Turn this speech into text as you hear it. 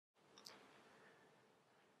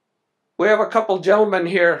We have a couple gentlemen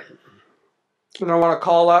here that I want to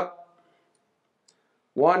call up.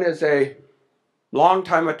 One is a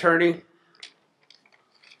longtime attorney,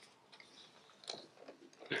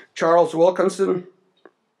 Charles Wilkinson.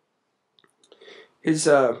 He's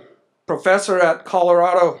a professor at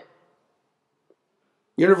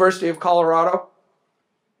University of Colorado,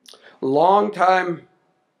 longtime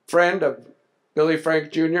friend of Billy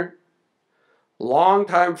Frank Jr.,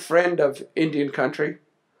 longtime friend of Indian country,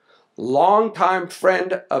 longtime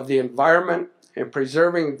friend of the environment and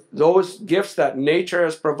preserving those gifts that nature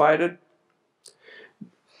has provided,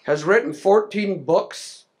 has written 14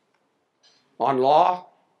 books on law,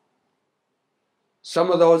 some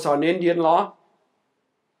of those on Indian law.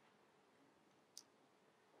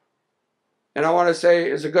 And I want to say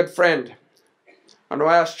is a good friend. I'm going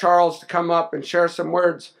to ask Charles to come up and share some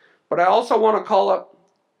words. But I also want to call up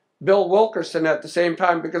Bill Wilkerson at the same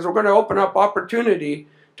time, because we're going to open up opportunity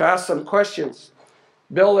to ask some questions.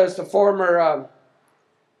 Bill is the former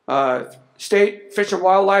State Fish and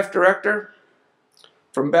Wildlife Director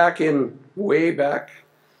from way back,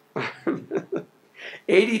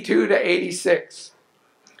 82 to 86.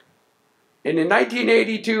 And in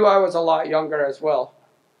 1982, I was a lot younger as well.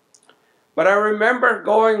 But I remember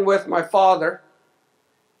going with my father,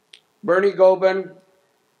 Bernie Gobin,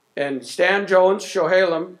 and Stan Jones,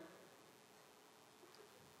 Shohalem,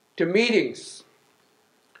 to meetings.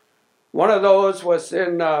 One of those was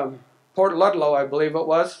in Port Ludlow, I believe it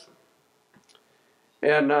was.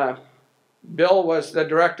 And Bill was the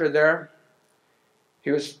director there.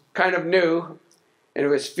 He was kind of new, and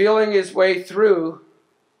he was feeling his way through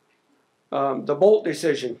the Bolt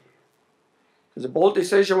decision. Because the Bolt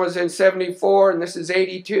decision was in 74, and this is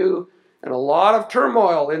 82, and a lot of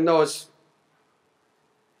turmoil in those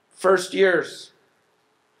first years.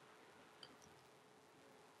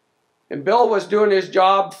 And Bill was doing his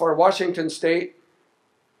job for Washington State,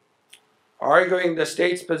 arguing the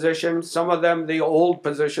state's position, some of them the old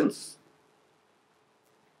positions.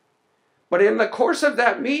 But in the course of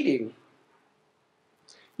that meeting,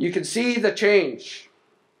 you could see the change.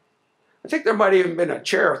 I think there might have even been a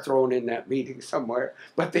chair thrown in that meeting somewhere.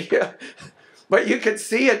 But you could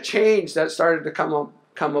see a change that started to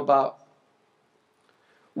come about.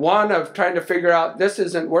 One of trying to figure out, this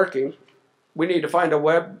isn't working. We need to find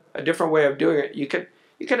a different way of doing it. You could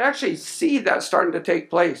actually see that starting to take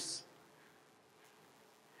place.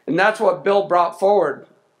 And that's what Bill brought forward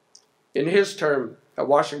in his term at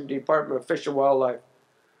Washington Department of Fish and Wildlife.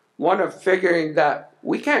 One of figuring that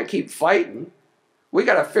we can't keep fighting. We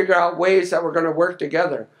got to figure out ways that we're going to work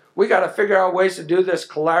together. We got to figure out ways to do this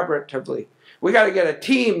collaboratively. We got to get a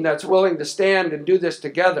team that's willing to stand and do this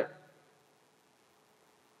together.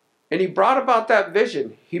 And he brought about that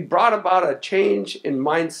vision. He brought about a change in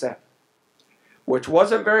mindset, which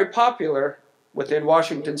wasn't very popular within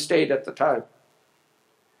Washington State at the time.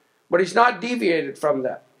 But he's not deviated from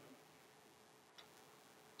that.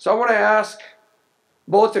 So I want to ask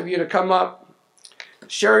both of you to come up,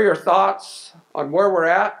 share your thoughts on where we're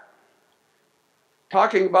at,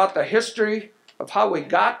 talking about the history of how we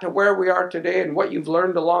got to where we are today and what you've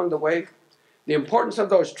learned along the way, the importance of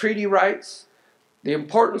those treaty rights, the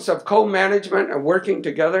importance of co-management and working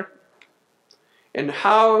together, and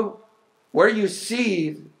where you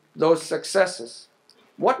see those successes.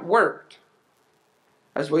 What worked?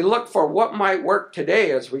 As we look for what might work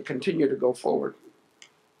today as we continue to go forward.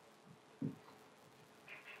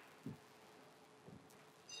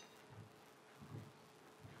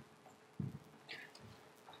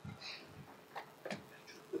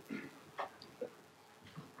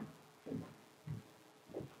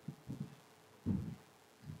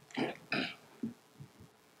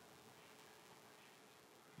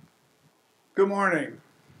 Good morning.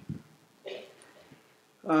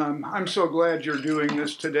 I'm so glad you're doing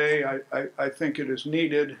this today. I think it is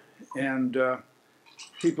needed, and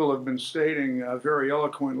people have been stating very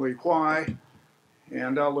eloquently why,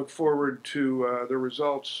 and I'll look forward to the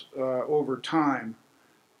results over time.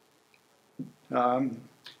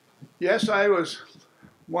 Yes, I was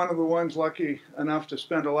one of the ones lucky enough to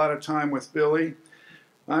spend a lot of time with Billy.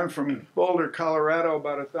 I'm from Boulder, Colorado,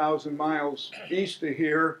 about 1,000 miles east of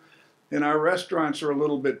here, and our restaurants are a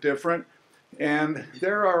little bit different. And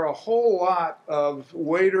there are a whole lot of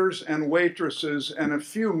waiters and waitresses and a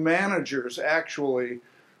few managers, actually,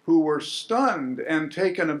 who were stunned and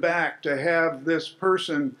taken aback to have this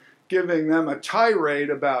person giving them a tirade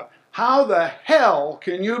about how the hell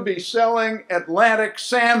can you be selling Atlantic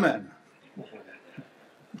salmon?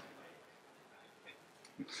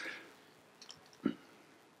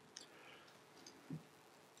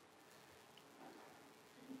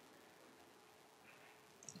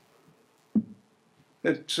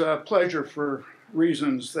 It's a pleasure for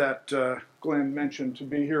reasons that Glenn mentioned to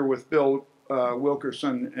be here with Bill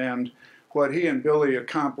Wilkerson, and what he and Billy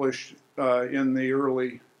accomplished in the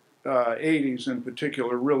early 80s in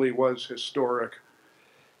particular really was historic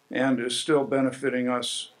and is still benefiting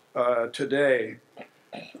us today.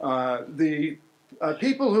 The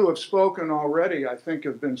people who have spoken already, I think,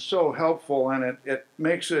 have been so helpful, and it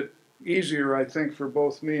makes it easier, I think, for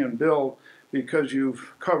both me and Bill, because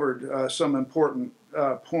you've covered some important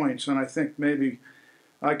points, and I think maybe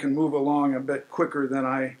I can move along a bit quicker than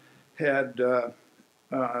I had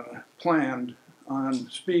planned on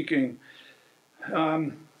speaking.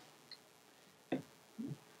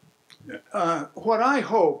 What I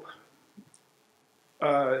hope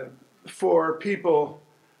for people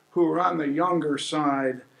who are on the younger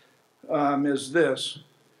side is this.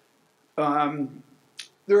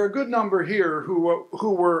 There are a good number here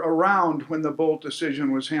who were around when the Bolt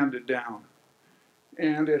decision was handed down.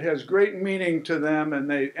 And it has great meaning to them, and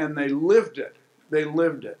they lived it. They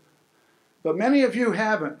lived it. But many of you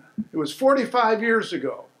haven't. It was 45 years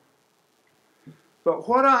ago. But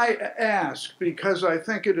what I ask, because I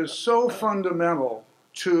think it is so fundamental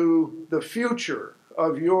to the future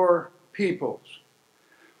of your peoples,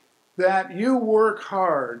 that you work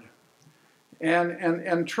hard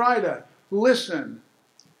and try to listen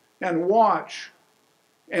and watch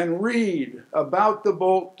and read about the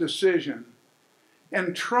Bolt decision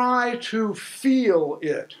and try to feel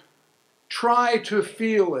it. Try to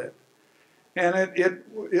feel it. And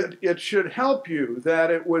it should help you that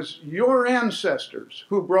it was your ancestors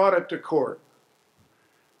who brought it to court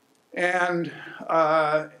and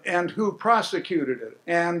who prosecuted it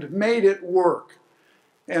and made it work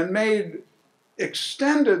and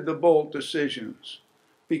extended the Bolt decisions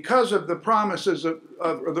because of the promises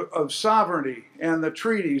of sovereignty and the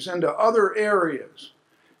treaties into other areas,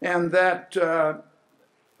 and that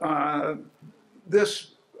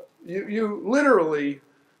you literally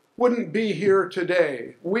wouldn't be here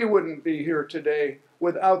today. We wouldn't be here today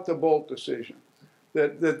without the Bolt decision.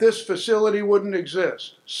 That this facility wouldn't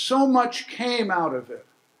exist. So much came out of it.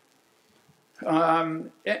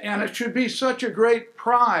 And it should be such a great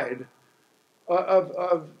pride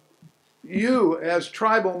of you as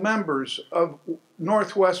tribal members of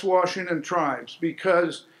Northwest Washington tribes,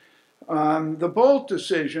 because the Bolt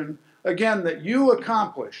decision, again, that you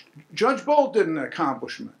accomplished. Judge Bolt did an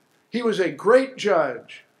accomplishment. He was a great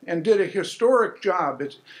judge and did a historic job.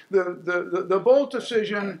 The Bolt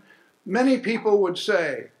decision, many people would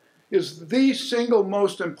say, is the single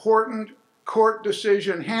most important court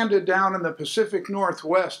decision handed down in the Pacific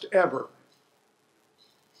Northwest ever.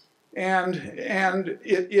 And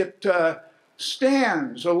it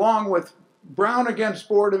stands along with Brown against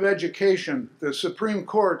Board of Education, the Supreme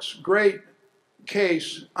Court's great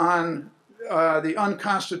case on the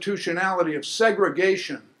unconstitutionality of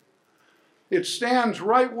segregation. It stands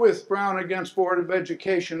right with Brown against Board of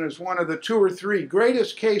Education as one of the 2 or 3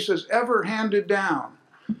 greatest cases ever handed down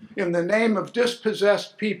in the name of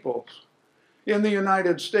dispossessed peoples in the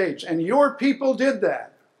United States. And your people did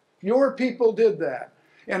that. Your people did that.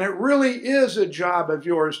 And it really is a job of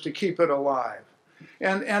yours to keep it alive.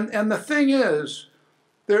 And the thing is,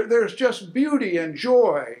 there's just beauty and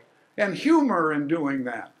joy and humor in doing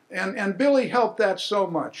that. And Billy helped that so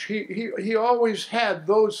much. He always had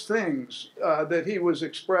those things that he was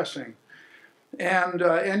expressing,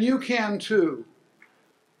 and you can too.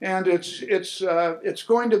 And it's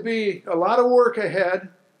going to be a lot of work ahead,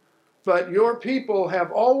 but your people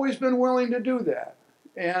have always been willing to do that.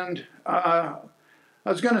 And I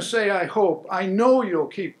was going to say I know you'll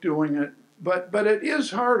keep doing it, but it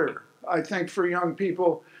is harder, I think, for young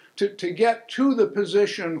people to get to the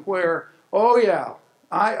position where, oh yeah,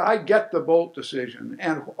 I get the Bolt decision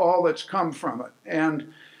and all that's come from it,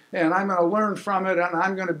 and I'm going to learn from it, and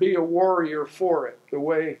I'm going to be a warrior for it, the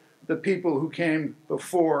way the people who came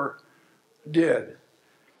before did.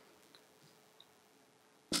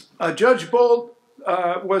 Judge Bolt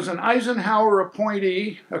was an Eisenhower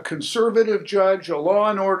appointee, a conservative judge, a law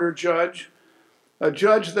and order judge, a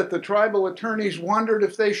judge that the tribal attorneys wondered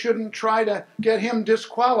if they shouldn't try to get him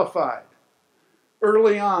disqualified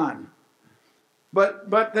early on.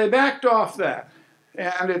 But they backed off that,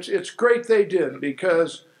 and it's great they did,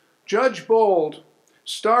 because Judge Bolt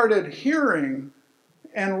started hearing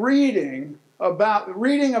and reading about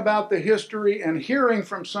the history and hearing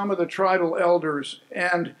from some of the tribal elders,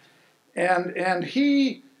 and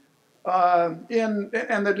he and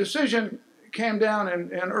the decision came down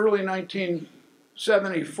in early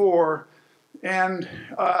 1974, and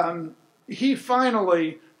he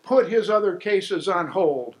finally put his other cases on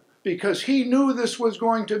hold because he knew this was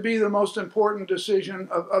going to be the most important decision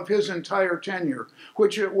of his entire tenure,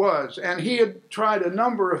 which it was. And he had tried a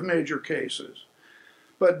number of major cases.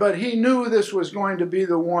 But he knew this was going to be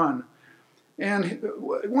the one. And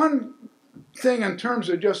one thing in terms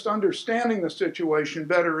of just understanding the situation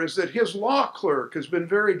better is that his law clerk has been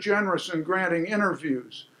very generous in granting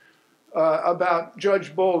interviews about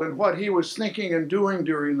Judge Bolt and what he was thinking and doing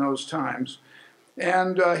during those times.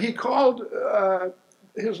 And he called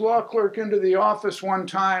his law clerk into the office one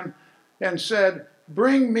time and said,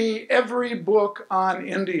 "Bring me every book on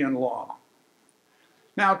Indian law."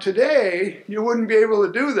 Now today, you wouldn't be able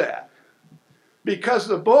to do that because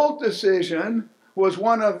the Bolt decision was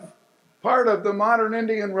part of the modern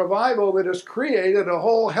Indian revival that has created a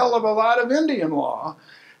whole hell of a lot of Indian law.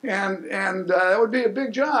 And it would be a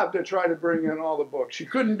big job to try to bring in all the books. You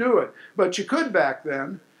couldn't do it, but you could back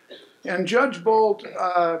then. And Judge Bolt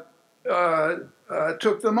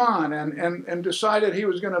took them on and decided he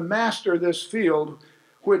was going to master this field,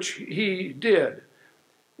 which he did.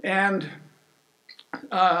 And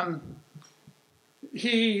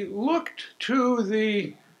he looked to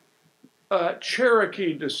the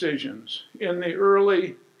Cherokee decisions in the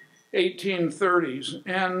early 1830s.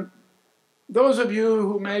 And those of you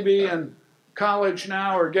who may be in college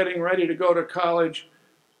now or getting ready to go to college,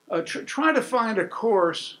 try to find a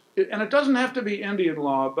course, and it doesn't have to be Indian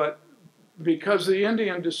law, but because the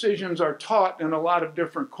Indian decisions are taught in a lot of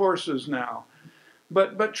different courses now.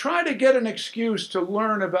 But try to get an excuse to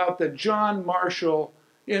learn about the John Marshall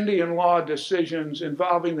Indian law decisions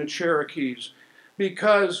involving the Cherokees,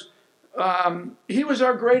 because he was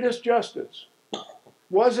our greatest justice.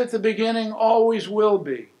 Was at the beginning, always will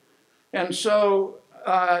be. And so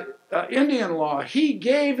Indian law, he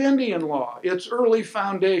gave Indian law its early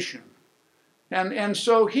foundation. And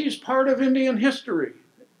so he's part of Indian history,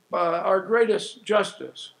 our greatest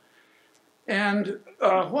justice. And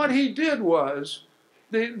what he did was,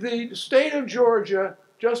 the state of Georgia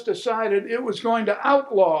just decided it was going to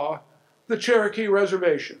outlaw the Cherokee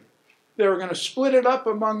Reservation. They were going to split it up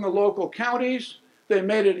among the local counties. They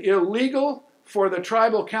made it illegal for the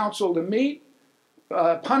tribal council to meet,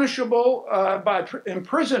 punishable by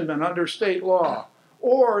imprisonment under state law,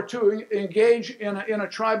 or to engage in a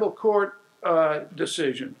tribal court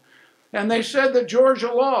decision. And they said that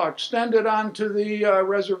Georgia law extended onto the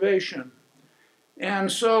reservation.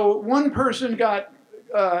 And so one person got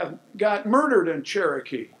murdered in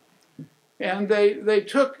Cherokee, and they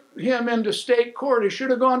took him into state court. He should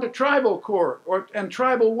have gone to tribal court and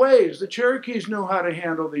tribal ways. The Cherokees knew how to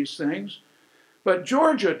handle these things, but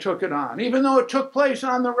Georgia took it on, even though it took place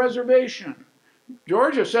on the reservation.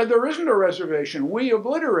 Georgia said there isn't a reservation. We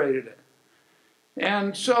obliterated it.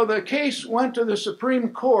 And so the case went to the Supreme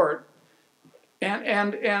Court,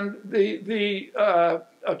 and the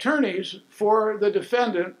attorneys for the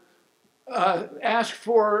defendant asked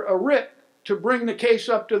for a writ to bring the case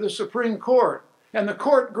up to the Supreme Court, and the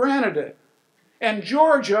court granted it. And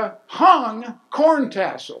Georgia hung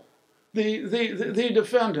Corntassel, the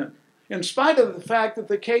defendant, in spite of the fact that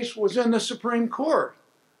the case was in the Supreme Court.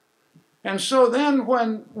 And so then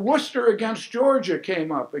when Worcester against Georgia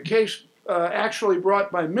came up, a case actually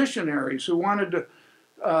brought by missionaries who wanted to,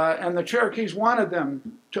 and the Cherokees wanted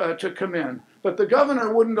them to come in, but the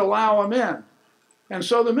governor wouldn't allow them in. And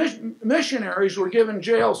so the missionaries were given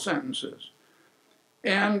jail sentences.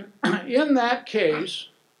 And in that case,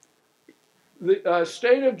 the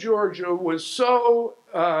state of Georgia was so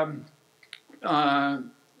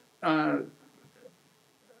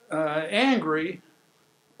angry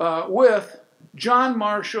with John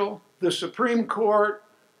Marshall, the Supreme Court,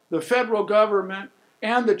 the federal government,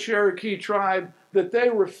 and the Cherokee tribe that they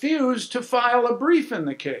refused to file a brief in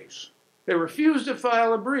the case. They refused to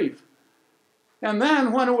file a brief. And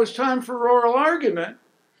then when it was time for oral argument,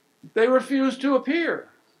 they refused to appear,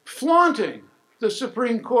 flaunting the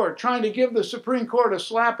Supreme Court, trying to give the Supreme Court a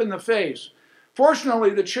slap in the face. Fortunately,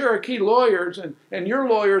 the Cherokee lawyers, and your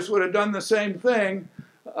lawyers would have done the same thing,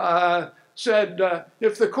 said,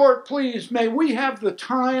 if the court please, may we have the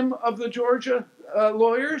time of the Georgia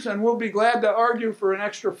lawyers, and we'll be glad to argue for an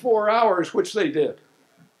extra 4 hours, which they did.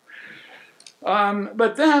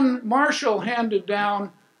 But then Marshall handed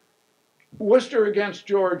down Worcester against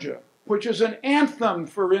Georgia, which is an anthem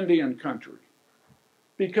for Indian country,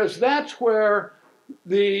 because that's where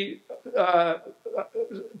the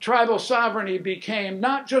tribal sovereignty became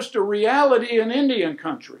not just a reality in Indian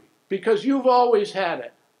country, because you've always had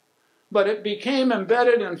it, but it became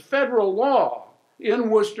embedded in federal law in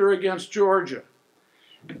Worcester against Georgia.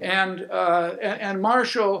 And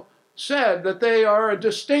Marshall said that they are a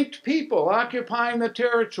distinct people occupying the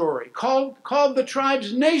territory, called the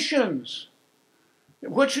tribes nations,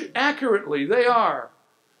 which accurately they are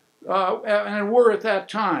and were at that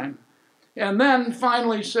time. And then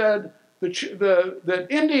finally said that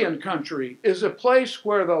Indian country is a place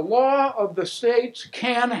where the law of the states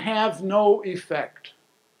can have no effect.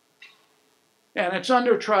 And it's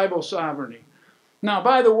under tribal sovereignty. Now,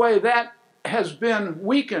 by the way, that has been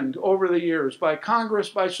weakened over the years by Congress,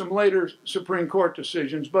 by some later Supreme Court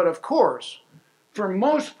decisions. But of course, for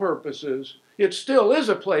most purposes, it still is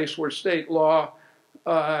a place where state law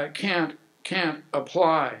can't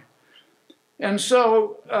apply. And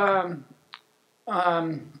so,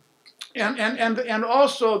 and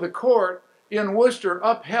also the court in Worcester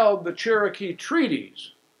upheld the Cherokee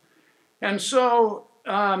treaties. And so,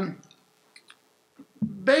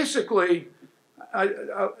 basically,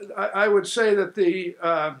 I would say that the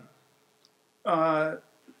that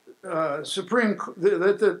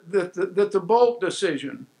the Bolt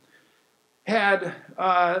decision had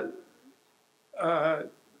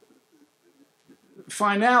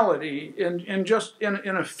finality in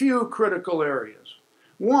a few critical areas.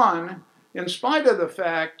 One, in spite of the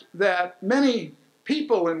fact that many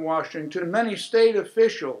people in Washington, many state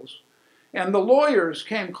officials, and the lawyers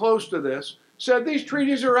came close to this, said these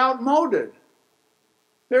treaties are outmoded.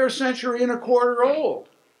 They're a century and a quarter old,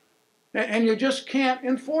 and you just can't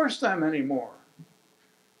enforce them anymore.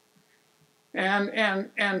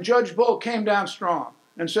 And Judge Bolt came down strong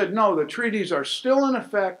and said, no, the treaties are still in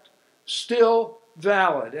effect, still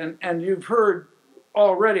valid. And you've heard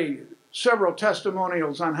already several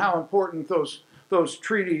testimonials on how important those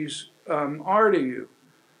treaties are to you.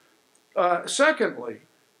 Secondly,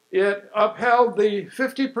 it upheld the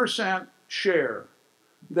 50% share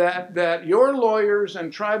that your lawyers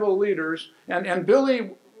and tribal leaders, and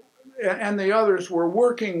Billy and the others were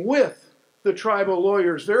working with the tribal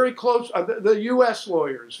lawyers very close, the U.S.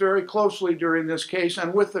 lawyers very closely during this case,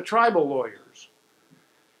 and with the tribal lawyers.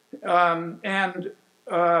 And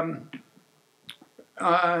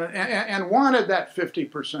wanted that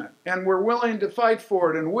 50%, and were willing to fight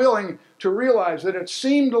for it, and willing to realize that it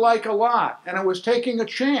seemed like a lot, and it was taking a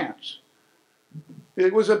chance.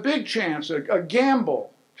 It was a big chance, a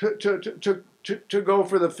gamble to go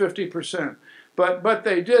for the 50%. But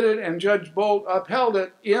they did it, and Judge Bolt upheld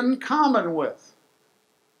it in common with.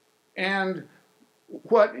 And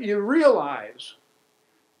what you realize,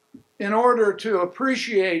 in order to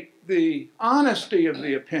appreciate the honesty of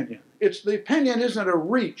the opinion, the opinion isn't a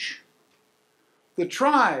reach. The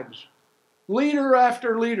tribes, leader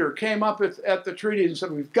after leader, came up at the treaty and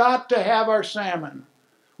said, we've got to have our salmon.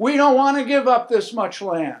 We don't want to give up this much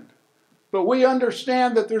land, but we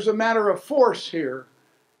understand that there's a matter of force here,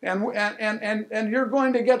 and you're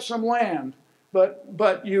going to get some land,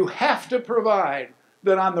 but you have to provide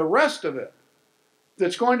that on the rest of it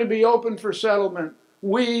that's going to be open for settlement,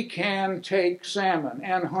 we can take salmon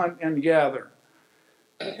and hunt and gather.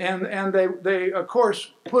 And they of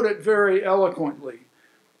course put it very eloquently.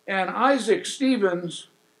 And Isaac Stevens,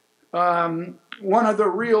 one of the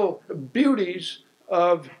real beauties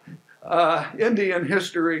of Indian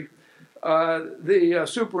history, the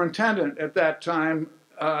superintendent at that time,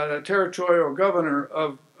 the territorial governor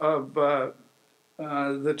of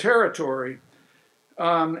the territory,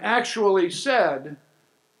 actually said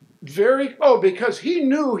because he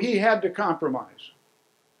knew he had to compromise.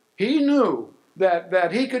 He knew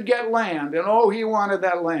that he could get land, and he wanted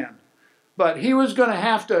that land. But he was going to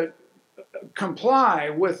have to comply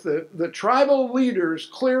with the tribal leaders'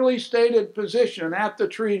 clearly stated position at the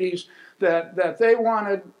treaties that they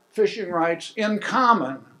wanted fishing rights in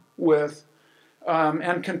common with,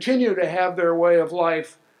 and continue to have their way of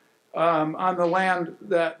life on the land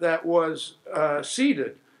that was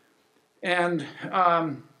ceded. And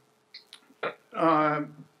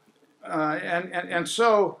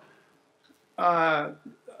so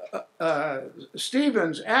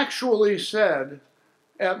Stevens actually said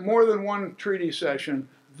at more than one treaty session,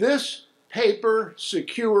 this paper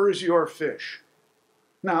secures your fish.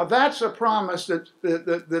 Now that's a promise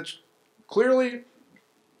that's clearly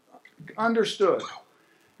understood.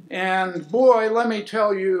 And boy, let me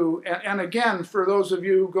tell you, and again, for those of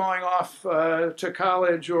you going off to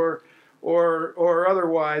college or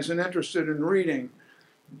otherwise and interested in reading,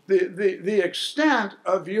 the extent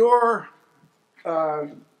of your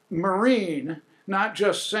marine, not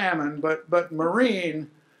just salmon, but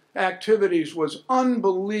marine activities was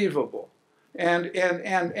unbelievable. And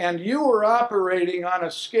you were operating on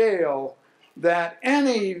a scale that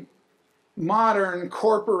any modern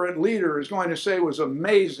corporate leader is going to say was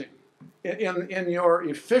amazing. in your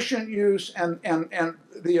efficient use and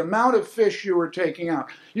the amount of fish you were taking out.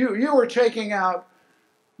 You were taking out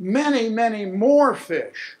many, many more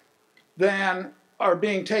fish than are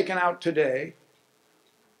being taken out today,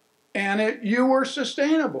 and you were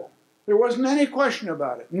sustainable. There wasn't any question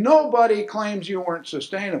about it. Nobody claims you weren't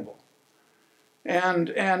sustainable. And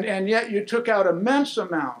yet you took out immense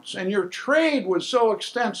amounts, and your trade was so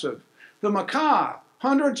extensive. The macaw,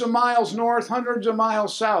 hundreds of miles north, hundreds of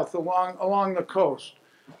miles south along the coast.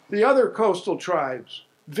 The other coastal tribes,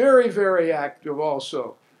 very, very active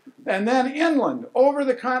also. And then inland, over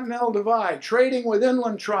the Continental Divide, trading with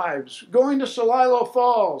inland tribes, going to Celilo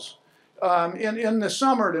Falls in the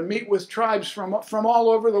summer to meet with tribes from all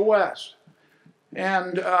over the West.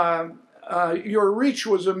 And your reach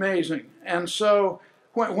was amazing. And so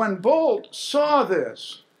when Bolt saw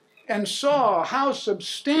this and saw how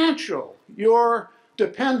substantial your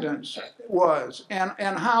dependence was and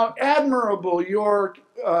how admirable your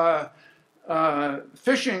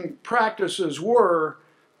fishing practices were,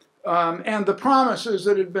 and the promises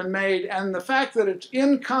that had been made, and the fact that it's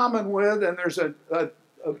in common with, and there's a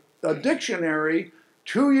dictionary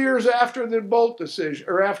 2 years after the Bolt decision,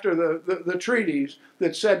 or after the treaties,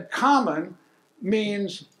 that said common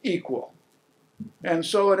means equal. And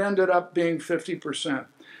so it ended up being 50%.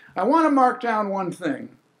 I want to mark down one thing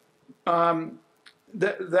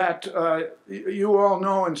that you all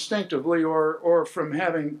know instinctively or from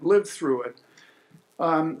having lived through it.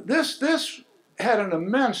 This had an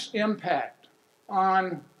immense impact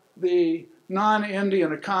on the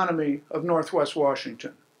non-Indian economy of Northwest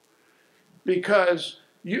Washington, because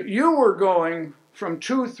you were going from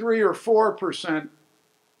 2, 3, or 4%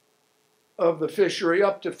 of the fishery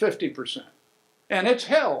up to 50%. And it's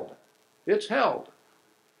held. It's held.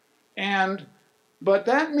 But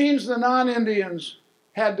that means the non-Indians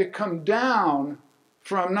had to come down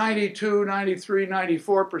from 92, 93,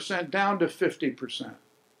 94% down to 50%.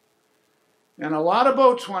 And a lot of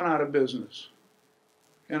boats went out of business.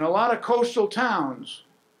 And a lot of coastal towns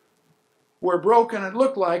were broken, it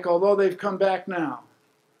looked like, although they've come back now.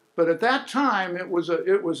 But at that time, it was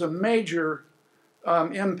a major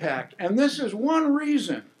impact. And this is one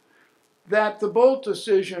reason that the Bolt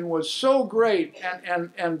decision was so great,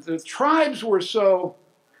 and the tribes were so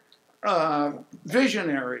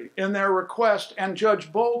visionary in their request, and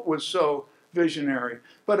Judge Bolt was so visionary.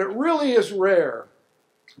 But it really is rare.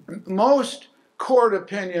 Most court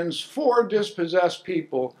opinions for dispossessed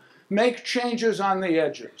people make changes on the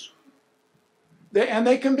edges. And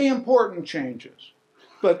they can be important changes.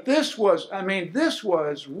 But this was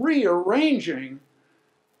rearranging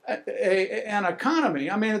an economy.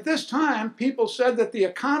 I mean, at this time, people said that the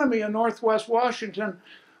economy in Northwest Washington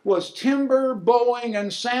was timber, boeing,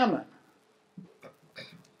 and salmon.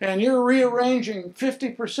 And you're rearranging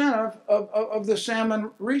 50% of the salmon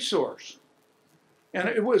resource. And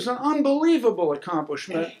it was an unbelievable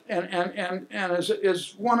accomplishment, and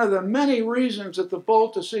is one of the many reasons that the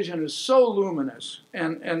Bolt decision is so luminous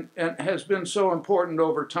and has been so important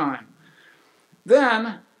over time.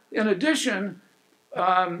 Then, in addition,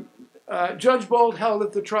 Judge Bolt held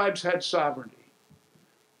that the tribes had sovereignty.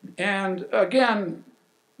 And again,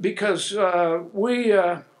 because we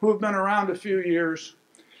who have been around a few years,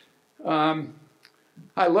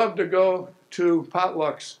 I love to go to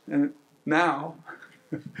potlucks now,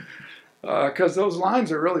 because those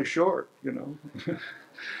lines are really short, you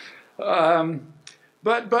know.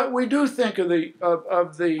 But we do think of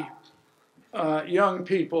the young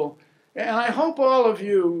people, and I hope all of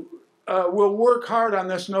you will work hard on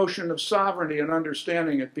this notion of sovereignty and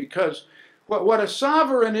understanding it, because what a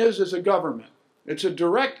sovereign is a government. It's a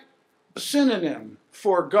direct synonym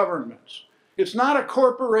for governments. It's not a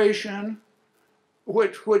corporation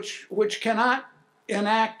which cannot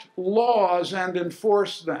enact laws and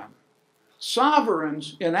enforce them.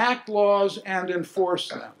 Sovereigns enact laws and enforce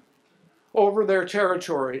them over their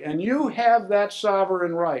territory, and you have that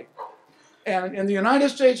sovereign right. And in the United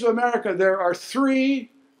States of America, there are 3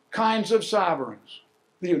 kinds of sovereigns: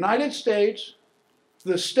 the United States,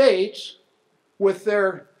 the states with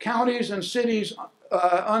their counties and cities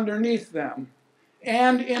underneath them,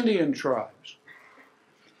 and Indian tribes.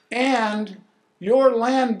 And your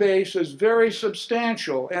land base is very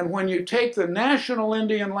substantial, and when you take the national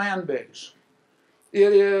Indian land base,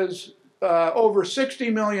 it is over 60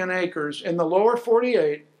 million acres in the lower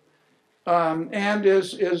 48, and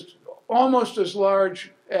is almost as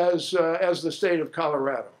large as the state of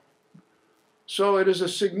Colorado. So it is a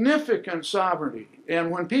significant sovereignty, and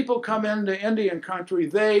when people come into Indian country,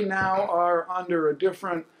 they now are under a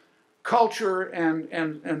different culture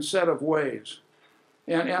and set of ways.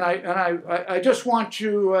 I just want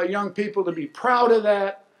you young people to be proud of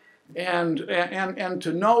that, and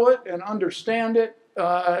to know it and understand it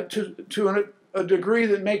to a degree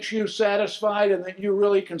that makes you satisfied, and that you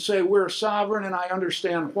really can say we're sovereign and I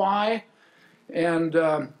understand why. And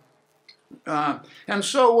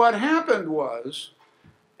so what happened was,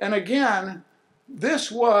 and again,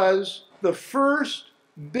 this was the first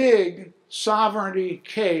big sovereignty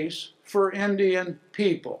case for Indian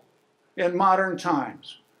people in modern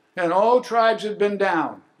times. And all tribes had been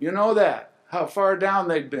down. You know that, how far down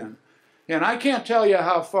they'd been. And I can't tell you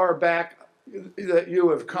how far back that you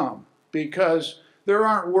have come, because there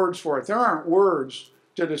aren't words for it. There aren't words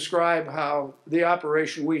to describe how the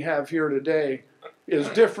operation we have here today is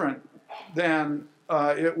different than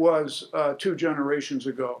it was 2 generations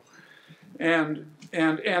ago. And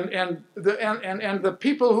the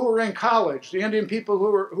people who are in college, the Indian people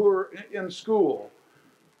who are in school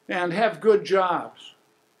and have good jobs.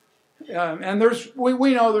 And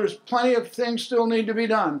we know there's plenty of things still need to be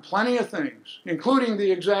done, plenty of things, including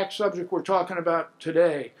the exact subject we're talking about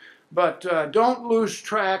today. But don't lose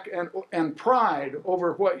track and pride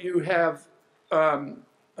over what you have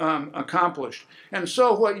accomplished. And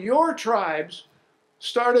so what your tribes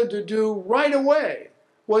started to do right away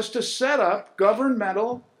was to set up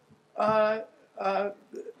governmental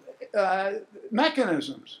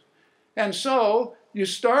mechanisms. And so you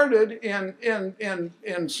started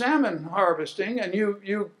in salmon harvesting, and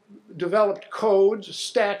you developed codes,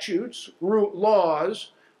 statutes,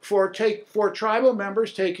 laws for tribal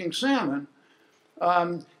members taking salmon.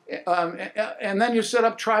 And then you set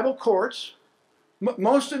up tribal courts.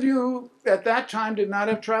 Most of you at that time did not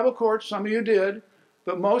have tribal courts. Some of you did,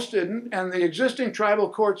 but most didn't. And the existing tribal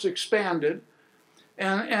courts expanded.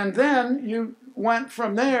 And then you went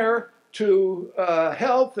from there to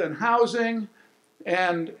health and housing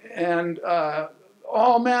and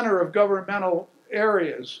all manner of governmental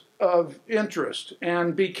areas of interest,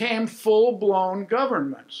 and became full-blown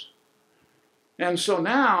governments. And so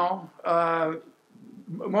now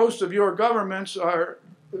most of your governments are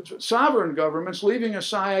sovereign governments, leaving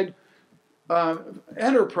aside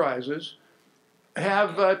enterprises,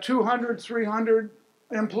 have 200, 300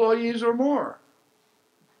 employees or more.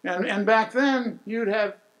 And back then, you'd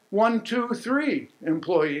have 1, 2, 3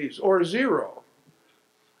 employees or 0.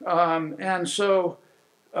 And so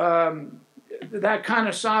that kind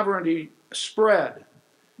of sovereignty spread.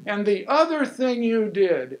 And the other thing you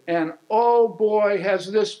did, and oh boy,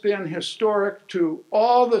 has this been historic to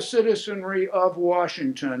all the citizenry of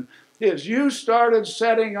Washington, is you started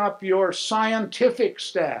setting up your scientific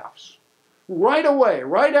staffs right away,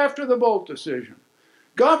 right after the Bolt decision.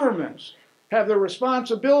 Governments have the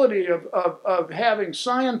responsibility of having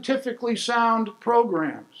scientifically sound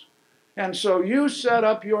programs. And so you set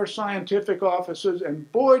up your scientific offices,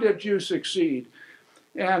 and boy, did you succeed.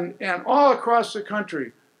 And all across the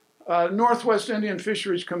country, Northwest Indian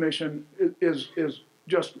Fisheries Commission is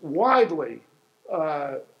just widely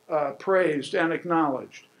praised and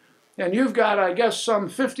acknowledged. And you've got, I guess, some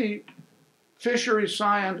 50 fisheries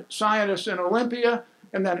scientists in Olympia,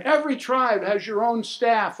 and then every tribe has your own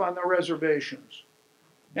staff on the reservations.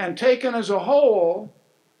 And taken as a whole,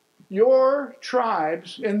 your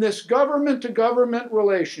tribes in this government-to-government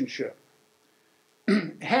relationship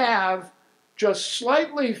have just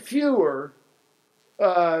slightly fewer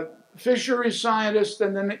fisheries scientists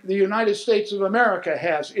than the United States of America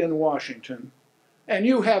has in Washington. And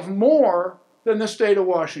you have more than the state of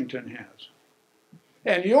Washington has.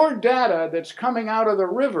 And your data that's coming out of the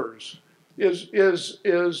rivers is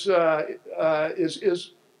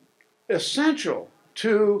essential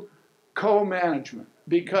to co-management,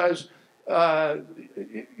 because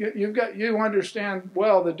you understand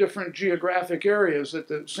well the different geographic areas that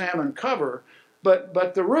the salmon cover,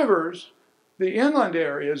 but the rivers, the inland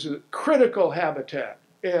areas, is a critical habitat,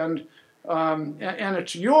 and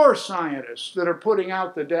it's your scientists that are putting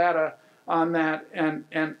out the data on that, and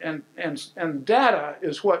data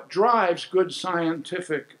is what drives good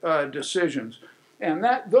scientific decisions, and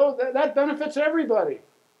that benefits everybody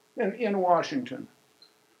in Washington.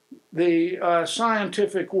 The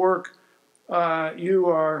scientific work you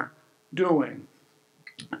are doing,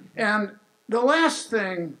 and the last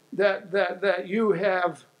thing that you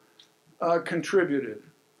have contributed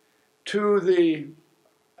to the,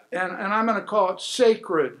 and I'm going to call it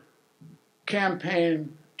sacred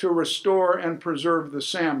campaign to restore and preserve the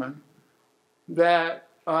salmon, that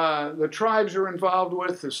the tribes are involved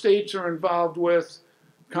with, the states are involved with,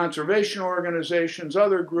 conservation organizations,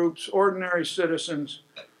 other groups, ordinary citizens,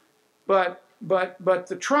 but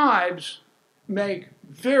the tribes make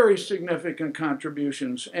very significant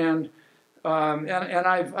contributions, and and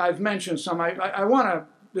I've mentioned some. I want to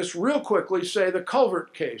just real quickly say the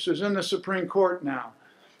culvert case is in the Supreme Court now.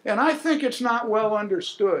 And I think it's not well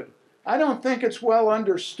understood. I don't think it's well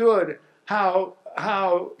understood how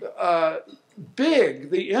big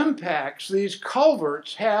the impacts these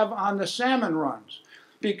culverts have on the salmon runs.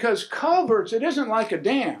 Because culverts, it isn't like a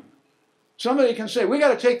dam. Somebody can say, we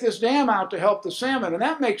got to take this dam out to help the salmon, and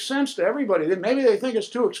that makes sense to everybody. Maybe they think it's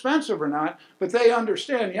too expensive or not, but they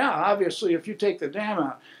understand, yeah, obviously, if you take the dam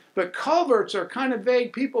out. But culverts are kind of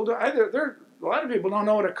vague. A lot of people don't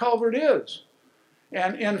know what a culvert is.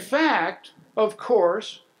 And in fact, of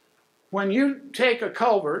course, when you take a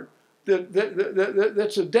culvert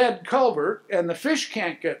that's a dead culvert and the fish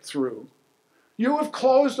can't get through, you have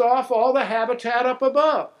closed off all the habitat up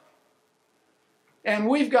above. And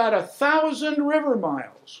we've got 1,000 river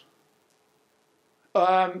miles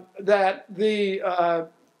that the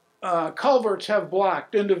culverts have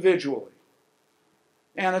blocked individually.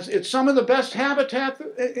 And it's some of the best habitat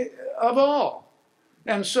of all.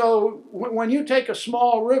 And so when you take a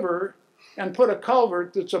small river and put a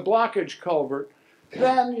culvert that's a blockage culvert,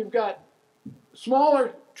 then you've got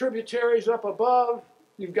smaller tributaries up above,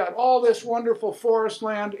 you've got all this wonderful forest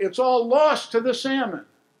land, it's all lost to the salmon.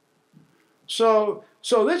 So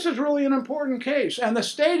this is really an important case, and the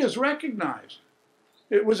state is recognized.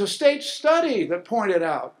 It was a state study that pointed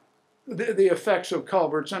out the effects of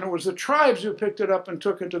culverts, and it was the tribes who picked it up and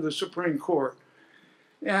took it to the Supreme Court.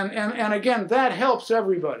 And again, that helps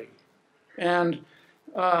everybody, and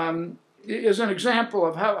is an example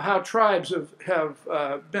of how tribes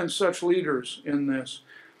have been such leaders in this.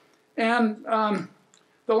 And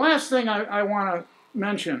the last thing I want to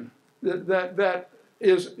mention that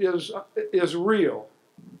is real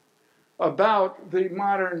about the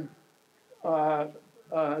modern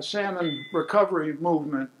salmon recovery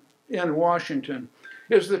movement in Washington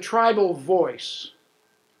is the tribal voice.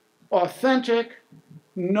 Authentic,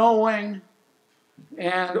 knowing,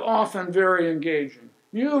 and often very engaging.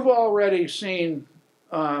 You've already seen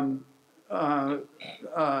the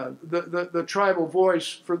tribal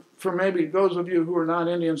voice for maybe those of you who are not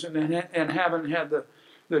Indians and haven't had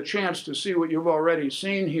the chance to see what you've already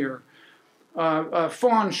seen here.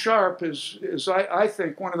 Fawn Sharp is I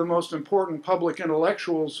think, one of the most important public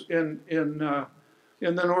intellectuals in the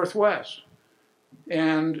Northwest.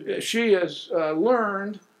 And she has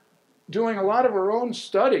learned, doing a lot of her own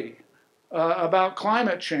study about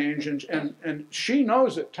climate change, and she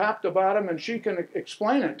knows it top to bottom, and she can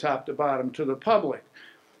explain it top to bottom to the public.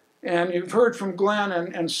 And you've heard from Glenn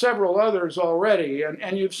and several others already,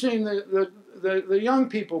 and you've seen the young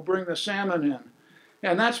people bring the salmon in,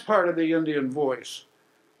 and that's part of the Indian voice.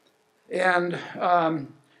 And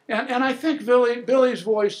I think Billy's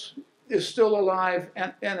voice is still alive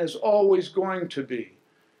and is always going to be,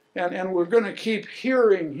 and we're going to keep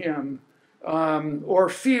hearing him or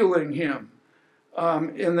feeling him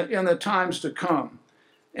in the times to come.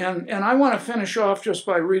 And I want to finish off just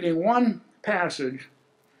by reading one passage.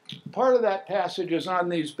 Part of that passage is on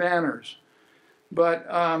these banners, but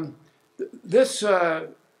this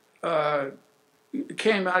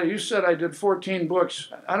came out. You said I did 14 books.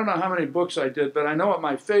 I don't know how many books I did, but I know what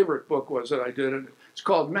my favorite book was that I did. It's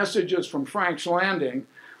called Messages from Frank's Landing,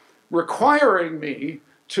 requiring me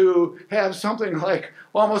to have something like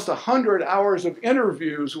almost 100 hours of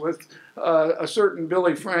interviews with a certain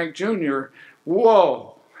Billy Frank Jr.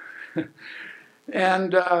 Whoa. But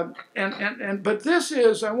this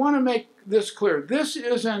is, I want to make this clear, this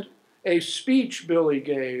isn't a speech Billy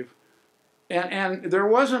gave, and there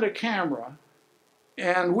wasn't a camera,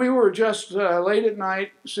 and we were just late at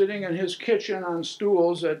night sitting in his kitchen on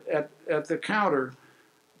stools at the counter,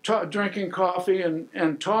 drinking coffee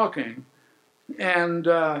and talking, and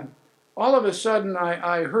all of a sudden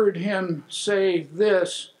I heard him say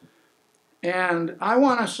this, and I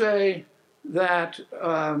want to say that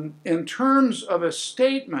in terms of a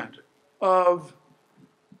statement of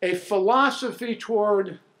a philosophy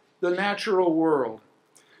toward the natural world,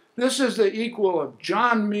 this is the equal of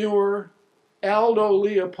John Muir, Aldo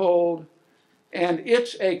Leopold, and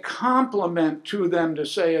it's a compliment to them to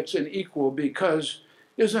say it's an equal, because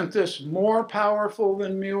isn't this more powerful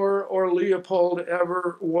than Muir or Leopold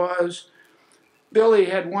ever was? Billy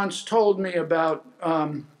had once told me about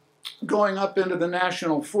going up into the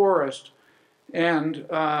national forest and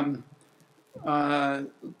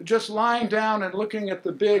just lying down and looking at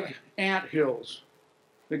the big ant hills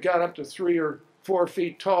that got up to 3 or 4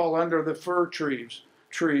 feet tall under the fir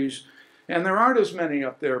trees. And there aren't as many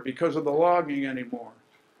up there because of the logging anymore.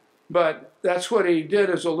 But that's what he did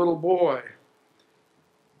as a little boy.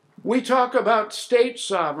 We talk about state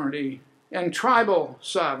sovereignty and tribal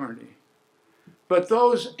sovereignty. But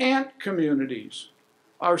those ant communities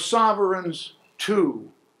are sovereigns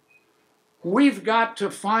too. We've got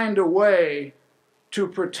to find a way to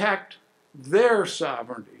protect their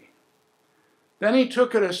sovereignty. Then he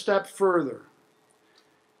took it a step further.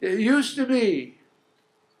 It used to be,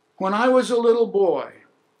 when I was a little boy,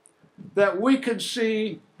 that we could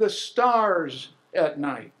see the stars at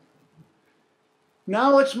night.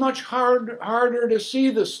 Now it's much harder to see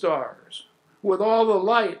the stars with all the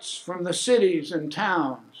lights from the cities and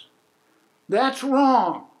towns. That's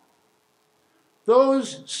wrong.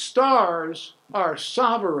 Those stars are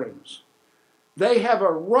sovereigns. They have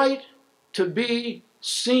a right to be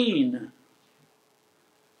seen.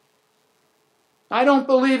 I don't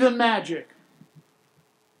believe in magic.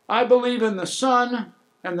 I believe in the sun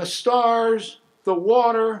and the stars, the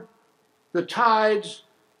water, the tides,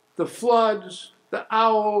 the floods, the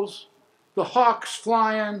owls, the hawks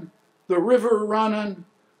flying, the river running,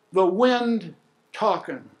 the wind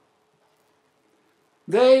talking.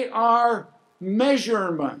 They are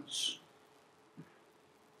measurements.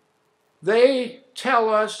 They tell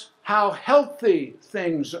us how healthy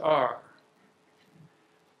things are,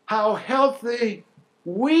 how healthy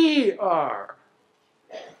we are.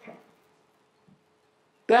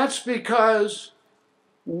 That's because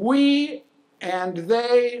we and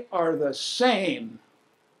they are the same.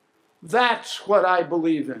 That's what I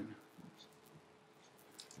believe in.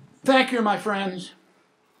 Thank you, my friends.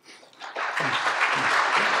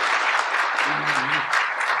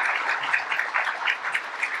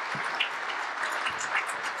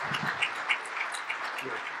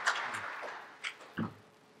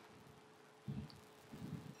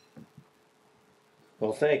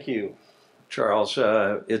 Well, thank you, Charles.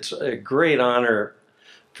 It's a great honor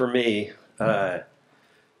for me to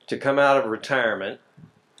come out of retirement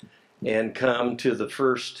and come to the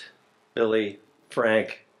first Billy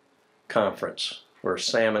Frank conference, or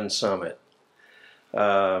Salmon Summit.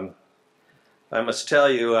 I must tell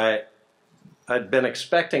you, I'd been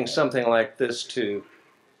expecting something like this to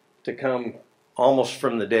come almost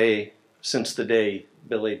from the day, since the day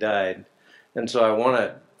Billy died. And so I want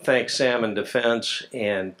to thank Salmon Defense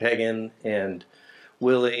and Pegan and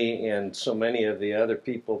Willie and so many of the other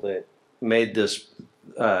people that made this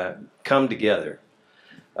come together.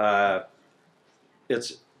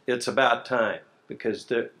 It's about time, because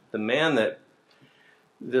the man that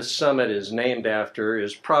this summit is named after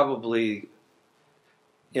is probably,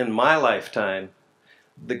 in my lifetime,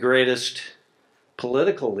 the greatest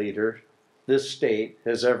political leader this state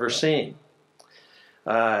has ever seen.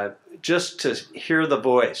 Just to hear the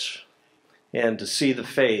voice and to see the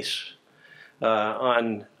face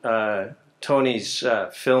on Tony's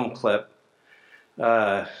film clip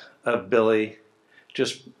of Billy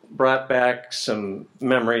just brought back some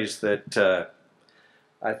memories that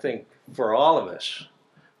I think for all of us,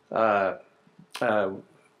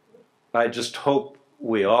 I just hope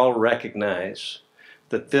we all recognize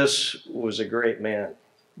that this was a great man,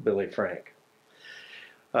 Billy Frank.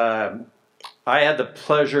 I had the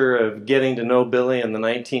pleasure of getting to know Billy in the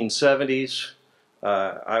 1970s.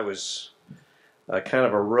 I was kind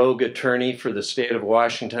of a rogue attorney for the state of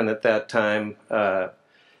Washington at that time.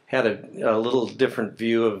 Had a little different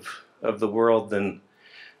view of the world than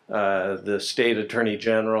the state attorney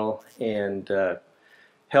general, and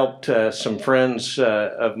helped some friends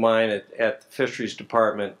of mine at the fisheries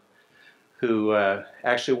department who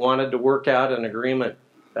actually wanted to work out an agreement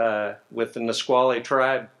with the Nisqually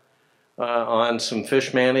tribe on some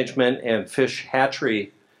fish management and fish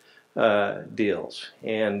hatchery deals.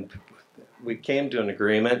 And we came to an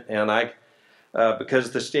agreement, and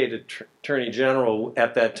because the state attorney general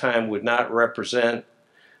at that time would not represent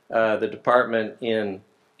the department in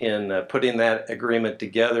putting that agreement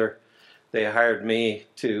together, they hired me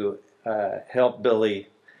to help Billy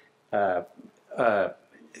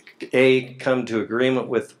A, come to agreement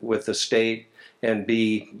with the state, and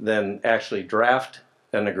B, then actually draft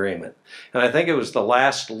an agreement. And I think it was the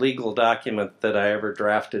last legal document that I ever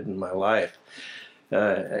drafted in my life.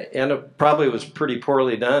 And it probably was pretty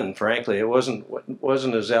poorly done, frankly. It wasn't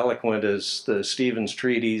as eloquent as the Stevens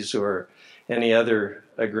treaties or any other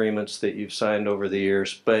agreements that you've signed over the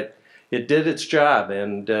years, but it did its job,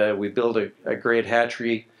 and we built a great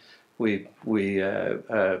hatchery. We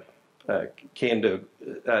came to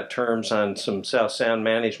terms on some South Sound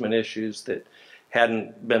management issues that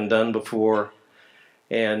hadn't been done before,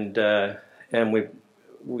 and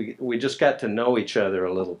we just got to know each other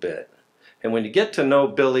a little bit. And when you get to know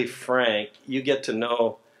Billy Frank, you get to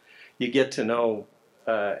know,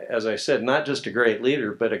 as I said, not just a great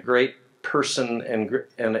leader, but a great person, and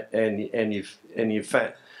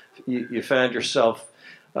you found yourself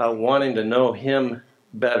wanting to know him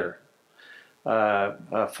better.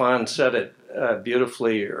 Fawn said it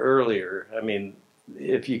beautifully earlier. I mean,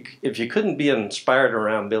 if you couldn't be inspired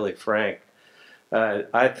around Billy Frank,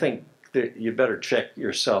 I think that you better check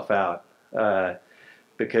yourself out,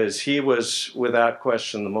 because he was without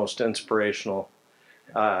question the most inspirational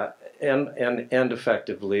and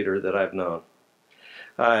effective leader that I've known.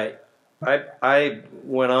 I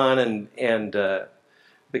went on and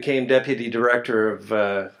became deputy director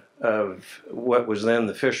of what was then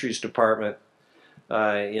the Fisheries Department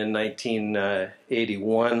in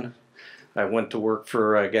 1981. I went to work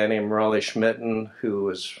for a guy named Raleigh Schmitten,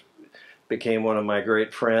 who became one of my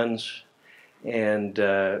great friends. And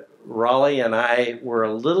Raleigh and I were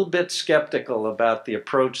a little bit skeptical about the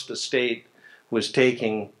approach the state was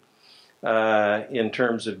taking in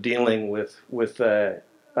terms of dealing with the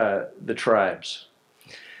tribes.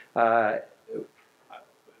 I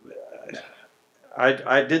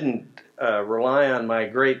didn't rely on my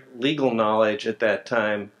great legal knowledge at that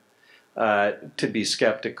time to be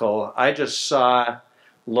skeptical. I just saw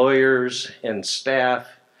lawyers and staff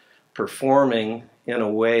performing in a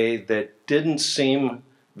way that didn't seem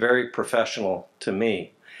very professional to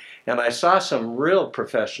me. And I saw some real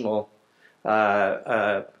professional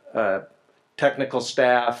technical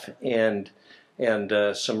staff and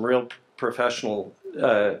some real professional,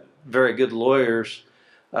 very good lawyers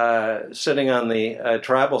sitting on the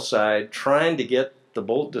tribal side trying to get the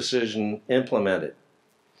Bolt decision implemented.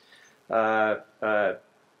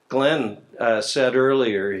 Glenn said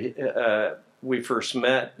earlier, we first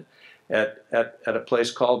met at a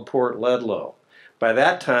place called Port Ledlow. By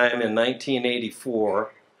that time, in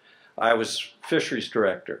 1984, I was fisheries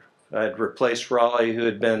director. I'd replaced Raleigh, who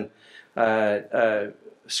had been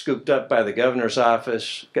scooped up by the governor's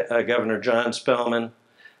office, Governor John Spellman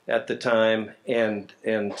at the time, and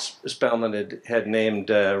Spellman had named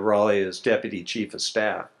Raleigh as deputy chief of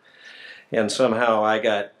staff. And somehow I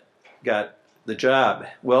got the job.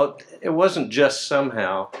 Well, it wasn't just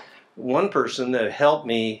somehow. One person that helped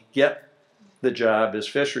me get the job as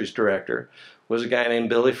fisheries director was a guy named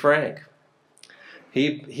Billy Frank.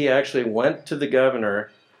 He actually went to the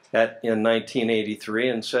governor in 1983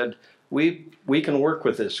 and said, we can work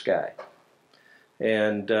with this guy.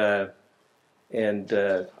 And I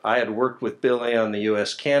had worked with Billy on the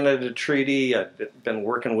U.S.-Canada treaty. I'd been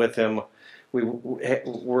working with him. We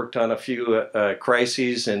worked on a few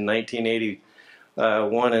crises in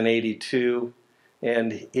 1981 and 82.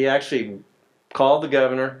 And he actually called the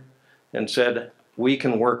governor and said, we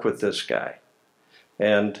can work with this guy.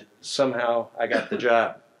 And somehow I got the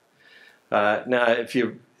job. Now, if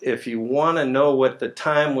you want to know what the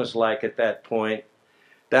time was like at that point,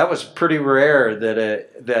 that was pretty rare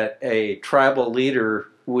that a tribal leader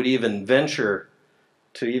would even venture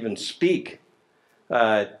to even speak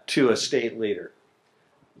to a state leader.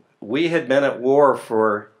 We had been at war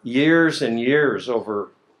for years and years over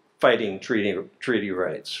fighting treaty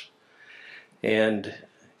rights, and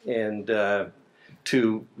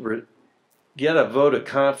to get a vote of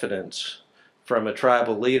confidence from a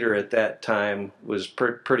tribal leader at that time was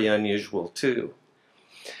pretty unusual too.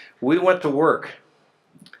 We went to work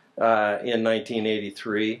in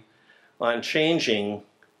 1983 on changing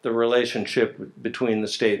the relationship between the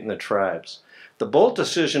state and the tribes. The Bolt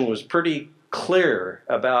decision was pretty clear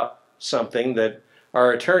about something that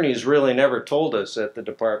our attorneys really never told us at the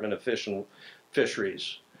Department of Fish and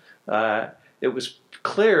Fisheries. It was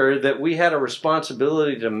clear that we had a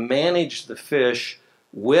responsibility to manage the fish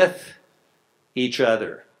with each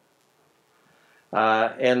other.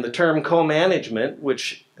 And the term co-management,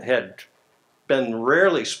 which had been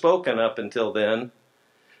rarely spoken up until then,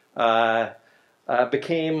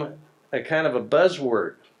 became a kind of a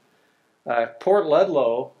buzzword. Port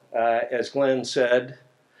Ledlow, as Glenn said,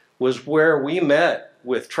 was where we met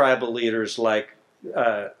with tribal leaders like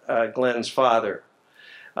Glenn's father,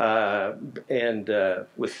 and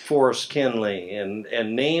with Forrest Kinley,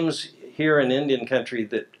 and names here in Indian country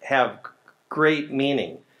that have great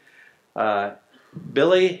meaning.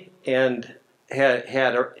 Billy had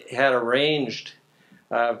arranged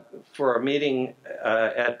for a meeting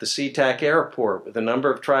at the SeaTac airport with a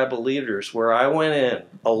number of tribal leaders, where I went in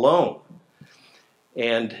alone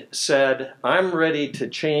and said, I'm ready to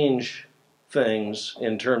change things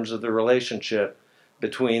in terms of the relationship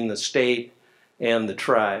between the state and the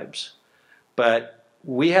tribes. But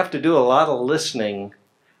we have to do a lot of listening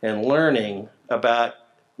and learning about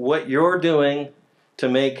what you're doing to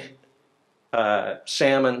make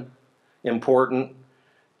salmon important.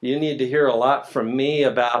 You need to hear a lot from me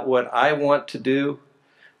about what I want to do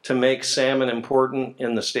to make salmon important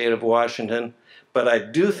in the state of Washington. But I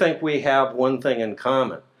do think we have one thing in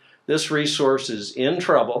common. This resource is in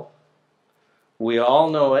trouble. We all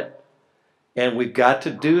know it, and we've got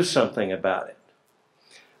to do something about it.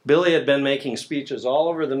 Billy had been making speeches all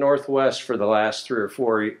over the Northwest for the last 3 or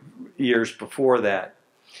 4 years before that.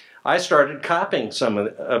 I started copying some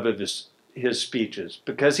of his speeches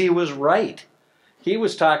because he was right. He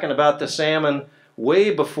was talking about the salmon way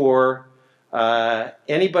before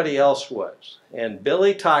anybody else was. And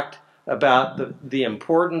Billy talked about the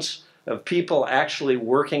importance of people actually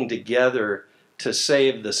working together to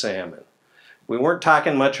save the salmon. We weren't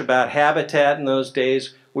talking much about habitat in those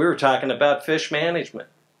days. We were talking about fish management.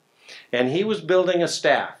 And he was building a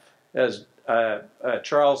staff, as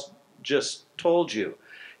Charles just told you.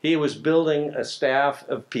 He was building a staff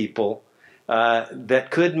of people that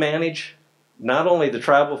could manage not only the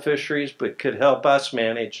tribal fisheries, but could help us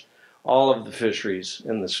manage all of the fisheries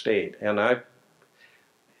in the state. And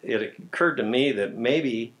it occurred to me that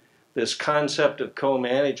maybe this concept of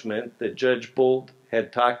co-management that Judge Bolt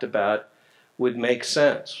had talked about would make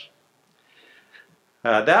sense.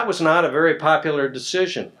 That was not a very popular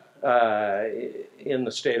decision in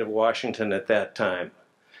the state of Washington at that time.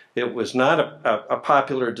 It was not a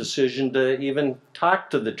popular decision to even talk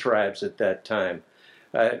to the tribes at that time.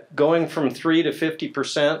 Going from 3 to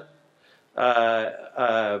 50%,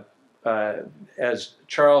 as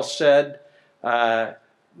Charles said,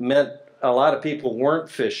 meant a lot of people weren't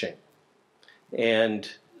fishing. And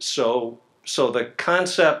so the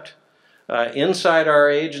concept inside our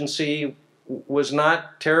agency was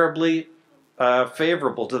not terribly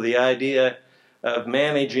favorable to the idea of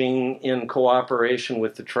managing in cooperation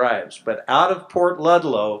with the tribes. But out of Port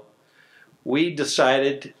Ludlow, we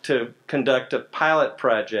decided to conduct a pilot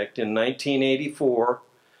project in 1984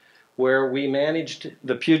 where we managed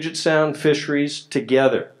the Puget Sound fisheries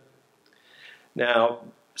together. Now,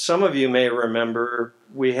 some of you may remember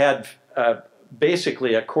we had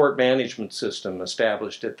basically a court management system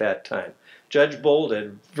established at that time. Judge Bolt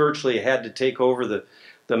had virtually had to take over the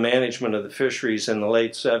management of the fisheries in the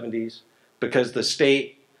late 70s because the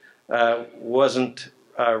state wasn't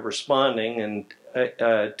responding and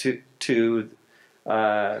to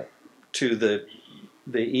the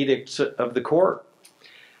edicts of the court.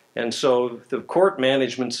 And so the court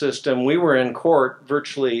management system, we were in court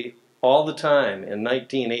virtually all the time in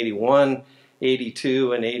 1981,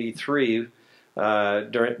 82, and 83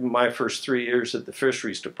 during my first 3 years at the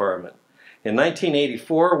Fisheries Department. In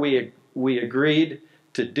 1984, we agreed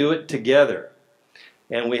to do it together.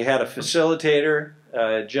 And we had a facilitator,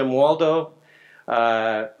 Jim Waldo,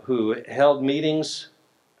 who held meetings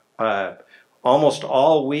almost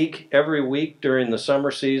all week, every week during the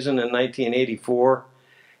summer season in 1984.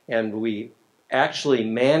 And we actually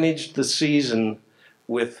managed the season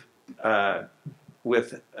with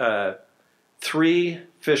 3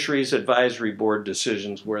 fisheries advisory board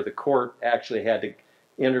decisions where the court actually had to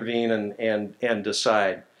intervene and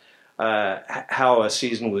decide how a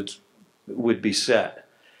season would be set.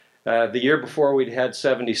 The year before, we'd had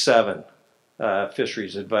 77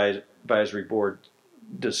 fisheries advisory board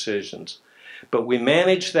decisions. But we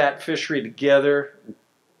managed that fishery together.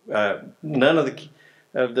 None of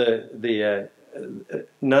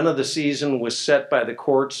the season was set by the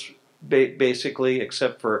courts, basically,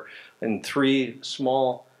 except for in 3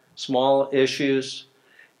 small issues.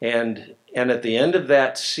 And at the end of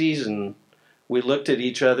that season, we looked at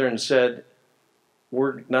each other and said,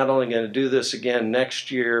 we're not only going to do this again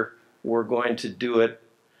next year, we're going to do it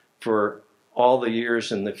for all the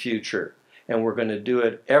years in the future. And we're going to do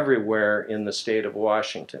it everywhere in the state of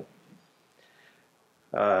Washington.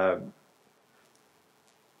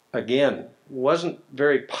 Again, wasn't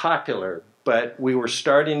very popular, but we were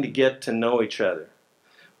starting to get to know each other.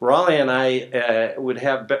 Raleigh and I would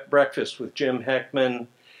have breakfast with Jim Heckman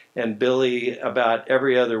and Billy about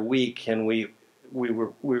every other week, and we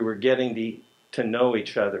were getting to know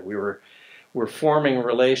each other. We were forming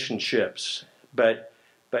relationships, but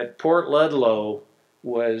Port Ludlow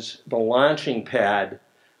was the launching pad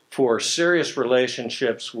for serious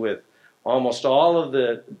relationships with almost all of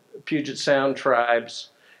the Puget Sound tribes,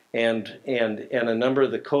 and a number of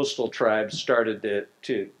the coastal tribes started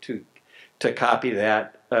to copy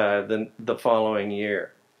that the following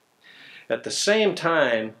year. At the same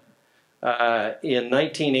time, in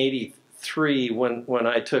 1983, when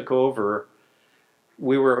I took over,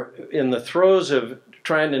 we were in the throes of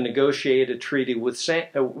trying to negotiate a treaty with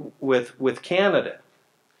Canada,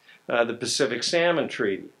 the Pacific Salmon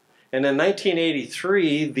Treaty. And in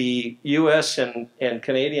 1983, the U.S. and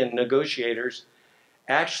Canadian negotiators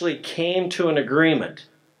actually came to an agreement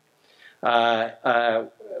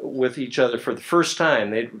with each other for the first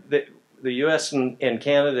time. the U.S. and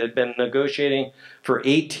Canada had been negotiating for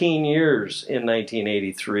 18 years in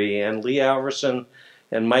 1983, and Lee Alverson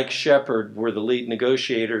and Mike Shepard were the lead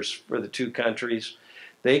negotiators for the two countries.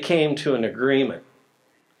 They came to an agreement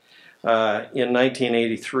in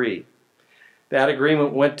 1983. That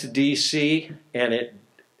agreement went to D.C. and it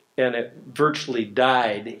virtually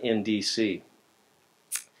died in D.C.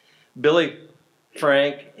 Billy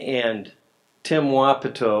Frank and Tim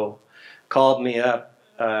Wapato called me up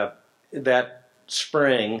that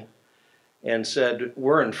spring and said,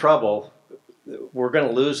 "We're in trouble. We're going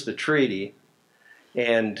to lose the treaty,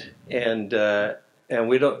 and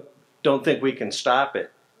we don't think we can stop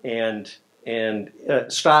it, and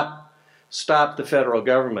stop the federal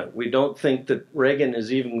government. We don't think that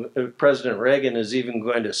President Reagan is even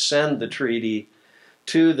going to send the treaty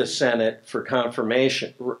to the Senate for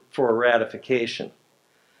confirmation, for ratification."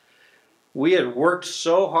 We had worked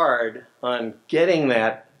so hard on getting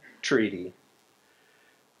that treaty.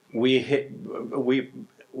 We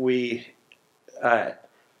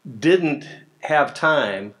didn't have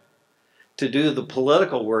time to do the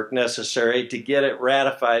political work necessary to get it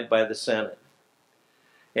ratified by the Senate.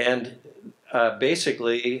 And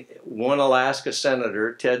basically, one Alaska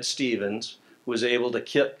senator, Ted Stevens, was able to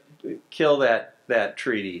kill that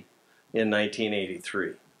treaty in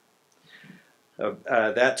 1983.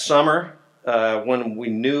 That summer, when we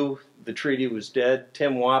knew the treaty was dead,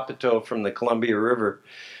 Tim Wapato from the Columbia River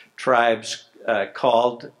tribes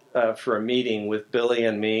called for a meeting with Billy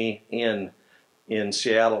and me in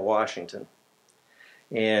Seattle, Washington.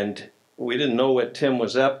 And we didn't know what Tim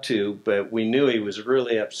was up to, but we knew he was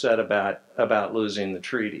really upset about losing the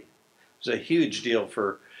treaty. It was a huge deal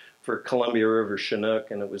for Columbia River Chinook,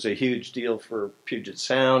 and it was a huge deal for Puget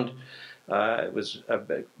Sound. It was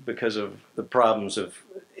because of the problems of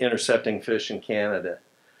intercepting fish in Canada.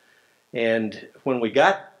 And when we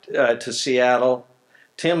got to Seattle,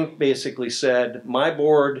 Tim basically said, "My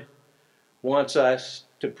board wants us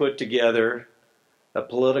to put together a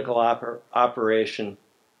political operation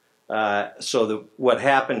so that what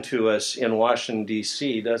happened to us in Washington,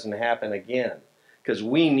 D.C. doesn't happen again, because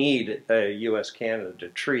we need a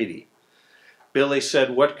U.S.-Canada treaty." Billy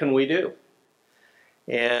said, "What can we do?"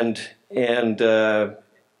 And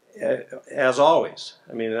as always,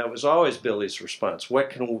 I mean, that was always Billy's response. What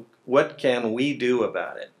can we do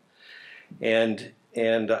about it?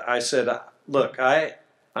 And I said, "Look,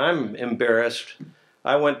 I'm embarrassed.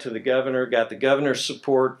 I went to the governor, got the governor's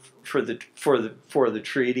support for the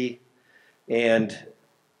treaty, and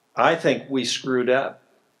I think we screwed up,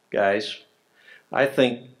 guys. I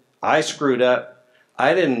think I screwed up.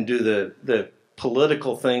 I didn't do the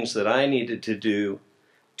political things that I needed to do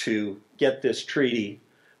to get this treaty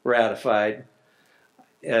ratified."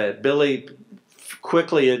 Billy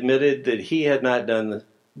quickly admitted that he had not done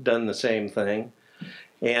the same thing,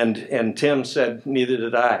 and Tim said, "Neither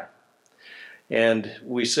did I." And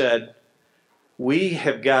we said, we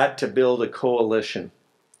have got to build a coalition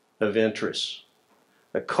of interests,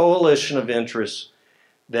 a coalition of interests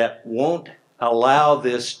that won't allow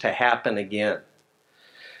this to happen again.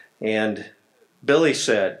 And Billy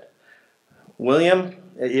said, "William,"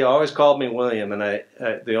 he always called me William, and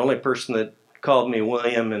the only person that called me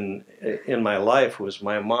William in my life was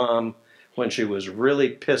my mom when she was really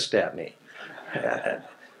pissed at me.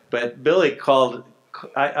 But Billy called,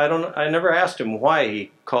 I never asked him why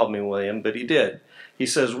he called me William, but he did. He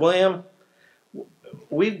says, "William,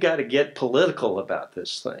 we've got to get political about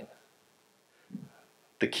this thing."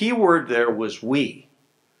 The key word there was we.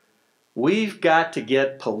 We've got to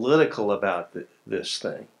get political about this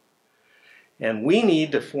thing. And we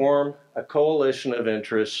need to form a coalition of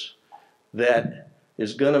interests that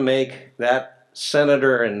is going to make that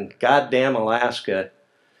senator in goddamn Alaska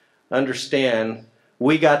understand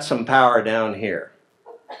we got some power down here.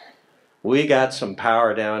 We got some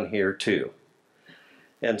power down here too.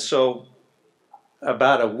 And so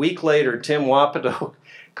about a week later, Tim Wapato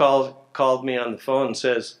called me on the phone and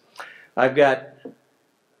says, "I've got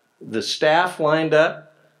the staff lined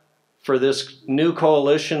up for this new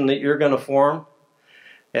coalition that you're going to form."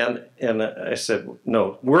 And I said,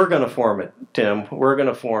 "No, we're going to form it, Tim. We're going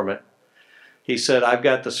to form it." He said, "I've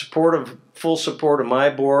got the full support of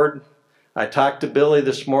my board. I talked to Billy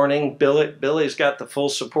this morning. Billy's got the full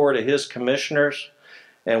support of his commissioners,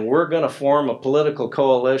 and we're going to form a political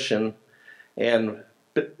coalition. And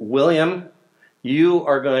William, you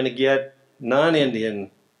are going to get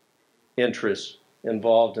non-Indian interests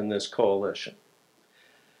involved in this coalition."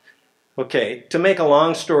 Okay, to make a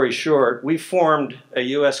long story short, we formed a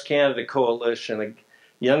U.S.-Canada coalition. A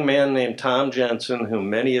young man named Tom Jensen, whom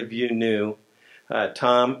many of you knew,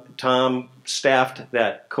 Tom staffed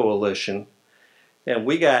that coalition, and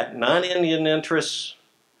we got non-Indian interests,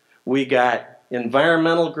 we got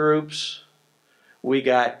environmental groups, we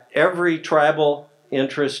got every tribal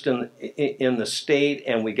interest in the state,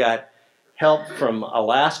 and we got help from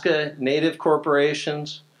Alaska Native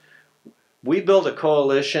corporations. We built a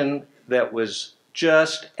coalition that was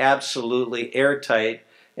just absolutely airtight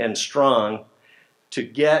and strong to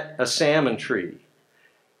get a salmon treaty.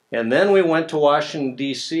 And then we went to Washington,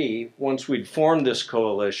 D.C. once we'd formed this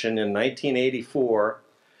coalition in 1984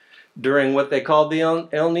 during what they called the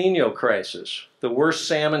El Nino crisis, the worst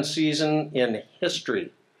salmon season in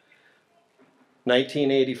history,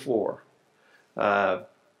 1984.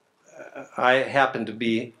 I happened to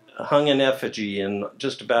be hung in effigy in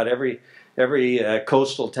just about every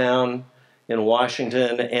coastal town in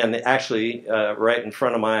Washington, and actually right in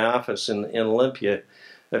front of my office in Olympia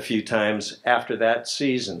a few times after that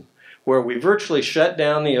season, where we virtually shut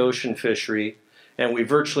down the ocean fishery and we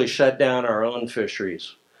virtually shut down our own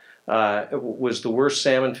fisheries. It was the worst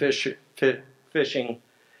salmon fishing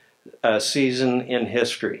season in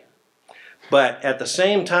history. But at the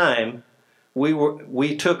same time,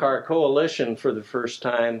 we took our coalition for the first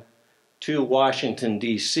time to Washington,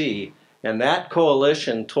 D.C., and that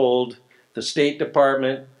coalition told the State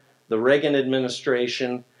Department, the Reagan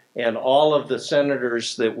administration, and all of the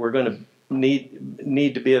senators that were going to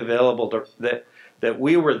need to be available that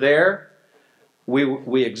we were there,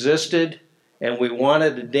 we existed, and we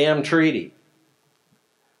wanted a damn treaty.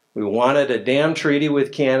 We wanted a damn treaty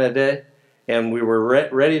with Canada, and we were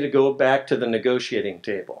ready to go back to the negotiating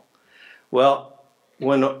table. Well,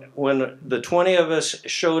 when the 20 of us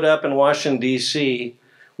showed up in Washington, D.C.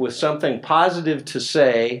 with something positive to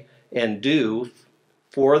say and do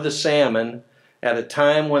for the salmon at a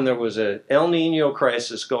time when there was an El Nino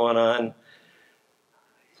crisis going on,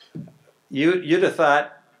 you'd have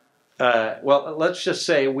thought, well, let's just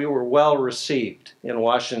say we were well received in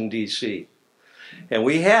Washington, D.C. And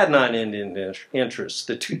we had non-Indian interests.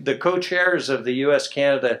 The co-chairs of the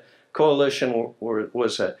U.S.-Canada coalition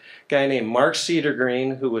was a guy named Mark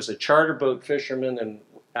Cedargreen, who was a charter boat fisherman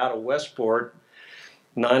out of Westport,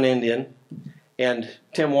 non-Indian, and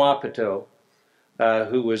Tim Wapato,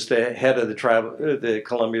 who was the head of the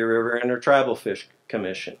Columbia River Intertribal Fish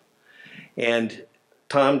Commission. And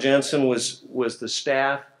Tom Jensen was the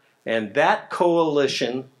staff, and that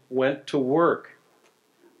coalition went to work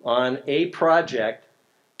on a project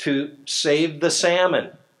to save the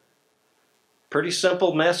salmon. Pretty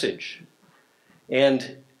simple message.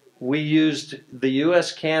 And we used the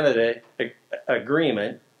U.S.-Canada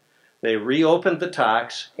agreement. They reopened the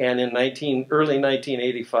talks, and in early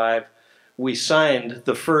 1985, we signed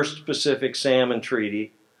the first Pacific Salmon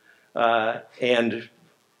Treaty, and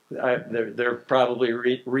they're probably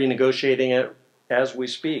renegotiating it as we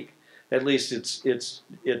speak. At least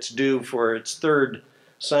it's due for its third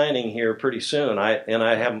signing here pretty soon. I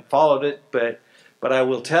haven't followed it, but I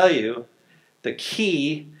will tell you, the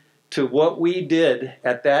key to what we did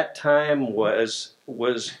at that time was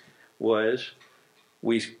we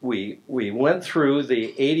went through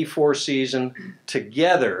the '84 season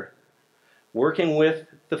together, working with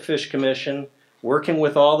the Fish Commission, working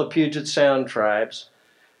with all the Puget Sound tribes.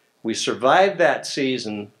 We survived that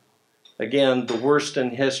season, again, the worst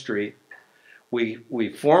in history.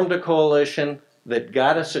 We formed a coalition that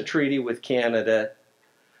got us a treaty with Canada,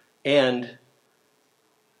 and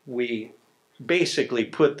we basically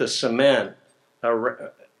put the cement,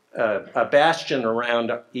 a bastion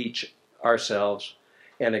around ourselves,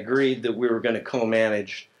 and agreed that we were going to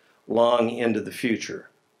co-manage long into the future.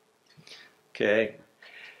 Okay?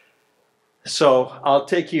 So I'll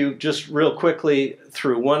take you just real quickly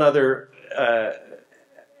through one other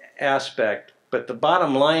aspect, but the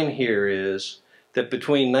bottom line here is that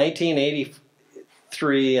between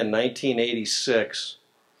 1983 and 1986,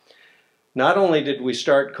 not only did we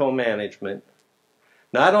start co-management,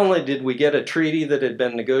 not only did we get a treaty that had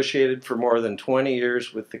been negotiated for more than 20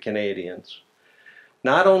 years with the Canadians,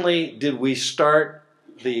 not only did we start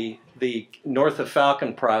the North of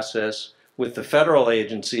Falcon process with the federal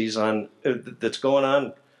agencies that's going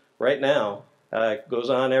on right now, goes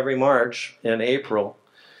on every March and April,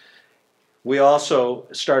 we also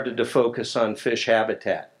started to focus on fish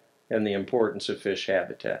habitat and the importance of fish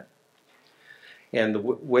habitat. And the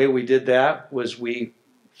way we did that was we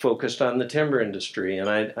focused on the timber industry. And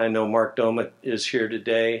I know Mark Domet is here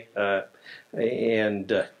today,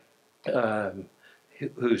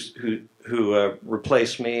 who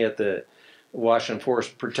replaced me at the Washington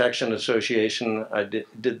Forest Protection Association. I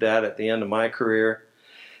did that at the end of my career,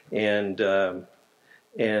 and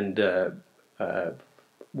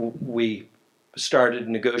we started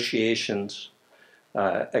negotiations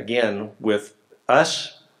again with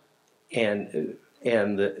us and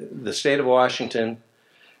the state of Washington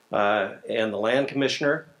and the land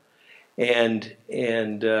commissioner and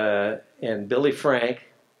Billy Frank,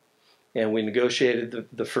 and we negotiated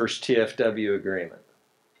the first TFW agreement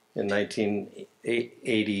in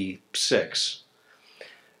 1986.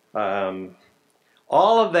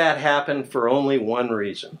 All of that happened for only one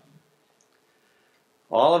reason.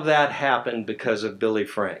 All of that happened because of Billy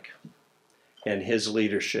Frank and his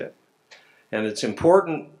leadership. And it's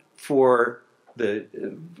important for the,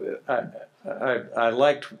 I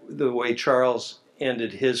liked the way Charles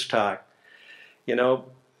ended his talk. You know,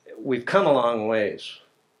 we've come a long ways.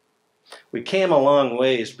 We came a long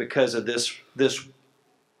ways because of this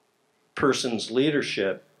person's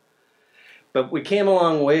leadership. But we came a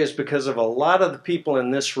long ways because of a lot of the people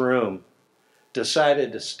in this room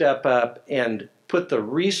decided to step up and put the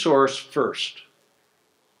resource first.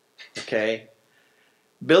 Okay?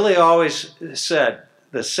 Billy always said,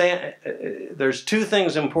 there's two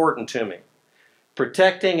things important to me: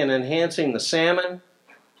 protecting and enhancing the salmon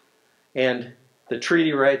and the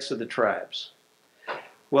treaty rights of the tribes.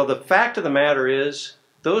 Well, the fact of the matter is,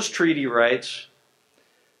 those treaty rights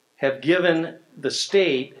have given the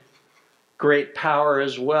state great power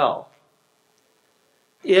as well,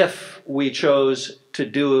 if we chose to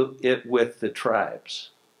do it with the tribes.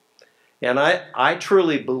 And I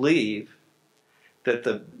truly believe that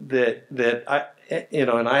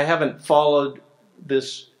and I haven't followed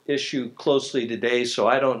this issue closely today, so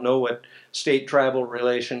I don't know what state-tribal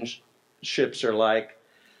relationships are like.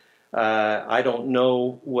 I don't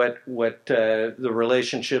know what the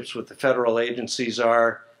relationships with the federal agencies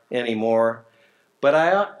are anymore. But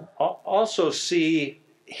I also see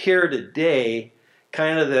here today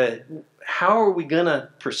kind of how are we going to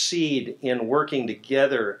proceed in working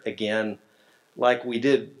together again like we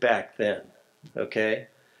did back then, okay?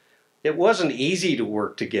 It wasn't easy to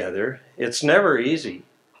work together. It's never easy.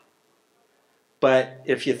 But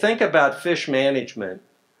if you think about fish management,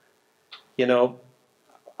 you know,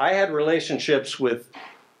 I had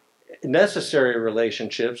necessary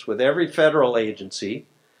relationships with every federal agency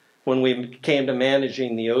when we came to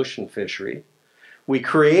managing the ocean fishery. We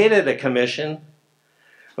created a commission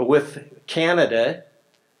with Canada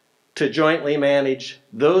to jointly manage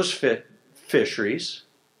those fisheries,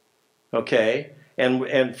 okay,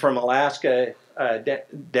 and from Alaska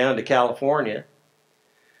down to California.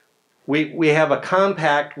 We have a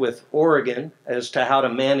compact with Oregon as to how to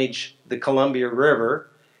manage the Columbia River,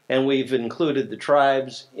 and we've included the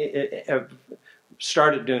tribes,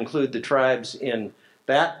 started to include the tribes in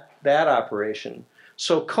that operation.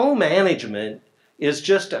 So co-management is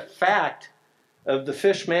just a fact of the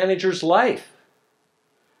fish manager's life.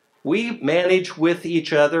 We manage with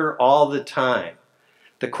each other all the time.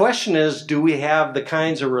 The question is, do we have the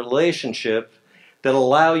kinds of relationships that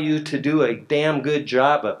allow you to do a damn good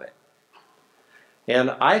job of it?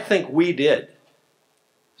 And I think we did.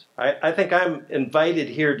 I think I'm invited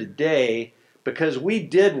here today because we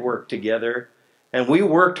did work together, and we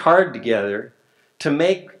worked hard together to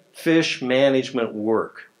make fish management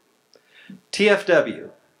work. TFW,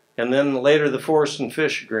 and then later the Forest and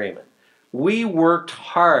Fish Agreement. We worked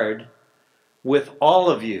hard with all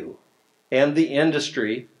of you and the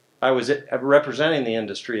industry. I was representing the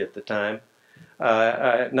industry at the time,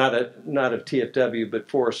 not of TFW, but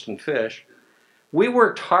Forest and Fish. We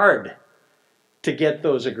worked hard to get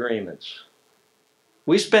those agreements.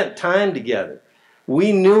 We spent time together.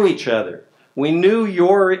 We knew each other. We knew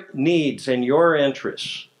your needs and your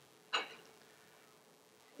interests.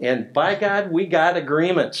 And by God, we got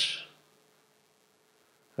agreements.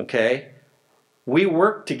 Okay? We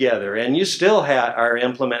worked together, and you still are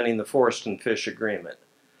implementing the Forest and Fish Agreement.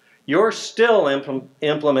 You're still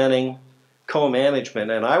implementing co-management,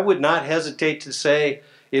 and I would not hesitate to say,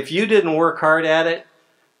 if you didn't work hard at it,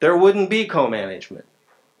 there wouldn't be co-management.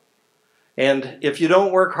 And if you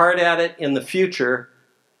don't work hard at it in the future,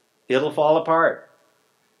 it'll fall apart.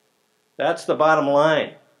 That's the bottom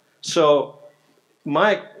line. So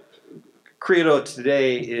my credo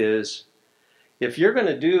today is, if you're going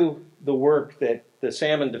to do the work that the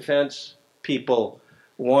Salmon Defense people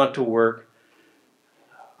want to work,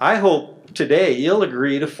 I hope today you'll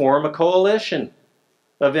agree to form a coalition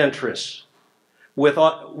of interests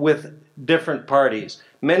with different parties,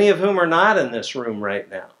 many of whom are not in this room right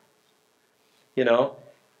now. You know,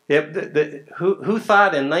 who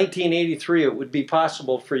thought in 1983 it would be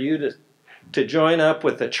possible for you to join up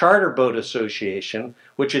with the Charter Boat Association,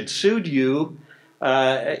 which had sued you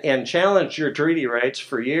and challenged your treaty rights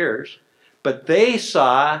for years, but they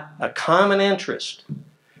saw a common interest.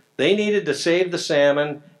 They needed to save the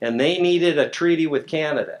salmon, and they needed a treaty with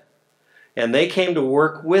Canada. And they came to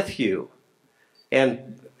work with you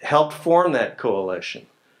and helped form that coalition.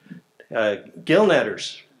 Gill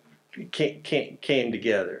netters came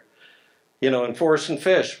together. You know, in Forest and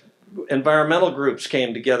Fish, environmental groups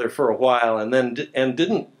came together for a while and then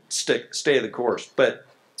didn't stay the course. But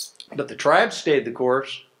the tribes stayed the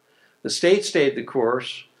course. The state stayed the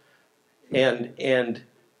course. And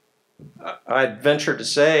I'd venture to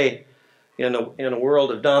say, in a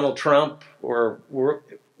world of Donald Trump or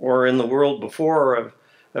in the world before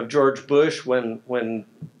of George Bush, when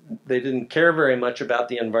they didn't care very much about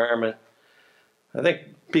the environment, I think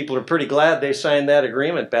people are pretty glad they signed that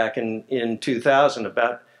agreement back in 2000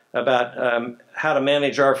 about how to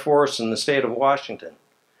manage our forests in the state of Washington.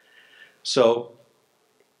 So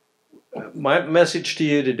my message to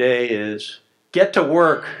you today is get to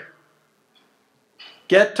work.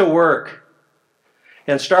 Get to work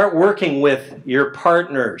and start working with your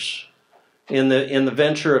partners in the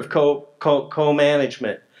venture of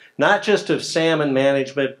co-management, not just of salmon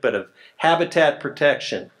management, but of habitat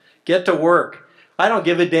protection. Get to work. I don't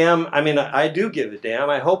give a damn. I mean, I do give a damn.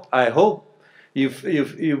 I hope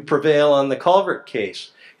you prevail on the culvert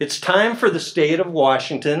case. It's time for the state of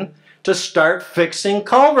Washington to start fixing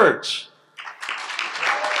culverts.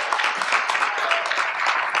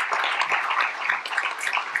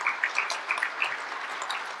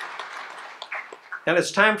 And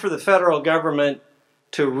it's time for the federal government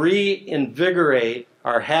to reinvigorate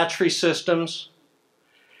our hatchery systems,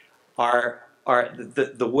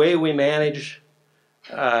 the way we manage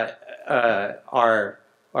our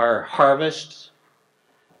harvests.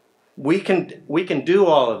 We can do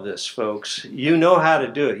all of this, folks. You know how to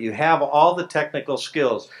do it. You have all the technical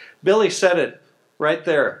skills. Billy said it right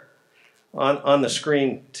there on the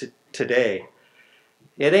screen today.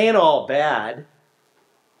 It ain't all bad.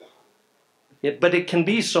 But it can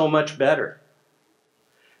be so much better,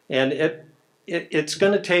 and it's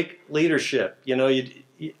going to take leadership. You know,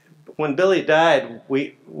 when Billy died,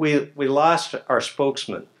 we lost our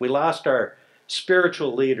spokesman, we lost our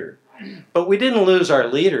spiritual leader, but we didn't lose our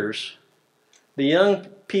leaders. The young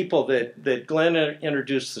people that Glenn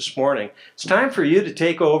introduced this morning, it's time for you to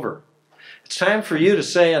take over. It's time for you to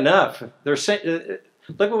say enough. Look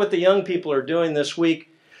at what the young people are doing this week.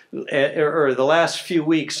 Or the last few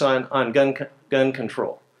weeks on gun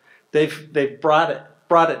control. They've brought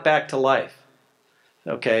it back to life,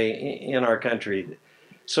 okay, in our country.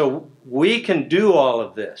 So we can do all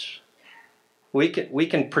of this. We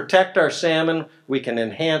can protect our salmon. We can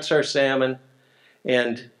enhance our salmon,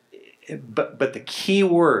 but the key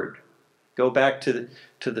word, go back to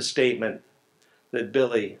the statement that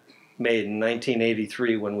Billy made in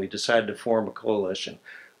 1983 when we decided to form a coalition.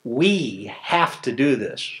 We have to do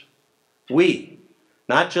this. We,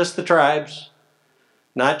 not just the tribes,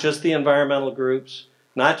 not just the environmental groups,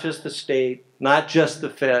 not just the state, not just the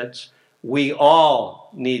feds. We all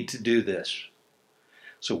need to do this.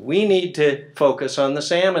 So we need to focus on the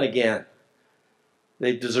salmon again.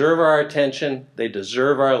 They deserve our attention, they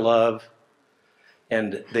deserve our love,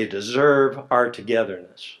 and they deserve our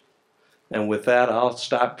togetherness. And with that, I'll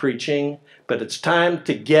stop preaching, but it's time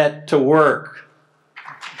to get to work.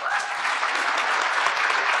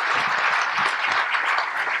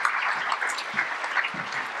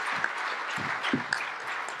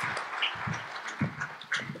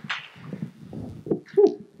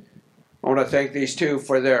 I want to thank these two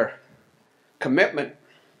for their commitment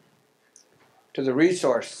to the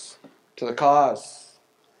resource, to the cause,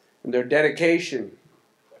 and their dedication,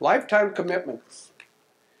 lifetime commitments.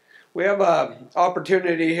 We have an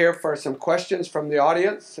opportunity here for some questions from the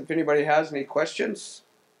audience. If anybody has any questions,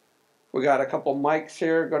 we got a couple mics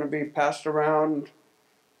here going to be passed around.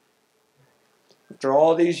 After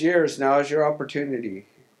all these years, now is your opportunity.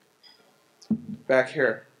 Back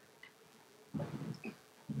here.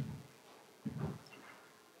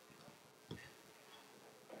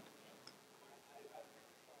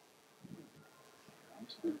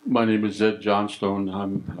 My name is Ed Johnstone.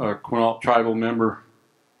 I'm a Quinault tribal member,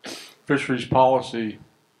 fisheries policy,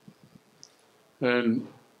 and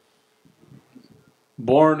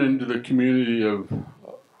born into the community of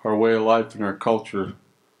our way of life and our culture.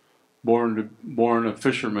 Born a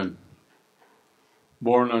fisherman,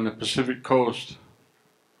 born on the Pacific coast,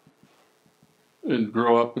 and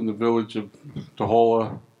grew up in the village of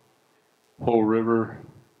Tohola, Hoh River,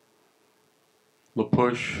 La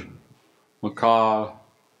Push, Macaw,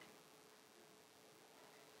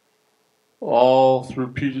 all through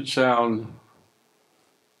Puget Sound,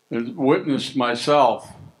 and witnessed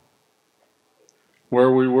myself where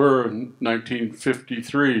we were in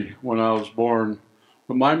 1953 when I was born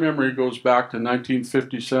But my memory goes back to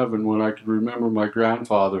 1957 when I could remember my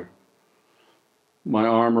grandfather, my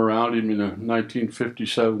arm around him in a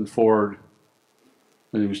 1957 Ford,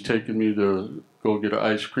 and he was taking me to go get an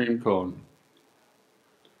ice cream cone.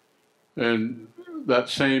 And that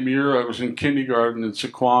same year I was in kindergarten in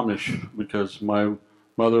Suquamish because my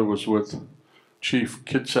mother was with Chief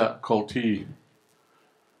Kitsap Kulti.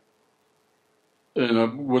 And I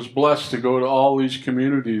was blessed to go to all these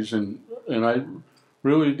communities, and I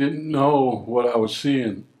really didn't know what I was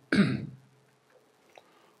seeing. But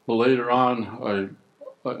later on,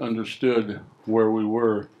 I understood where we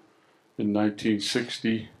were in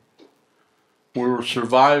 1960. We were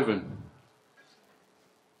surviving.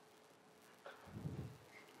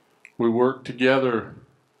 We worked together.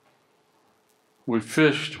 We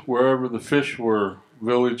fished wherever the fish were,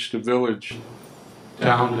 village to village,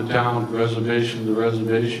 town to town, reservation to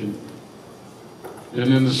reservation.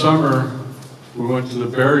 And in the summer, we went to the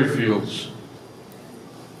berry fields,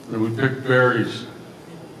 and we picked berries,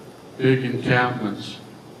 big encampments,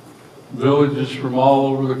 villages from all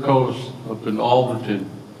over the coast, up in Alderton,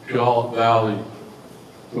 Puyallup Valley.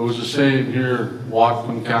 It was the same here,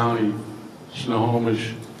 Whatcom County,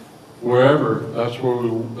 Snohomish, wherever. That's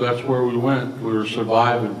where we went. We were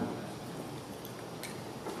surviving.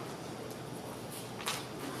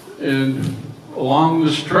 And along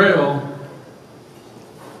this trail,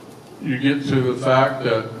 you get to the fact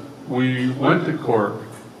that we went to court,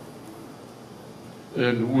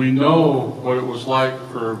 and we know what it was like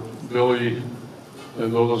for Billy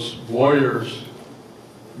and those warriors,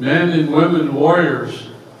 men and women warriors,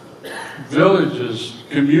 villages,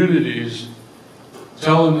 communities,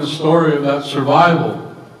 telling the story of that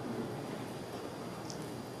survival.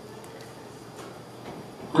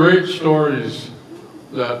 Great stories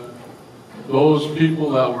that those people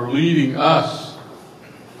that were leading us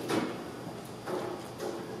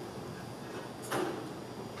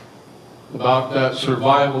about that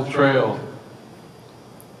survival trail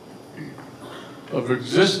of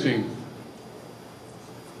existing,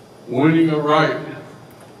 winning a right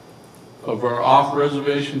of our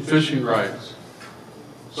off-reservation fishing rights,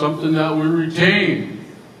 something that we retained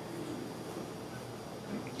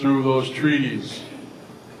through those treaties.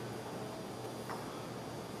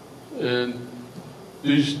 And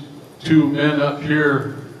these two men up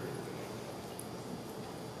here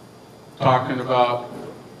talking about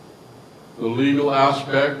the legal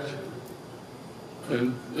aspect,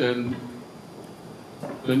 and then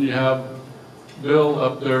you have Bill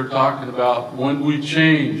up there talking about when we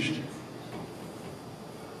changed.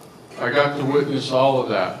 I got to witness all of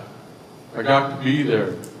that. I got to be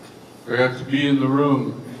there. I got to be in the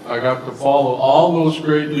room. I got to follow all those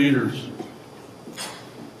great leaders.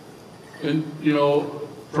 And, you know,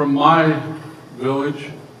 from my village,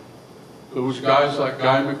 there was guys like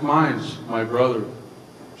Guy McMines, my brother,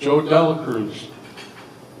 Joe Delacruz,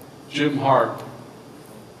 Jim Hart,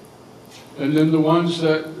 and then the ones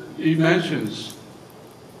that he mentions,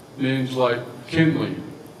 names like Kinley,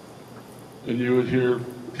 and you would hear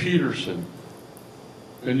Peterson,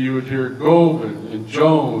 and you would hear Govan and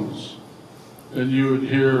Jones, and you would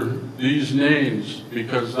hear these names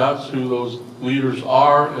because that's who those leaders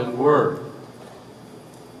are and were.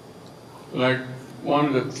 And I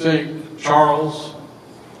wanted to thank Charles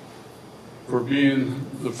for being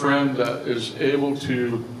the friend that is able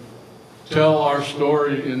to tell our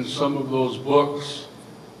story in some of those books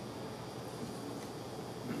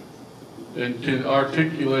and can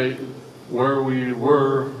articulate where we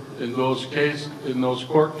were in those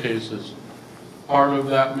court cases, part of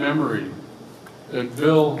that memory. And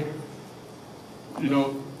Bill, you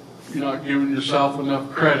know, you're not giving yourself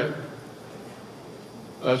enough credit.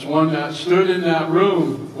 As one that stood in that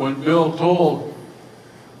room when Bill told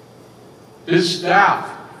his staff,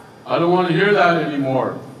 I don't want to hear that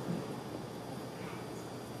anymore.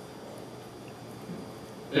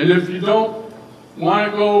 And if you don't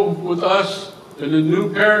want to go with us in the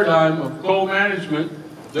new paradigm of co-management,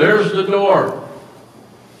 there's the door.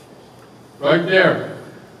 Right there.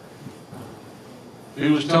 He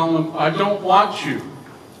was telling them, I don't want you.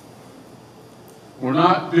 We're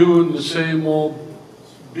not doing the same old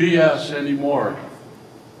BS anymore.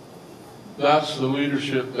 That's the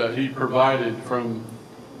leadership that he provided from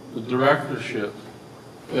the directorship.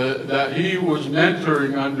 That he was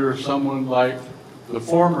mentoring under someone like the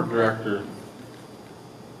former director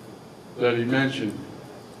that he mentioned,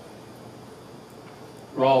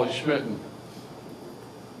 Raleigh Schmitten.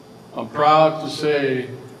 I'm proud to say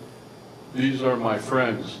these are my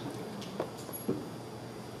friends.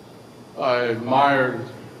 I admired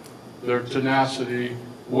their tenacity,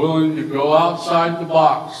 willing to go outside the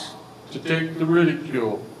box to take the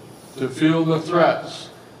ridicule, to feel the threats,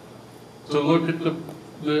 to look at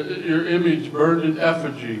your image burned in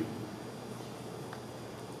effigy,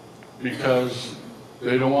 because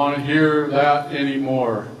they don't want to hear that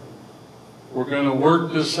anymore. We're going to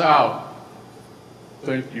work this out.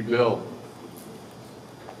 Thank you, Bill.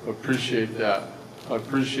 Appreciate that. I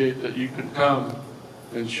appreciate that you could come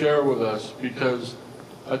and share with us, because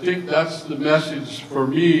I think that's the message for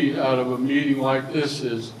me out of a meeting like this,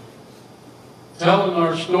 is telling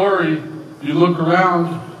our story. You look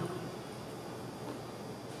around,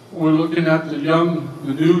 we're looking at the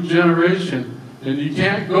new generation, and you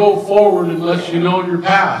can't go forward unless you know your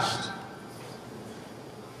past.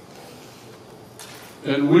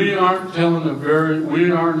 And we are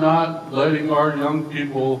not letting our young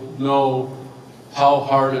people know how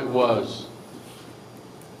hard it was.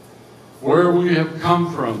 Where we have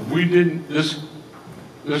come from. We didn't, this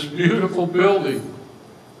beautiful building,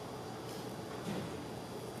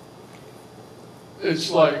 it's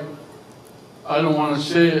like, I don't want to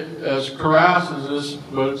say it as crass as this,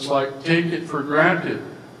 but it's like, take it for granted.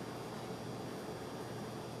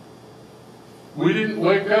 We didn't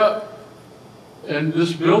wake up and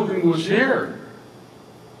this building was here.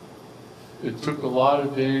 It took a lot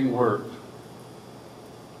of dang work.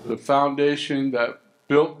 The foundation that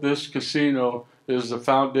built this casino is the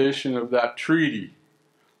foundation of that treaty,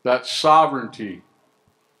 that sovereignty,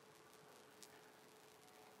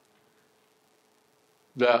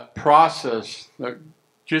 that process that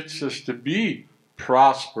gets us to be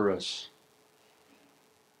prosperous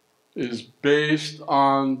is based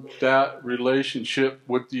on that relationship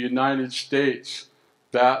with the United States,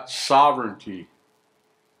 that sovereignty,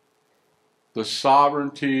 the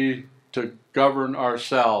sovereignty to govern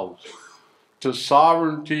ourselves, to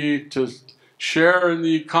sovereignty to share in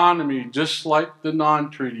the economy just like the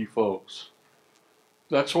non-treaty folks.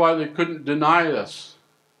 That's why they couldn't deny us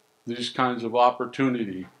these kinds of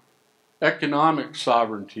opportunity. Economic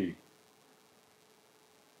sovereignty,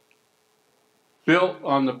 built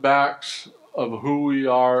on the backs of who we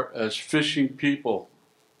are as fishing people.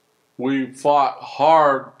 We fought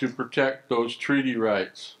hard to protect those treaty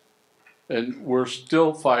rights, and we're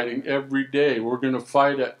still fighting every day. We're going to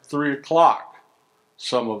fight at 3 o'clock,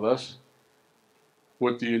 some of us,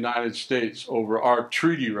 with the United States over our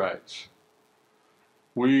treaty rights.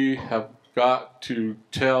 We have got to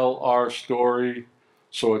tell our story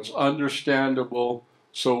so it's understandable,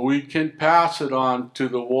 so we can pass it on to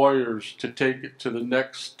the warriors to take it to the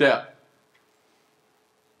next step.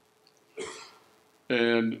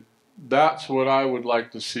 And that's what I would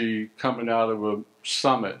like to see coming out of a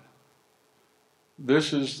summit.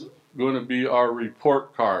 This is going to be our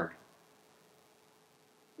report card,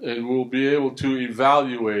 and we'll be able to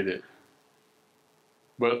evaluate it.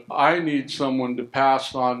 But I need someone to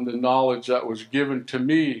pass on the knowledge that was given to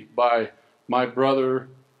me by my brother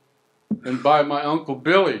and by my Uncle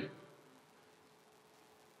Billy.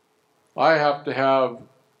 I have to have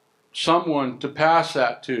someone to pass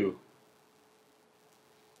that to.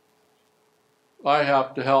 I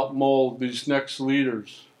have to help mold these next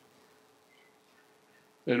leaders.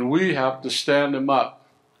 And we have to stand them up.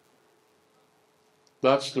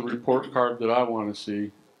 That's the report card that I want to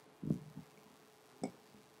see.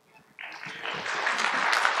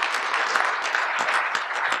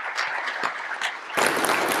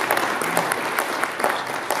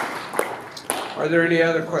 Are there any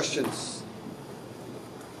other questions?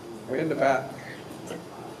 Way in the back.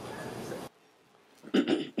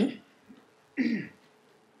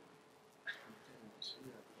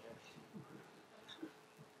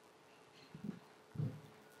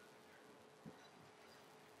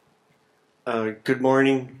 Good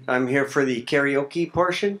morning. I'm here for the karaoke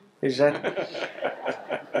portion. Is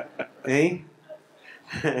that? Hey?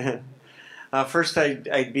 First,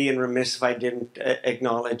 I'd be remiss if I didn't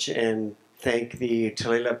acknowledge and thank the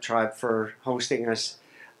Tulalip tribe for hosting us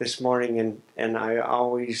this morning, and I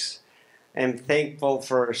always am thankful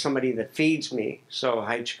for somebody that feeds me. So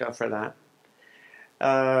Haichka for that.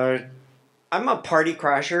 I'm a party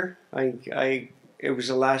crasher. It was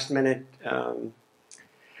a last minute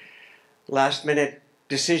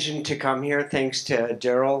decision to come here. Thanks to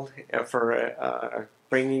Daryl for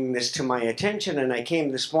bringing this to my attention, and I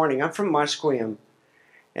came this morning. I'm from Musqueam.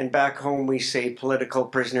 And back home we say political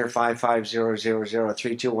prisoner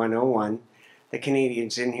 5500032101. The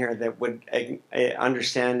Canadians in here that would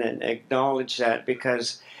understand and acknowledge that,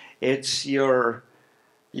 because it's your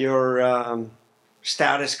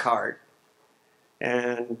status card.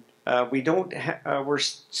 And we're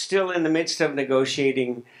still in the midst of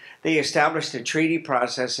negotiating. They established a treaty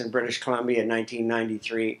process in British Columbia in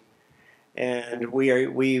 1993. and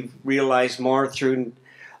we've realized more through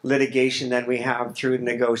litigation than we have through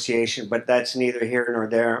negotiation, but that's neither here nor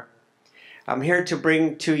there. I'm here to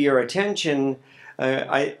bring to your attention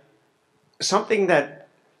something that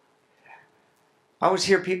I always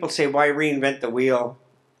hear people say, why reinvent the wheel?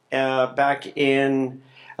 Back in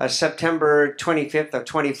September 25th of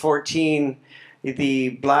 2014, the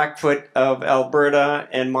Blackfoot of Alberta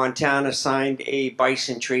and Montana signed a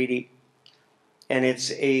bison treaty. And it's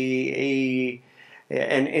an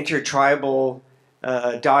intertribal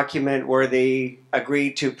document where they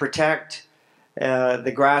agreed to protect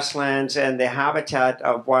the grasslands and the habitat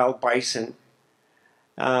of wild bison.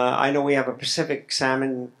 I know we have a Pacific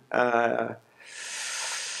salmon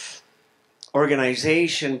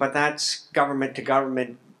organization, but that's government to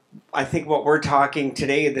government. I think what we're talking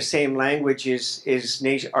today, the same language is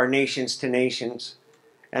our nations to nations,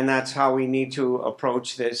 and that's how we need to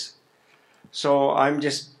approach this. So I'm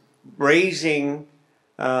just raising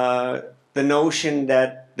the notion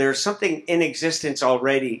that there's something in existence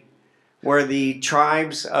already where the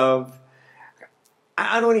tribes of,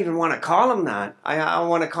 I don't even want to call them that. I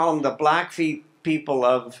want to call them the Blackfeet people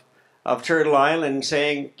of Turtle Island,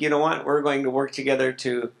 saying, you know what, we're going to work together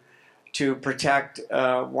to protect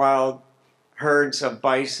wild herds of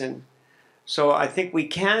bison. So I think we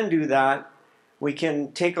can do that. We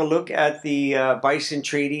can take a look at the bison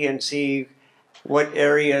treaty and see what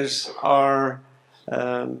areas are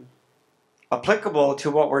applicable to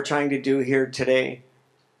what we're trying to do here today.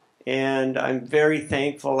 And I'm very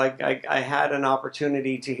thankful. I had an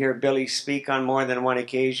opportunity to hear Billy speak on more than one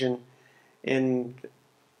occasion in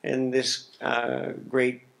this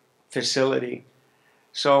great facility.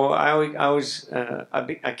 So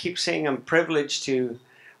I keep saying I'm privileged to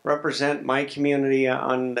represent my community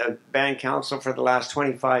on the band council for the last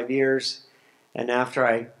 25 years. And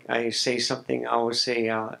after I say something, I always say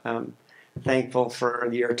I'm thankful for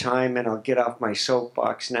your time, and I'll get off my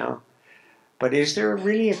soapbox now. But is there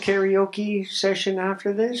really a karaoke session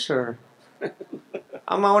after this, or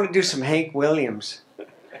I want to do some Hank Williams?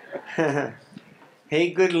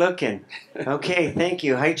 Hey, good looking. Okay, thank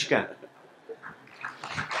you, Heichka.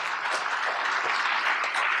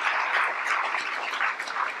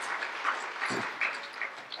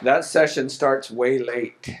 That session starts way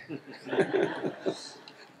late.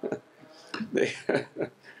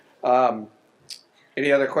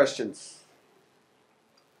 Any other questions?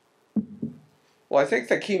 Well, I think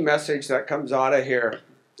the key message that comes out of here,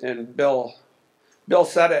 and Bill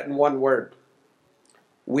said it in one word: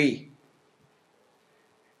 we.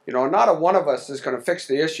 You know, not a one of us is going to fix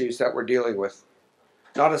the issues that we're dealing with.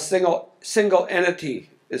 Not a single entity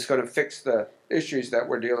is going to fix the issues that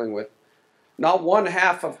we're dealing with. Not one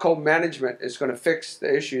half of co-management is going to fix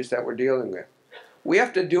the issues that we're dealing with. We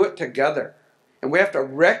have to do it together, and we have to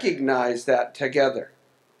recognize that together.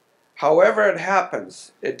 However it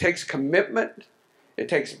happens, it takes commitment, it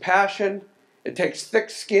takes passion, it takes thick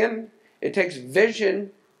skin, it takes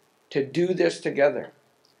vision to do this together.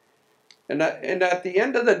 And at the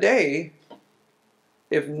end of the day,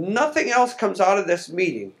 if nothing else comes out of this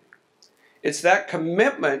meeting, it's that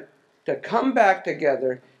commitment to come back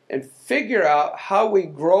together and figure out how we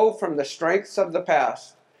grow from the strengths of the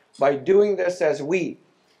past by doing this as we.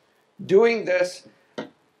 Doing this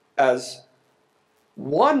as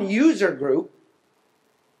one user group,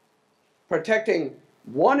 protecting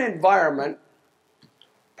one environment,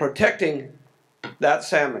 protecting that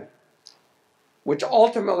salmon, which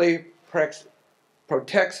ultimately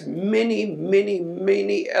protects many, many,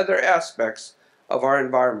 many other aspects of our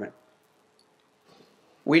environment.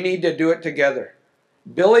 We need to do it together.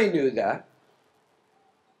 Billy knew that.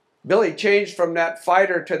 Billy changed from that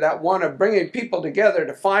fighter to that one of bringing people together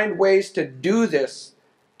to find ways to do this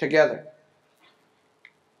together.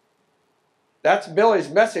 That's Billy's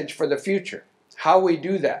message for the future. How we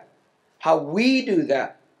do that. How we do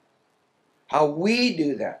that. How we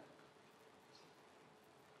do that.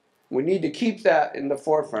 We need to keep that in the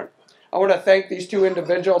forefront. I want to thank these two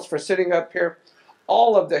individuals for sitting up here.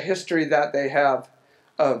 All of the history that they have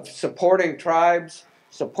of supporting tribes,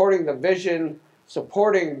 supporting the vision,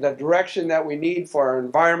 supporting the direction that we need for our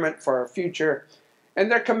environment, for our future, and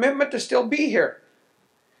their commitment to still be here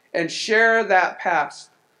and share that past.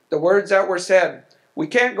 The words that were said, we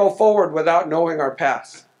can't go forward without knowing our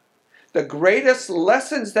past. The greatest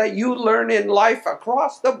lessons that you learn in life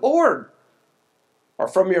across the board are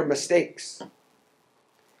from your mistakes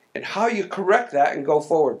and how you correct that and go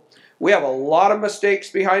forward. We have a lot of mistakes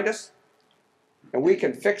behind us, and we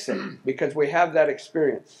can fix it because we have that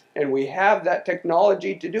experience and we have that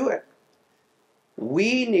technology to do it.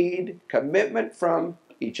 We need commitment from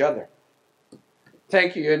each other.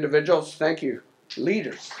 Thank you, individuals. Thank you,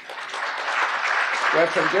 leaders. We have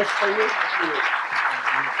some gifts for you.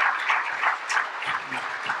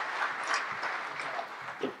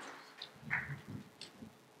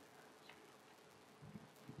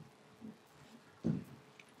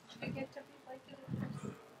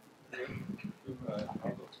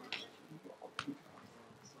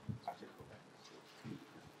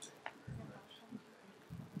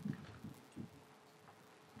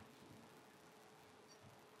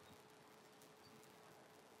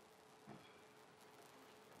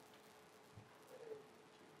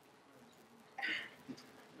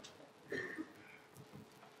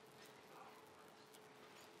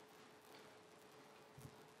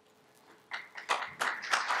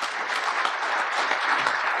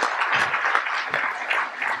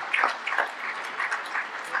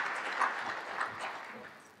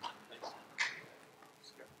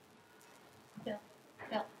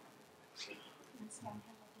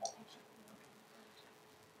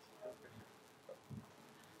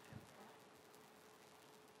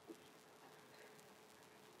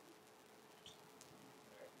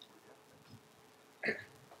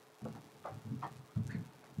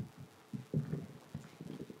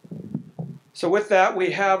 So with that,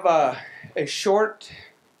 we have a short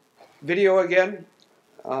video again.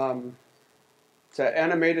 It's an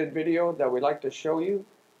animated video that we'd like to show you.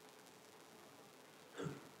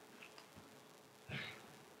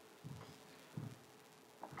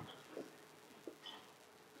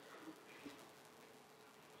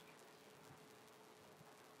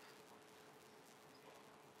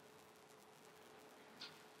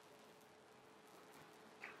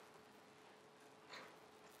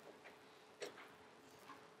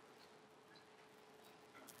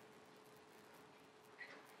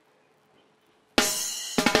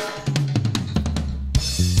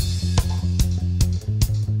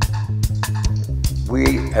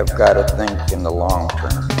 We have got to think in the long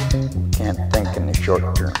term. We can't think in the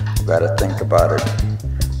short term. We've got to think about it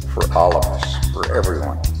for all of us, for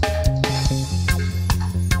everyone.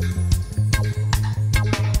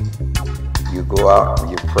 You go out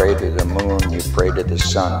and you pray to the moon, you pray to the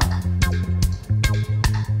sun.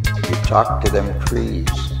 You talk to them trees.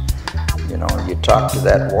 You know, you talk to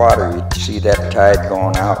that water, you see that tide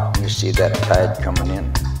going out, you see that tide coming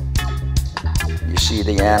in. You see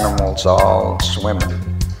the animals all swimming.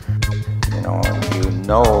 You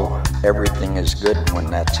know everything is good when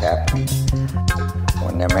that's happening.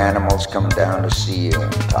 When them animals come down to see you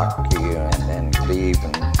and talk to you and then leave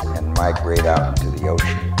and migrate out into the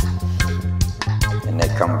ocean. And they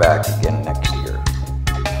come back again next year.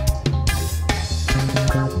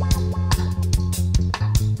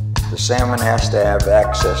 The salmon has to have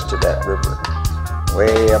access to that river,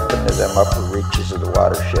 way up into them upper reaches of the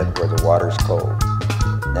watershed where the water's cold.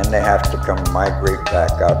 Then they have to come migrate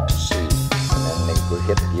back out to sea. And then they go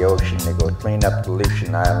hit the ocean, they go clean up the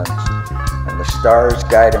Aleutian Islands. And the stars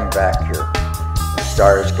guide them back here. The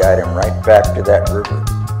stars guide them right back to that river.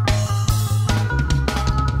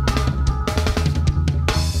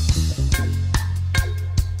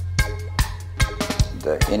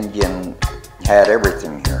 The Indian had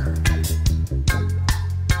everything here.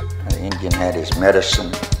 The Indian had his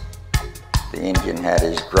medicine. The Indian had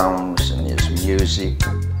his drums and his music,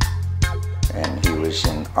 and he was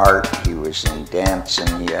in art, he was in dancing,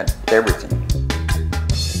 he had everything.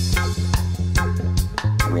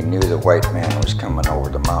 We knew the white man was coming over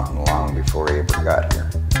the mountain long before he ever got here.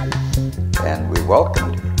 And we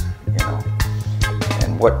welcomed him, you know.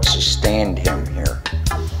 And what sustained him here?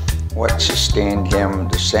 What sustained him?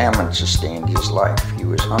 The salmon sustained his life. He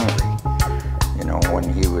was hungry, you know,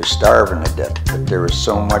 when he was starving to death, but there was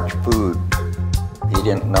so much food. He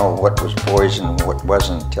didn't know what was poison and what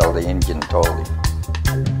wasn't until the Indian told him.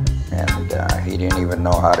 And he didn't even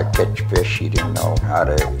know how to catch fish. He didn't know how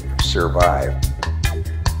to survive.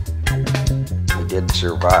 He did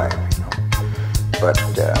survive, you know. But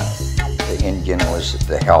the Indian was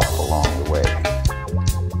the help along the way.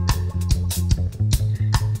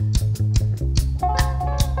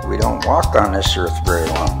 We don't walk on this earth very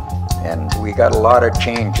long. And we got a lot of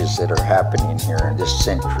changes that are happening here in this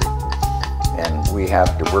century. And we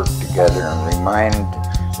have to work together and remind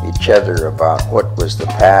each other about what was the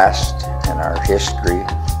past and our history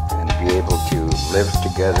and be able to live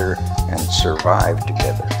together and survive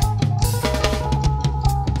together.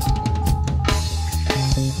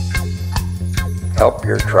 Help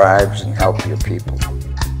your tribes and help your people.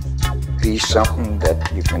 Be something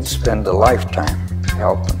that you can spend a lifetime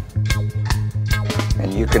helping.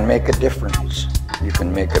 And you can make a difference. You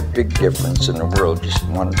can make a big difference in the world, just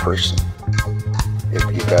one person. if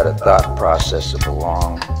you got a thought process of a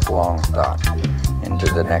long, long thought into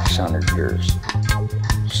the next 100 years.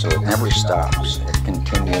 So it never stops, it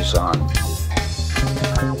continues on.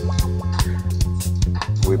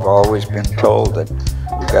 We've always been told that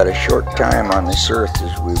we've got a short time on this earth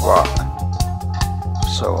as we walk.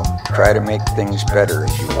 So try to make things better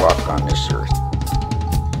as you walk on this earth.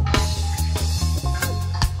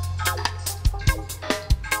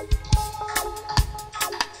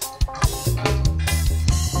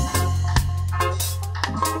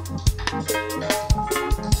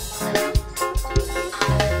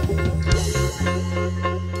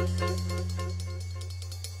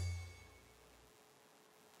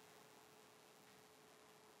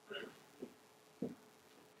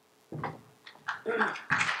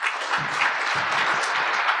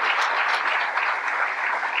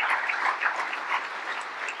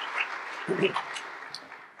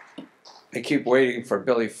 I keep waiting for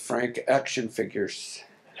Billy Frank action figures.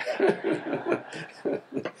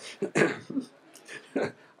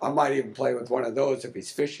 I might even play with one of those if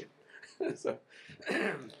he's fishing.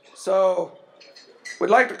 So we'd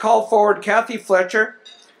like to call forward Kathy Fletcher.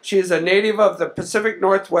 She is a native of the Pacific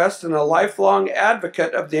Northwest and a lifelong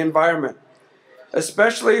advocate of the environment,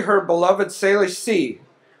 especially her beloved Salish Sea,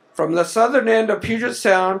 from the southern end of Puget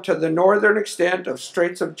Sound to the northern extent of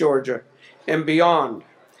Straits of Georgia and beyond.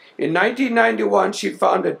 In 1991, she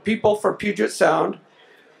founded People for Puget Sound,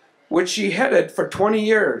 which she headed for 20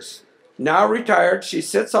 years. Now retired, she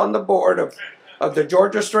sits on the board of the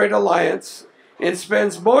Georgia Strait Alliance and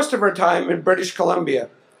spends most of her time in British Columbia.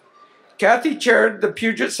 Kathy chaired the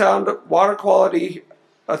Puget Sound Water Quality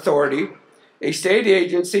Authority, a state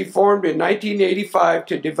agency formed in 1985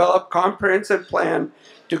 to develop a comprehensive plan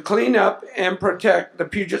to clean up and protect the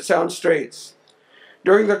Puget Sound Straits.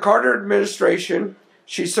 During the Carter administration,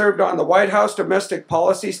 she served on the White House Domestic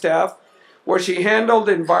Policy staff, where she handled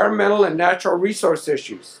environmental and natural resource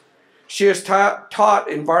issues. She has taught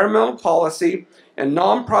environmental policy and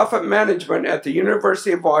nonprofit management at the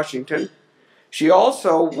University of Washington. She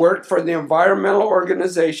also worked for the environmental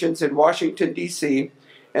organizations in Washington, D.C.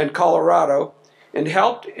 and Colorado, and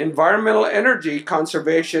helped environmental energy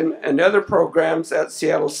conservation and other programs at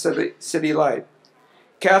Seattle City Light.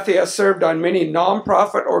 Kathy has served on many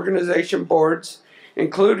nonprofit organization boards,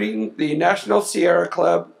 including the National Sierra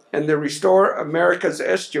Club and the Restore America's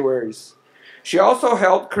Estuaries. She also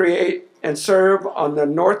helped create and serve on the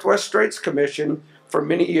Northwest Straits Commission for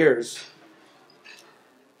many years.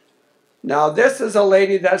 Now, this is a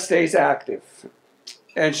lady that stays active,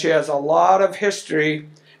 and she has a lot of history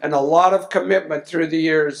and a lot of commitment through the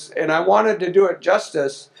years, and I wanted to do it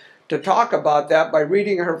justice to talk about that by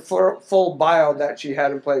reading her full bio that she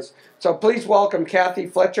had in place. So please welcome Kathy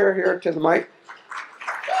Fletcher here to the mic.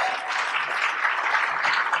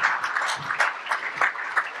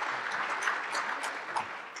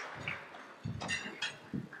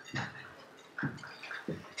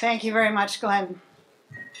 Thank you very much, Glenn.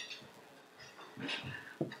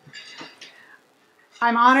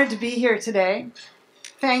 I'm honored to be here today.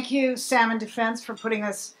 Thank you, Salmon Defense, for putting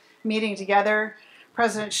this meeting together.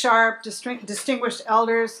 President Sharp, distinguished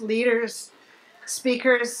elders, leaders,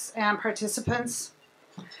 speakers, and participants.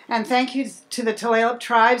 And thank you to the Tulalip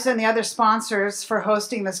tribes and the other sponsors for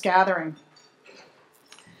hosting this gathering.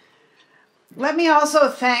 Let me also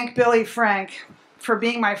thank Billy Frank for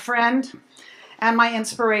being my friend and my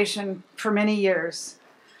inspiration for many years.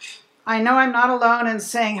 I know I'm not alone in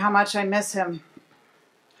saying how much I miss him.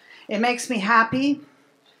 It makes me happy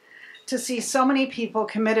to see so many people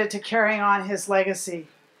committed to carrying on his legacy.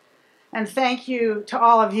 And thank you to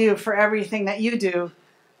all of you for everything that you do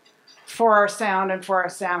for our sound and for our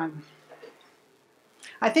salmon.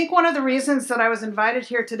 I think one of the reasons that I was invited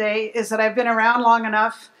here today is that I've been around long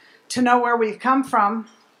enough to know where we've come from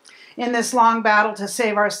in this long battle to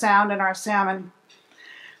save our sound and our salmon.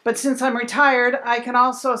 But since I'm retired, I can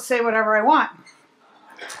also say whatever I want.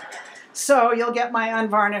 So you'll get my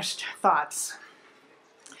unvarnished thoughts.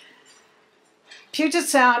 Puget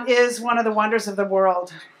Sound is one of the wonders of the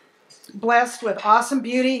world, blessed with awesome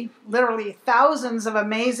beauty, literally thousands of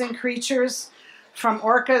amazing creatures, from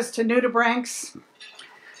orcas to nudibranchs,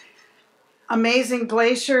 amazing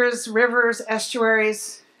glaciers, rivers,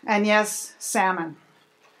 estuaries, and yes, salmon.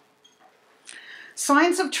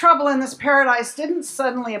 Signs of trouble in this paradise didn't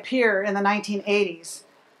suddenly appear in the 1980s.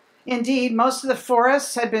 Indeed, most of the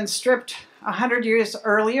forests had been stripped 100 years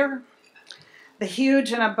earlier. The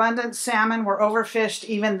huge and abundant salmon were overfished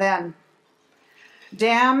even then.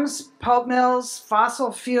 Dams, pulp mills,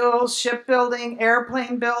 fossil fuels, shipbuilding,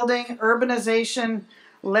 airplane building, urbanization,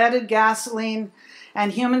 leaded gasoline,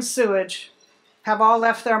 and human sewage have all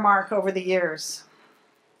left their mark over the years.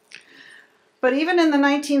 But even in the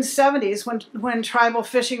 1970s, when tribal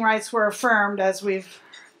fishing rights were affirmed, as we've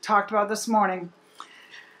talked about this morning,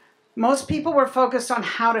 most people were focused on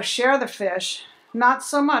how to share the fish, not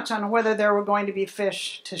so much on whether there were going to be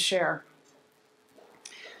fish to share.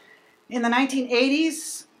 In the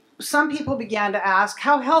 1980s, some people began to ask,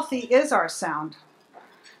 how healthy is our sound?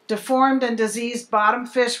 Deformed and diseased bottom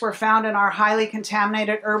fish were found in our highly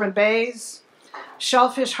contaminated urban bays.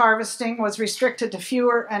 Shellfish harvesting was restricted to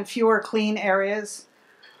fewer and fewer clean areas.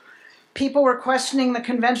 People were questioning the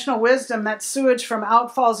conventional wisdom that sewage from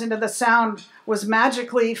outfalls into the Sound was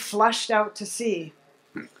magically flushed out to sea.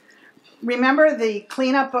 Remember the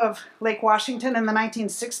cleanup of Lake Washington in the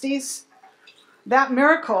 1960s? That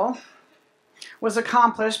miracle was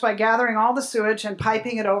accomplished by gathering all the sewage and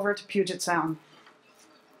piping it over to Puget Sound.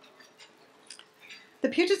 The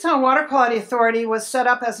Puget Sound Water Quality Authority was set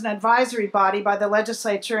up as an advisory body by the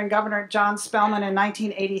legislature and Governor John Spellman in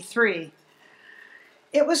 1983.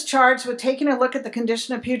 It was charged with taking a look at the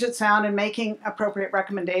condition of Puget Sound and making appropriate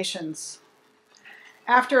recommendations.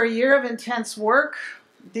 After a year of intense work,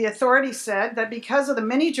 the authority said that because of the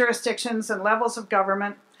many jurisdictions and levels of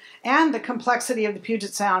government and the complexity of the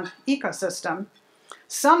Puget Sound ecosystem,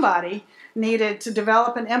 somebody needed to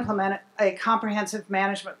develop and implement a comprehensive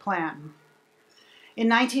management plan. In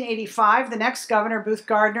 1985, the next governor, Booth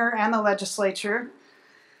Gardner, and the legislature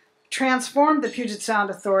transformed the Puget Sound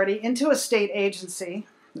Authority into a state agency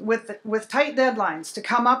with tight deadlines to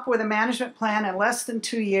come up with a management plan in less than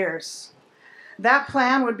 2 years. That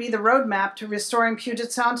plan would be the roadmap to restoring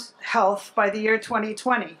Puget Sound's health by the year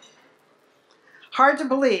 2020. Hard to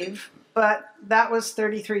believe, but that was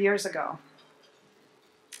 33 years ago.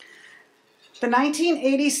 The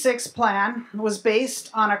 1986 plan was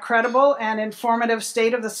based on a credible and informative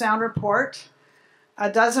State of the Sound report,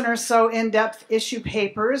 a dozen or so in-depth issue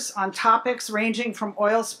papers on topics ranging from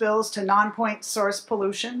oil spills to non-point source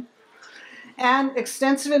pollution, and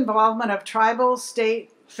extensive involvement of tribal,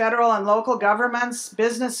 state, federal, and local governments,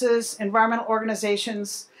 businesses, environmental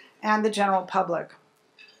organizations, and the general public.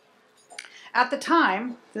 At the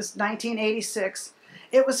time, this 1986,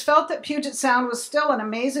 it was felt that Puget Sound was still an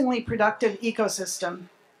amazingly productive ecosystem,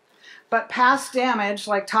 but past damage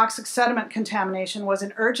like toxic sediment contamination was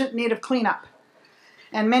in urgent need of cleanup,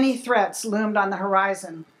 and many threats loomed on the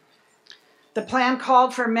horizon. The plan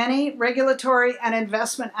called for many regulatory and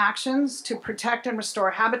investment actions to protect and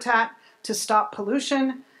restore habitat, to stop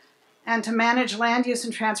pollution, and to manage land use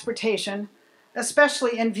and transportation,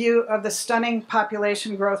 especially in view of the stunning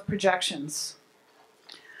population growth projections.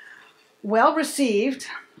 Well received,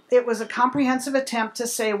 it was a comprehensive attempt to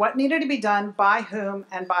say what needed to be done by whom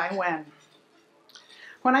and by when.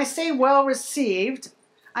 When I say well received,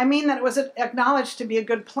 I mean that it was acknowledged to be a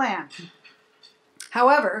good plan.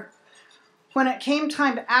 However, when it came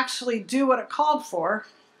time to actually do what it called for,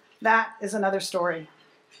 that is another story.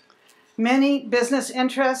 Many business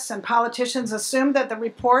interests and politicians assumed that the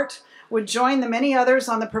report would join the many others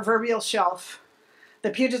on the proverbial shelf. The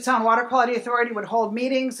Puget Sound Water Quality Authority would hold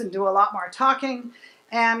meetings and do a lot more talking,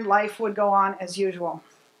 and life would go on as usual.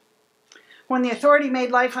 When the authority made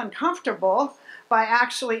life uncomfortable by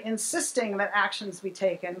actually insisting that actions be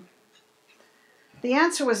taken, the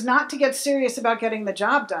answer was not to get serious about getting the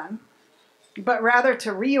job done, but rather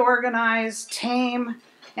to reorganize, tame,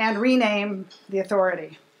 and rename the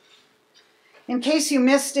authority. In case you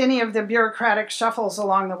missed any of the bureaucratic shuffles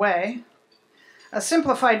along the way, a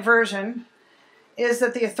simplified version is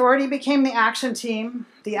that the authority became the action team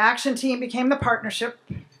became the partnership,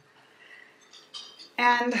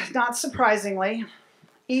 and not surprisingly,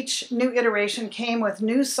 each new iteration came with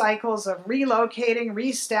new cycles of relocating,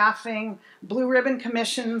 restaffing, blue ribbon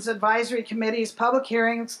commissions, advisory committees, public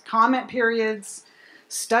hearings, comment periods,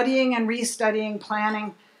 studying and restudying,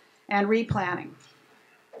 planning and replanning.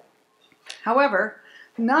 However,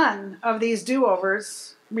 none of these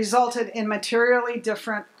do-overs resulted in materially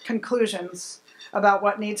different conclusions about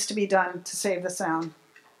what needs to be done to save the Sound.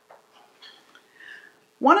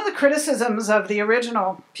 One of the criticisms of the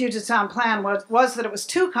original Puget Sound plan was that it was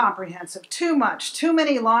too comprehensive, too much, too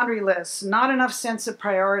many laundry lists, not enough sense of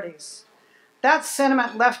priorities. That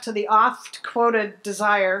sentiment left to the oft-quoted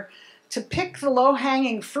desire to pick the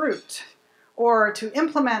low-hanging fruit or to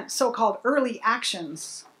implement so-called early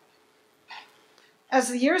actions. As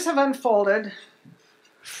the years have unfolded,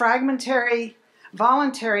 fragmentary,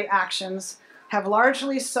 voluntary actions have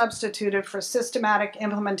largely substituted for systematic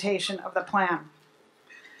implementation of the plan.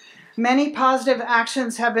 Many positive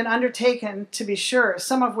actions have been undertaken, to be sure,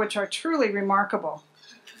 some of which are truly remarkable.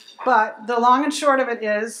 But the long and short of it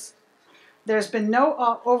is, there's been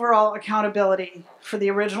no overall accountability for the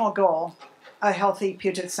original goal, a healthy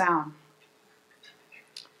Puget Sound.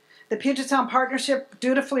 The Puget Sound Partnership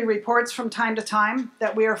dutifully reports from time to time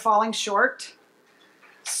that we are falling short.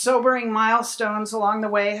 Sobering milestones along the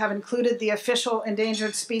way have included the official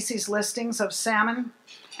endangered species listings of salmon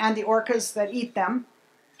and the orcas that eat them.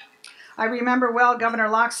 I remember well Governor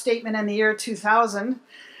Locke's statement in the year 2000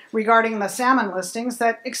 regarding the salmon listings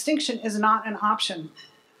that extinction is not an option.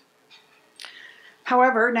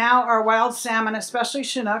 However, now our wild salmon, especially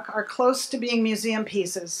Chinook, are close to being museum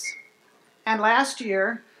pieces. And last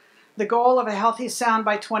year, the goal of a healthy sound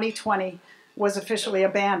by 2020 was officially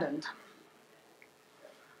abandoned.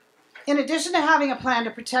 In addition to having a plan to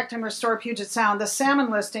protect and restore Puget Sound, the salmon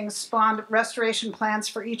listings spawned restoration plans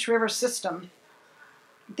for each river system.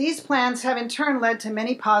 These plans have in turn led to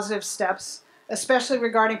many positive steps, especially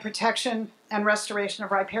regarding protection and restoration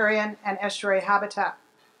of riparian and estuary habitat.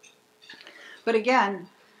 But again,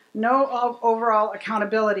 no overall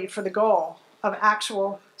accountability for the goal of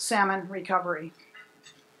actual salmon recovery.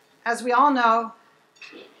 As we all know,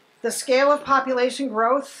 the scale of population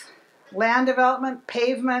growth, land development,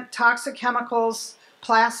 pavement, toxic chemicals,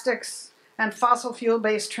 plastics, and fossil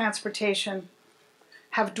fuel-based transportation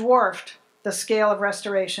have dwarfed the scale of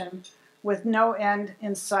restoration with no end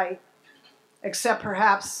in sight, except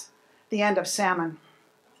perhaps the end of salmon.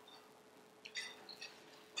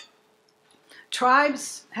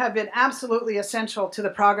 Tribes have been absolutely essential to the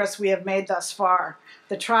progress we have made thus far.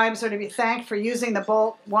 The tribes are to be thanked for using the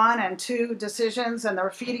Bolt 1 and 2 decisions and the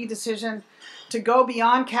Rafiti decision to go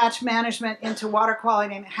beyond catch management into water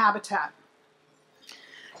quality and habitat.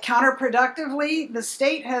 Counterproductively, the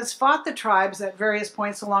state has fought the tribes at various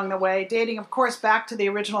points along the way, dating, of course, back to the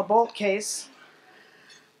original Bolt case,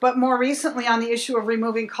 but more recently on the issue of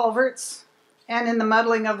removing culverts and in the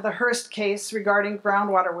muddling of the Hearst case regarding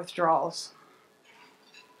groundwater withdrawals.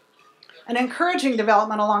 An encouraging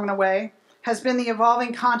development along the way has been the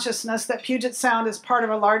evolving consciousness that Puget Sound is part of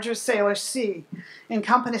a larger Salish Sea,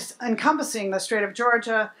 encompassing the Strait of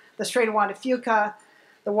Georgia, the Strait of Juan de Fuca,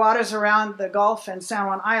 the waters around the Gulf and San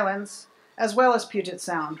Juan Islands, as well as Puget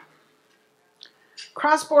Sound.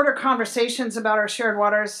 Cross-border conversations about our shared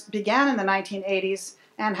waters began in the 1980s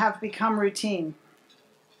and have become routine.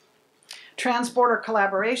 Trans-border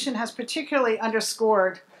collaboration has particularly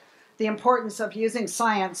underscored the importance of using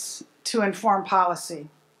science to inform policy.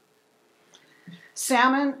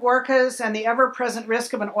 Salmon, orcas, and the ever-present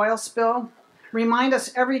risk of an oil spill remind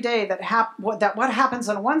us every day that what happens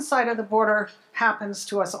on one side of the border happens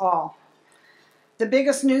to us all. The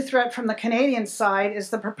biggest new threat from the Canadian side is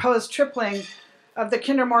the proposed tripling of the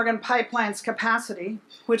Kinder Morgan pipeline's capacity,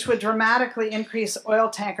 which would dramatically increase oil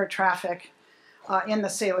tanker traffic in the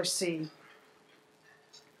Salish Sea.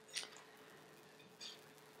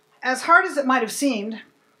 As hard as it might have seemed,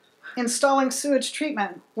 installing sewage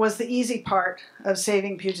treatment was the easy part of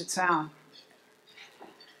saving Puget Sound.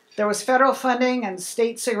 There was federal funding and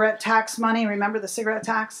state cigarette tax money, remember the cigarette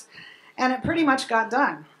tax? And it pretty much got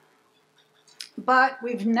done. But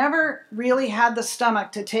we've never really had the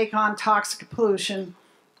stomach to take on toxic pollution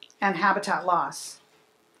and habitat loss.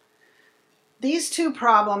 These two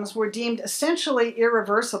problems were deemed essentially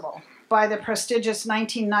irreversible by the prestigious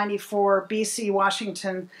 1994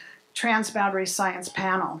 BC-Washington Transboundary Science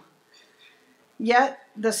Panel. Yet,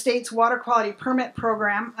 the state's water quality permit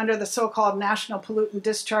program under the so-called National Pollutant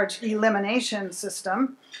Discharge Elimination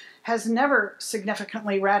System has never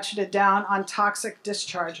significantly ratcheted down on toxic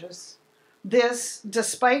discharges. This,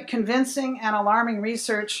 despite convincing and alarming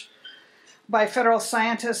research by federal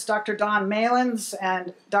scientists Dr. Don Malins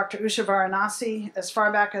and Dr. Usha Varanasi as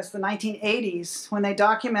far back as the 1980s, when they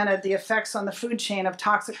documented the effects on the food chain of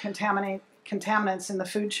toxic contaminants in the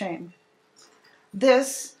food chain.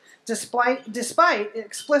 This, despite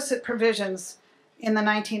explicit provisions in the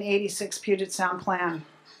 1986 Puget Sound Plan.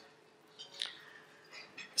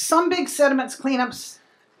 Some big sediments cleanups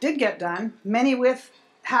did get done, many with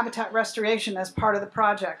habitat restoration as part of the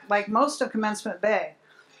project, like most of Commencement Bay,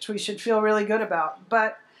 which we should feel really good about.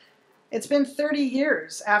 But it's been 30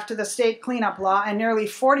 years after the state cleanup law and nearly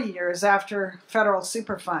 40 years after federal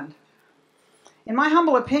Superfund. In my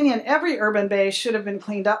humble opinion, every urban bay should have been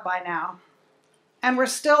cleaned up by now, and we're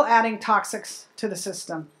still adding toxics to the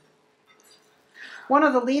system. One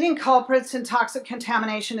of the leading culprits in toxic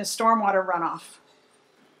contamination is stormwater runoff.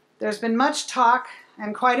 There's been much talk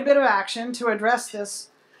and quite a bit of action to address this,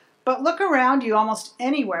 but look around you almost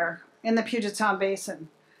anywhere in the Puget Sound Basin.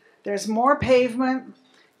 There's more pavement,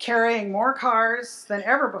 carrying more cars than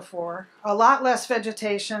ever before, a lot less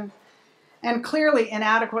vegetation, and clearly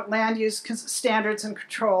inadequate land use standards and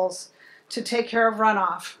controls to take care of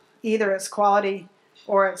runoff, either its quality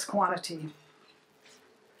or its quantity.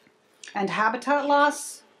 And habitat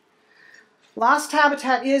loss? Lost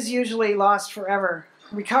habitat is usually lost forever.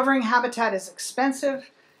 Recovering habitat is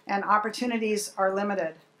expensive and opportunities are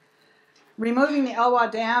limited. Removing the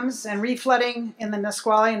Elwha dams and reflooding in the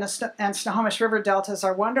Nisqually and Snohomish River deltas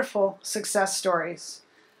are wonderful success stories.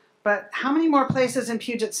 But how many more places in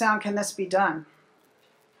Puget Sound can this be done?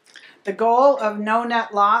 The goal of no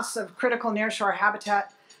net loss of critical nearshore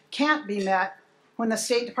habitat can't be met when the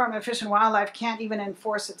State Department of Fish and Wildlife can't even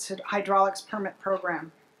enforce its hydraulics permit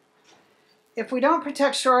program. If we don't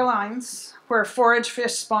protect shorelines where forage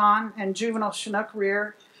fish spawn and juvenile Chinook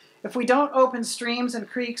rear, if we don't open streams and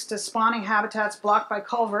creeks to spawning habitats blocked by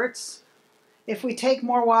culverts, if we take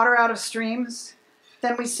more water out of streams,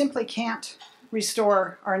 then we simply can't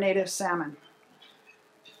restore our native salmon.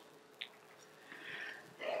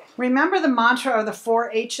 Remember the mantra of the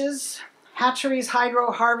 4 H's: hatcheries,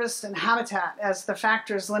 hydro, harvest, and habitat as the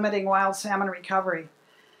factors limiting wild salmon recovery.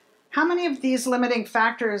 How many of these limiting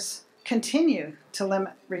factors continue to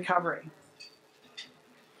limit recovery?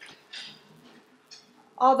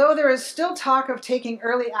 Although there is still talk of taking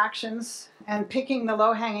early actions and picking the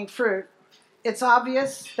low-hanging fruit, it's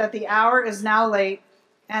obvious that the hour is now late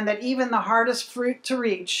and that even the hardest fruit to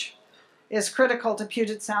reach is critical to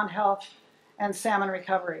Puget Sound health and salmon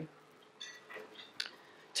recovery.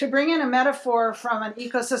 To bring in a metaphor from an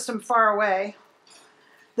ecosystem far away,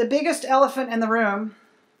 the biggest elephant in the room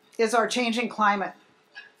is our changing climate.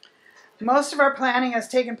 Most of our planning has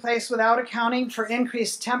taken place without accounting for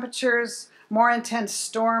increased temperatures, more intense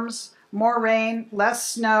storms, more rain, less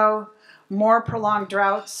snow, more prolonged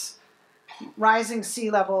droughts, rising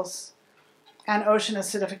sea levels, and ocean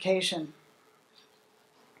acidification.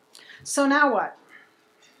 So now what?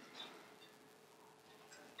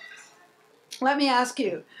 Let me ask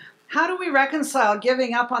you, how do we reconcile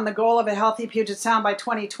giving up on the goal of a healthy Puget Sound by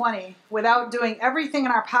 2020 without doing everything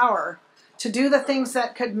in our power to do the things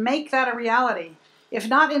that could make that a reality, if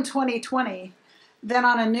not in 2020, then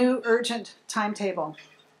on a new urgent timetable?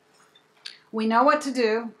 We know what to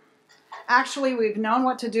do. Actually, we've known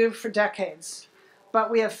what to do for decades,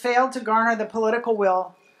 but we have failed to garner the political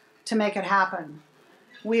will to make it happen.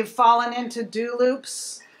 We have fallen into do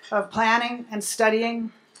loops of planning and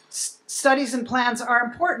studying. Studies and plans are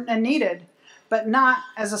important and needed, but not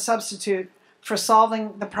as a substitute for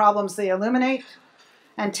solving the problems they illuminate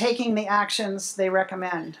and taking the actions they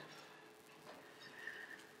recommend.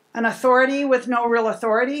 An authority with no real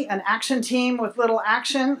authority, an action team with little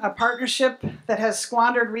action, a partnership that has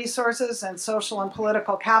squandered resources and social and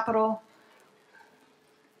political capital.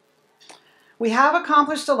 We have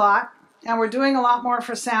accomplished a lot, and we're doing a lot more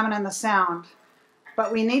for salmon in the Sound.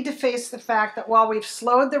 But we need to face the fact that while we've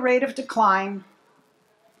slowed the rate of decline,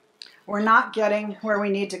 we're not getting where we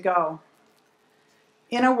need to go.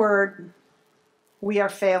 In a word, we are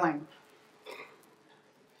failing.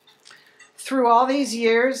 Through all these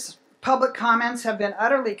years, public comments have been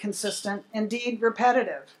utterly consistent, indeed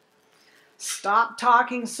repetitive. Stop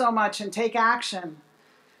talking so much and take action.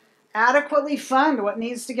 Adequately fund what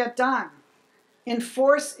needs to get done.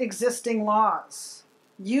 Enforce existing laws.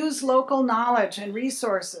 Use local knowledge and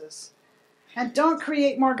resources, and don't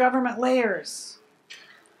create more government layers.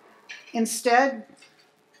 Instead,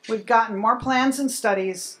 we've gotten more plans and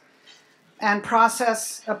studies and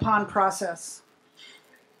process upon process.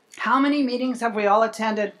 How many meetings have we all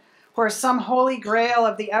attended where some holy grail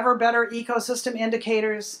of the ever better ecosystem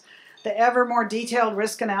indicators, the ever more detailed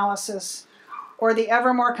risk analysis, or the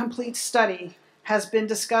ever more complete study has been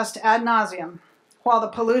discussed ad nauseum, while the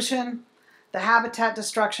pollution, the habitat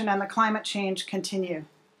destruction, and the climate change continue?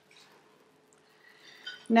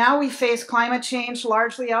 Now we face climate change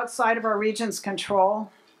largely outside of our region's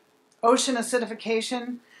control, ocean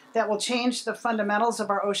acidification that will change the fundamentals of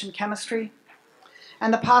our ocean chemistry,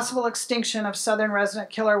 and the possible extinction of southern resident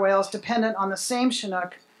killer whales dependent on the same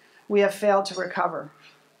Chinook we have failed to recover.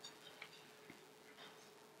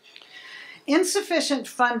 Insufficient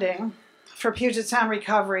funding for Puget Sound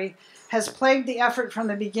recovery has plagued the effort from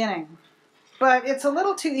the beginning. But it's a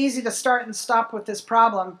little too easy to start and stop with this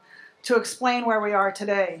problem to explain where we are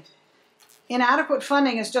today. Inadequate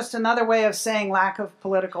funding is just another way of saying lack of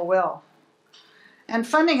political will. And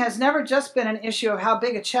funding has never just been an issue of how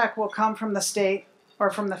big a check will come from the state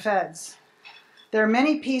or from the feds. There are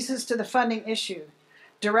many pieces to the funding issue.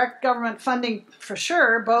 Direct government funding for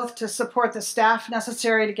sure, both to support the staff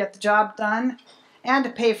necessary to get the job done and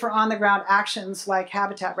to pay for on-the-ground actions like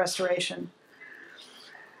habitat restoration.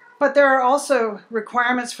 But there are also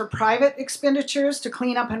requirements for private expenditures to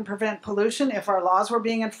clean up and prevent pollution if our laws were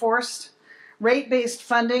being enforced, rate-based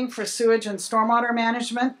funding for sewage and stormwater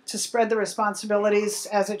management to spread the responsibilities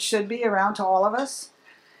as it should be around to all of us,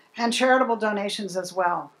 and charitable donations as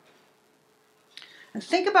well. And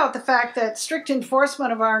think about the fact that strict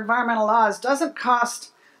enforcement of our environmental laws doesn't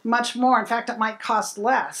cost much more. In fact, it might cost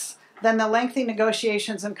less than the lengthy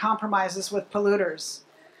negotiations and compromises with polluters.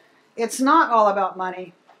 It's not all about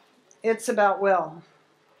money. It's about will.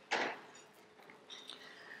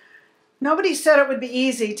 Nobody said it would be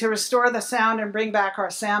easy to restore the sound and bring back our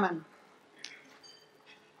salmon.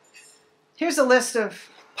 Here's a list of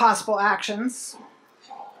possible actions.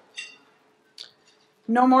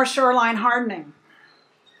 No more shoreline hardening.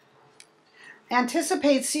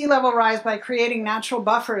 Anticipate sea level rise by creating natural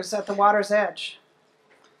buffers at the water's edge.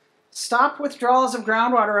 Stop withdrawals of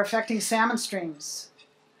groundwater affecting salmon streams.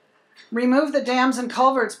 Remove the dams and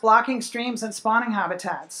culverts blocking streams and spawning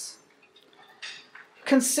habitats.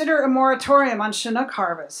 Consider a moratorium on Chinook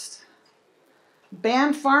harvest.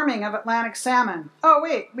 Ban farming of Atlantic salmon. Oh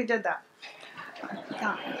wait, we did that.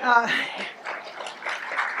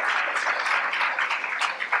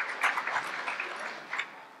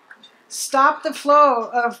 Stop the flow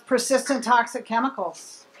of persistent toxic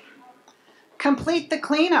chemicals. Complete the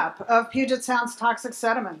cleanup of Puget Sound's toxic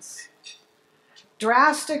sediments.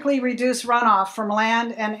 Drastically reduce runoff from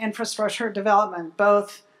land and infrastructure development,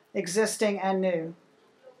 both existing and new.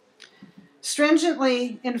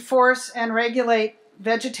 Stringently enforce and regulate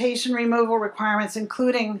vegetation removal requirements,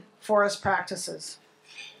 including forest practices.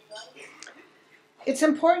 It's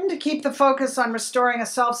important to keep the focus on restoring a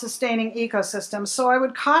self-sustaining ecosystem, so I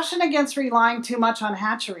would caution against relying too much on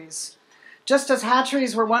hatcheries. Just as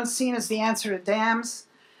hatcheries were once seen as the answer to dams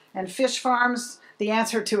and fish farms the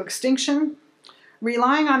answer to extinction,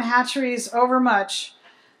 relying on hatcheries overmuch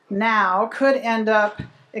now could end up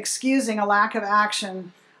excusing a lack of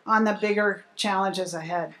action on the bigger challenges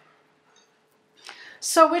ahead.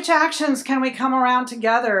 So which actions can we come around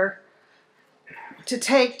together to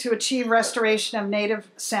take to achieve restoration of native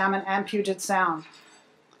salmon and Puget Sound?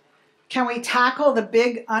 Can we tackle the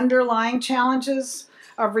big underlying challenges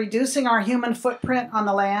of reducing our human footprint on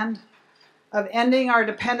the land, of ending our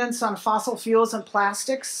dependence on fossil fuels and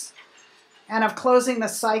plastics, and of closing the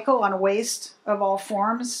cycle on waste of all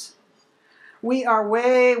forms? We are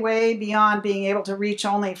way, way beyond being able to reach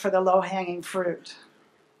only for the low-hanging fruit.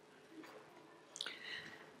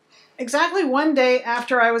 Exactly one day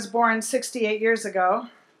after I was born 68 years ago,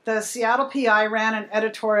 the Seattle PI ran an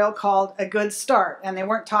editorial called A Good Start, and they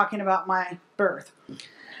weren't talking about my birth.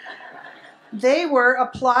 They were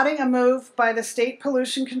applauding a move by the State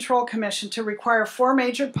Pollution Control Commission to require 4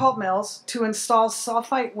 major pulp mills to install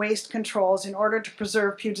sulfite waste controls in order to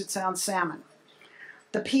preserve Puget Sound salmon.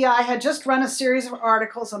 The PI had just run a series of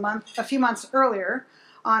articles a few months earlier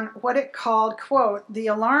on what it called, quote, the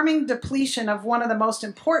alarming depletion of one of the most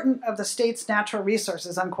important of the state's natural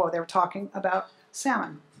resources, unquote. They were talking about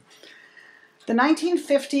salmon. The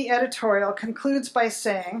 1950 editorial concludes by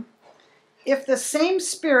saying, if the same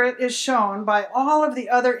spirit is shown by all of the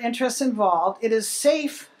other interests involved, it is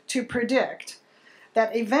safe to predict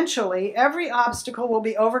that eventually every obstacle will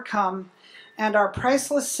be overcome and our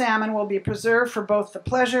priceless salmon will be preserved for both the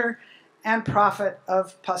pleasure and profit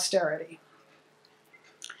of posterity.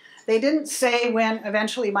 They didn't say when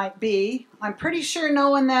eventually might be. I'm pretty sure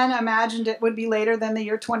no one then imagined it would be later than the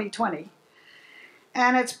year 2020.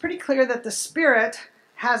 And it's pretty clear that the spirit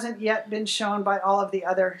hasn't yet been shown by all of the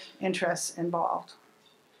other interests involved.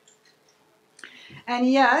 And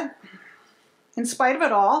yet, in spite of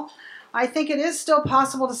it all, I think it is still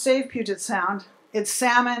possible to save Puget Sound, its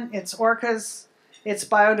salmon, its orcas, its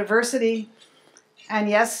biodiversity, and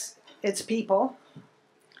yes, its people.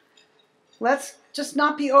 Let's just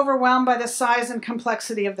not be overwhelmed by the size and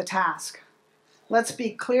complexity of the task. Let's be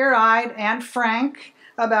clear-eyed and frank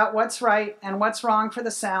about what's right and what's wrong for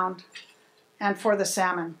the Sound and for the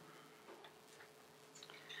salmon.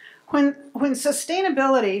 When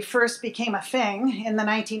sustainability first became a thing in the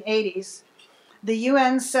 1980s, the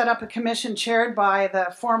UN set up a commission chaired by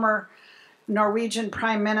the former Norwegian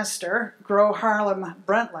Prime Minister, Gro Harlem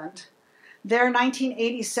Brundtland. Their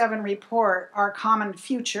 1987 report, Our Common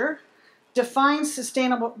Future, defines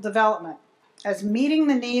sustainable development as meeting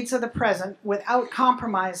the needs of the present without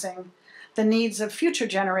compromising the needs of future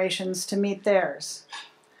generations to meet theirs.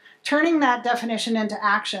 Turning that definition into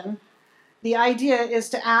action, the idea is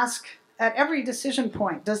to ask at every decision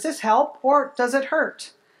point, does this help or does it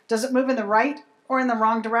hurt? Does it move in the right or in the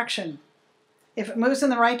wrong direction? If it moves in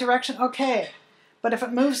the right direction, okay. But if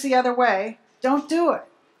it moves the other way, don't do it.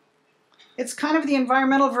 It's kind of the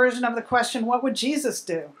environmental version of the question, what would Jesus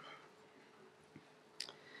do?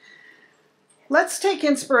 Let's take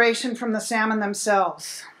inspiration from the salmon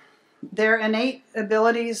themselves. Their innate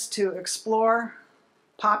abilities to explore,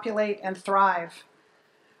 populate, and thrive.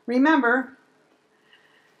 Remember,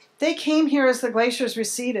 They came here as the glaciers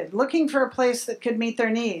receded, looking for a place that could meet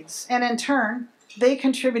their needs, and in turn, they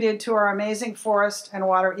contributed to our amazing forest and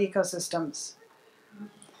water ecosystems.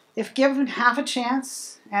 If given half a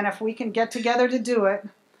chance, and if we can get together to do it,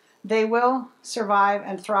 they will survive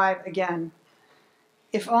and thrive again.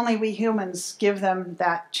 If only we humans give them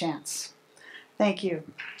that chance. Thank you.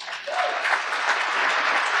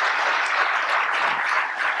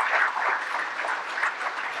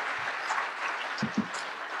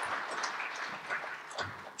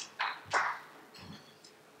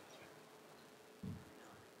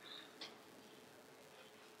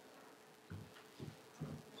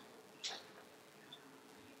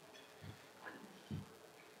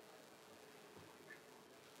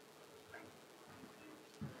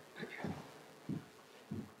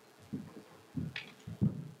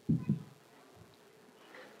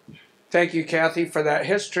 Thank you, Kathy, for that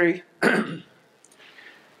history.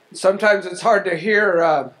 Sometimes it's hard to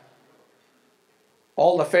hear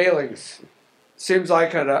all the failings. Seems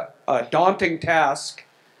like a daunting task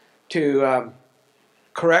to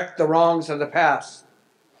correct the wrongs of the past.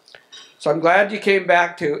 So I'm glad you came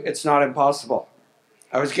back to it's not impossible.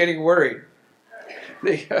 I was getting worried.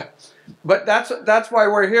 But that's why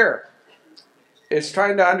we're here. It's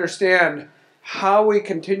trying to understand how we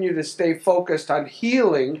continue to stay focused on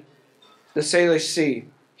healing the Salish Sea,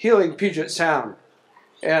 healing Puget Sound,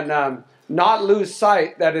 and not lose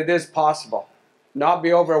sight that it is possible. Not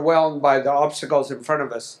be overwhelmed by the obstacles in front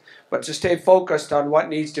of us, but to stay focused on what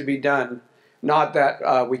needs to be done, not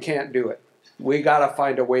that we can't do it. We got to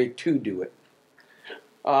find a way to do it.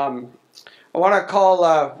 I want to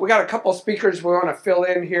call, we got a couple speakers we want to fill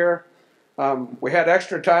in here. We had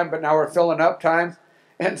extra time, but now we're filling up time.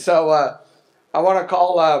 And so I want to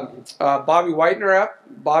call Bobby Whitener up.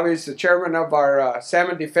 Bobby's the chairman of our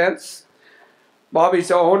Salmon Defense. Bobby's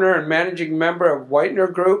the owner and managing member of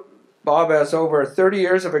Whitener Group. Bob has over 30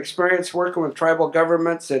 years of experience working with tribal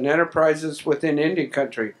governments and enterprises within Indian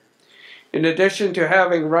country. In addition to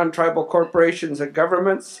having run tribal corporations and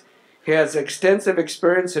governments, he has extensive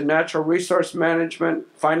experience in natural resource management,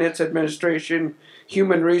 finance administration,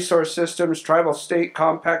 human resource systems, tribal-state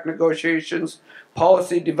compact negotiations,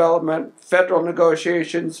 policy development, federal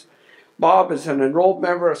negotiations. Bob is an enrolled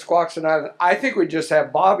member of Squaxin Island. I think we just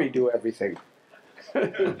have Bobby do everything.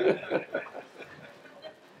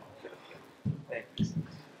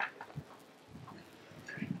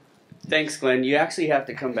 Thanks, Glenn. You actually have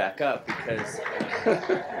to come back up because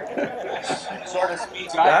shortest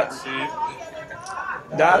speech I can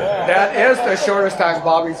see. That is the shortest time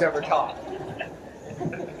Bobby's ever talked.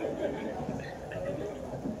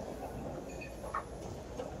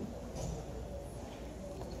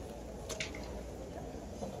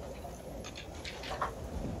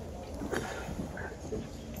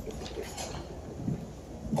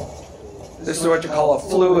 This is what you call a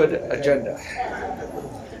fluid agenda.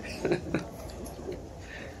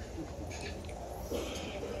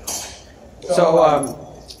 So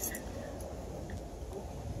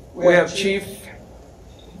we have Chief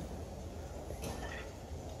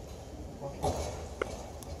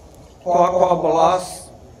Kwakwa Balas,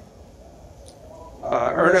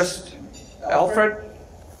 Ernest Alfred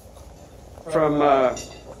from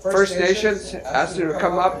First Nations asked him to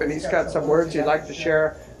come up, and he's got some words he'd like to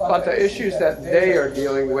share about the issues that they are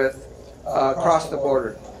dealing with across the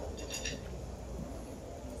border.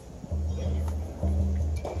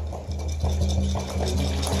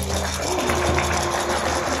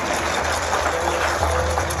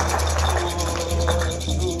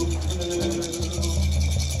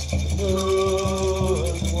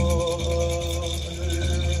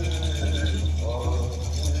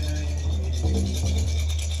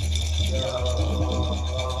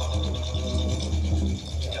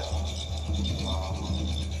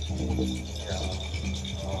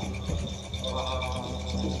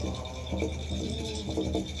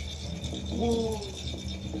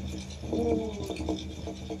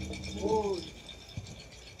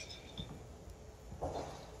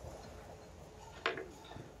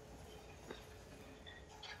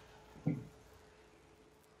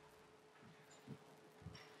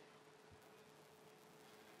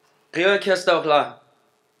 Ria Kestokla.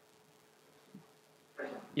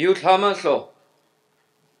 Youth Hamaso.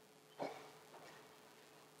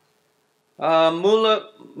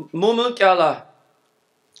 Mumukala.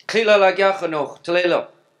 Kila la Gachano, Telelo.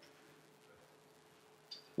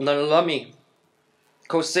 Nalami.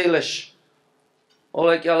 Koselish.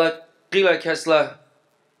 Olegala Kila Kesla.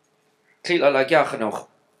 Kila la Gachano.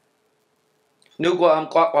 Nugwa am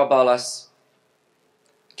Kwakwa Balas.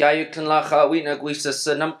 Gayukan lacha wina guisa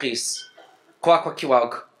sanamkis. Kwakwa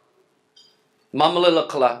kiwag.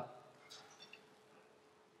 Mamalilakala.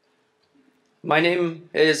 My name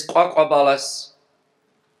is Kwakwabalas.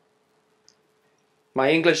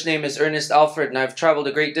 My English name is Ernest Alfred, and I've traveled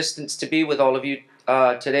a great distance to be with all of you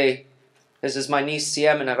today. This is my niece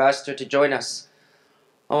Siem, and I've asked her to join us.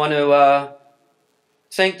 I want to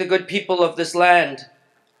thank the good people of this land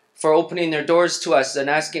for opening their doors to us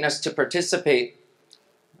and asking us to participate.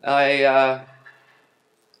 I'm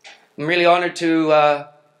really honored to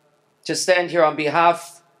stand here on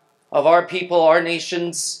behalf of our people, our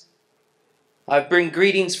nations. I bring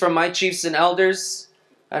greetings from my chiefs and elders,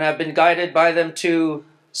 and I've been guided by them to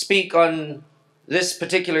speak on this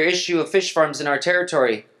particular issue of fish farms in our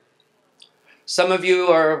territory. Some of you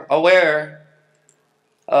are aware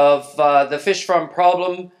of the fish farm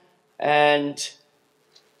problem, and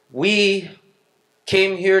we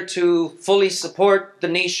came here to fully support the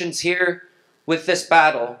nations here with this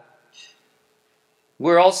battle.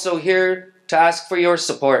 We're also here to ask for your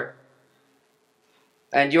support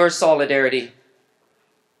and your solidarity.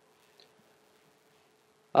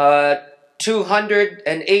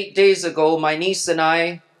 208 days ago, my niece and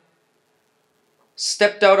I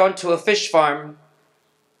stepped out onto a fish farm,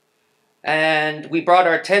 and we brought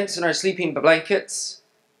our tents and our sleeping blankets,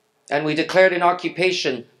 and we declared an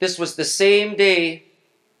occupation. This was the same day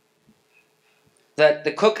that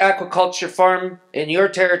the Cook Aquaculture Farm in your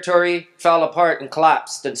territory fell apart and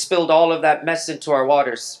collapsed and spilled all of that mess into our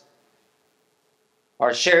waters,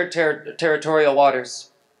 our shared territorial waters.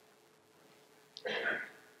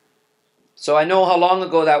 So I know how long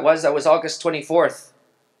ago that was. That was August 24th.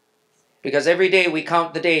 Because every day we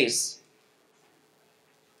count the days.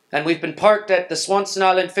 And we've been parked at the Swanson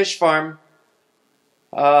Island Fish Farm.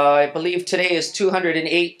 I believe today is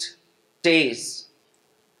 208 days.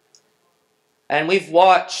 And we've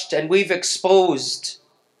watched and we've exposed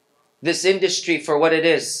this industry for what it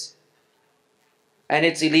is. And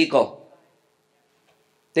it's illegal.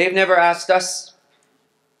 They've never asked us.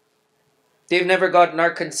 They've never gotten our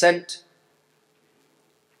consent.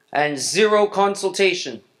 And zero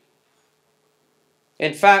consultation.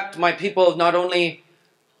 In fact, my people have not only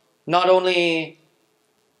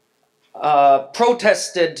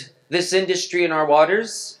protested this industry in our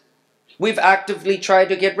waters, we've actively tried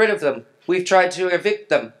to get rid of them. We've tried to evict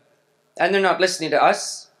them. And they're not listening to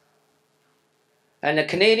us. And the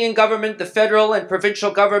Canadian government, the federal and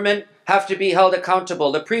provincial government have to be held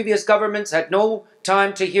accountable. The previous governments had no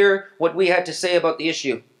time to hear what we had to say about the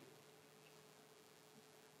issue.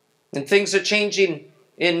 And things are changing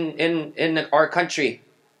in our country.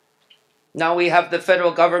 Now we have the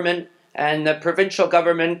federal government and the provincial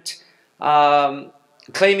government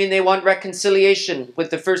claiming they want reconciliation with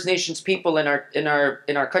the First Nations people in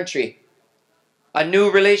our country. A new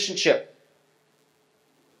relationship.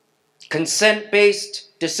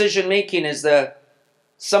 Consent-based decision-making is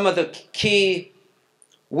some of the key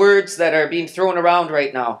words that are being thrown around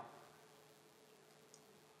right now.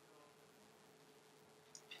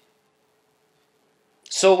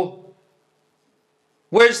 So,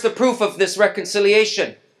 where's the proof of this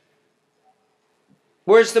reconciliation?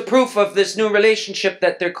 Where's the proof of this new relationship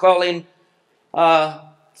that they're calling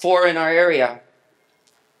for in our area?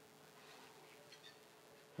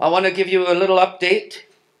 I want to give you a little update.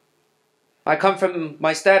 I come from,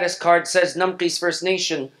 my status card says Numkis First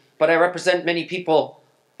Nation, but I represent many people,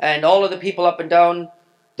 and all of the people up and down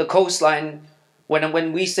the coastline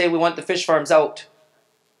when we say we want the fish farms out.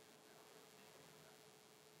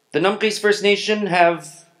 The Numkis First Nation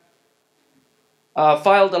have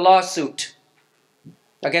filed a lawsuit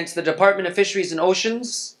against the Department of Fisheries and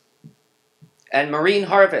Oceans and Marine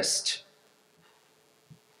Harvest.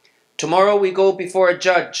 Tomorrow we go before a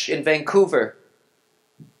judge in Vancouver,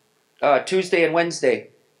 Tuesday and Wednesday,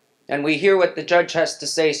 and we hear what the judge has to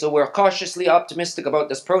say. So we're cautiously optimistic about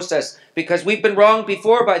this process because we've been wronged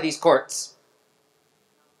before by these courts.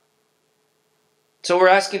 So we're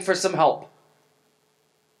asking for some help.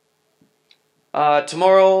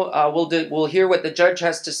 Tomorrow we'll hear what the judge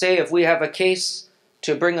has to say if we have a case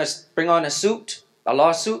to bring on a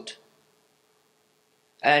lawsuit.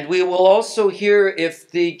 And we will also hear if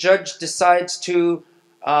the judge decides to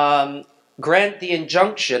grant the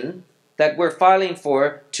injunction that we're filing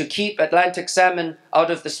for to keep Atlantic salmon out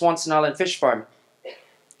of the Swanson Island Fish Farm.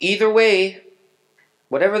 Either way,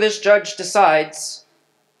 whatever this judge decides,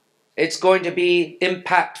 it's going to be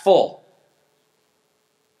impactful.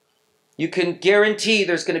 You can guarantee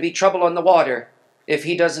there's going to be trouble on the water if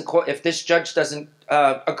this judge doesn't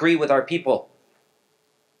agree with our people.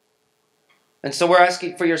 And so we're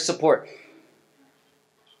asking for your support.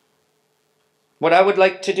 What I would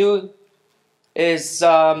like to do is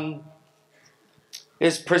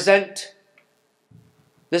present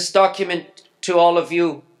this document to all of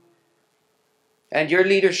you and your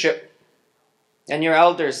leadership and your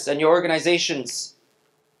elders and your organizations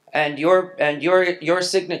and your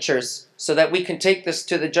signatures so that we can take this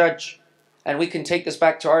to the judge and we can take this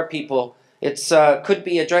back to our people. It's could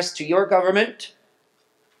be addressed to your government,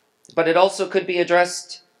 but it also could be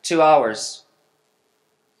addressed to ours.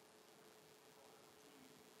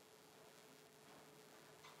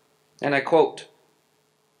 And I quote,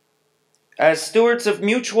 "As stewards of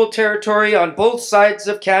mutual territory on both sides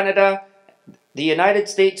of Canada, the United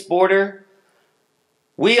States border,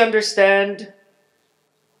 we understand,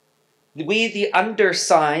 we the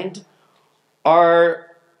undersigned, are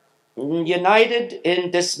united in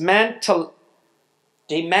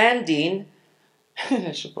demanding,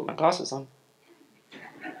 I should put my glasses on,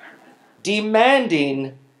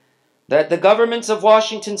 demanding that the governments of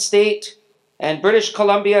Washington State and British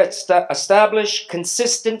Columbia establish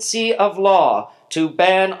consistency of law to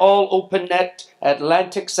ban all open net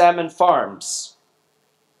Atlantic salmon farms.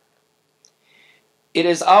 It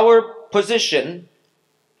is our position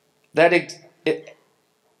that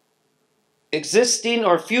existing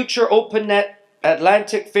or future open net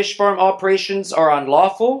Atlantic fish farm operations are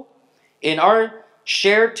unlawful in our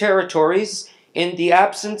shared territories in the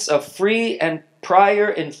absence of free and prior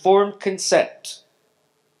informed consent.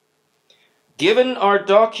 Given our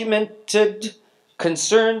documented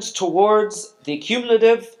concerns towards the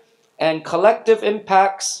cumulative and collective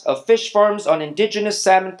impacts of fish farms on indigenous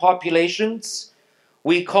salmon populations,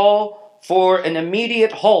 we call for an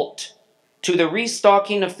immediate halt to the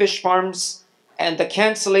restocking of fish farms and the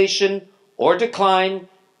cancellation or decline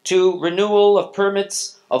to renewal of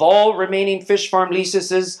permits of all remaining fish farm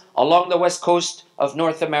leases along the west coast of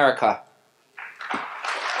North America."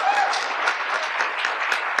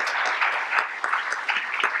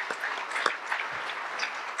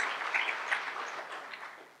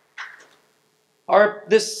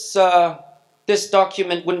 This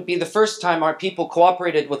document wouldn't be the first time our people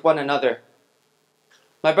cooperated with one another.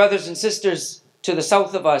 My brothers and sisters to the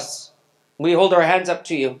south of us, we hold our hands up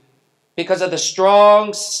to you because of the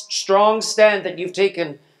strong stand that you've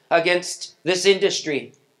taken against this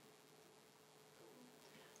industry.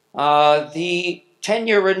 The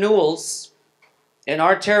 10-year renewals in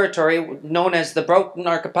our territory, known as the Broughton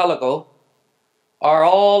Archipelago, are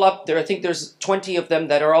all up there. I think there's 20 of them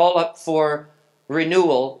that are all up for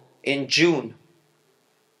renewal in June.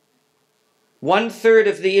 1/3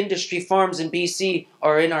 of the industry farms in BC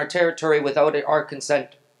are in our territory without our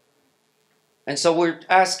consent. And so we're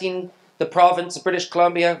asking the province of British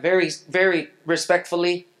Columbia very, very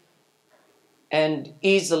respectfully and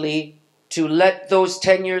easily to let those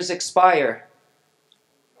 10 years expire.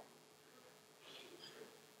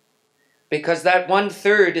 Because that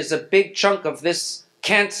 1/3 is a big chunk of this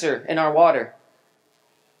cancer in our water.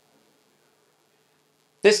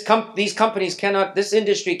 These companies cannot, this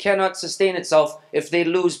industry cannot sustain itself if they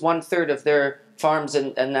lose 1/3 of their farms,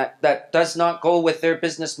 and that does not go with their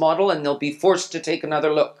business model, and they'll be forced to take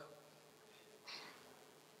another look.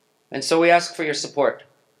 And so we ask for your support.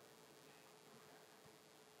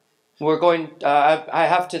 We're going, I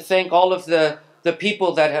have to thank all of the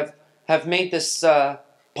people that have made this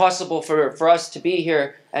possible for us to be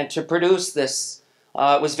here and to produce this.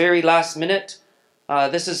 It was very last minute.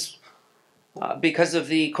 This is because of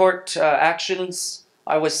the court actions,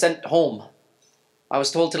 I was sent home. I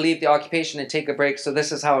was told to leave the occupation and take a break, so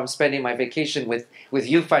this is how I'm spending my vacation with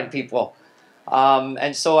you fine people.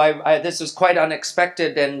 And so this was quite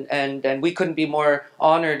unexpected, and we couldn't be more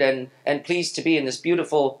honored and pleased to be in this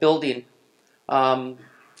beautiful building.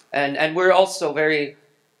 And we're also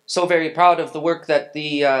so very proud of the work that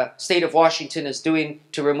the state of Washington is doing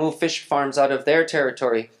to remove fish farms out of their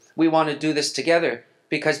territory. We want to do this together,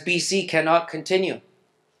 because BC cannot continue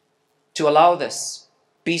to allow this.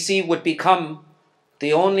 BC would become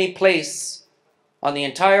the only place on the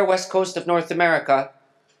entire west coast of North America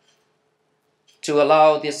to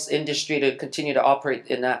allow this industry to continue to operate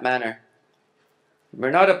in that manner.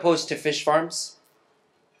 We're not opposed to fish farms.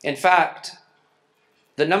 In fact,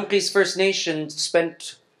 the Numkis First Nation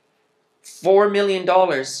spent $4 million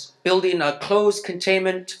building a closed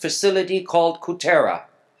containment facility called Kutera.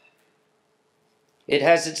 It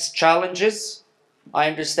has its challenges. I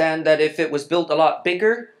understand that if it was built a lot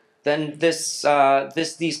bigger, then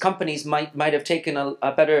these companies might have taken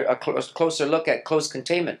a closer look at closed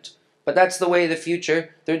containment. But that's the way of the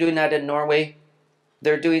future. They're doing that in Norway.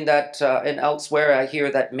 They're doing that in elsewhere. I hear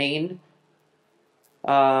that Maine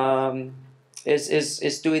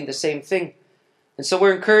is doing the same thing. And so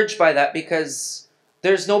we're encouraged by that, because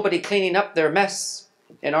there's nobody cleaning up their mess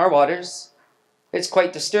in our waters. It's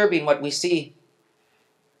quite disturbing what we see.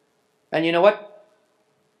 And you know what?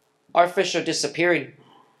 Our fish are disappearing.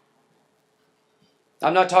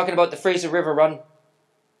 I'm not talking about the Fraser River run.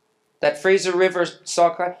 That Fraser River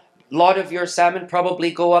sockeye, a lot of your salmon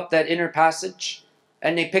probably go up that inner passage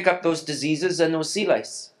and they pick up those diseases and those sea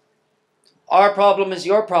lice. Our problem is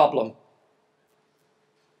your problem.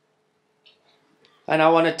 And I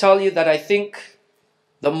want to tell you that I think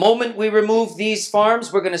the moment we remove these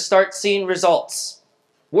farms, we're going to start seeing results.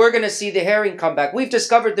 We're going to see the herring come back. We've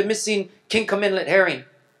discovered the missing Kinkom Inlet herring.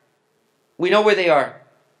 We know where they are.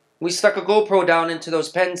 We stuck a GoPro down into those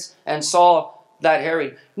pens and saw that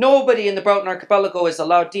herring. Nobody in the Broughton Archipelago is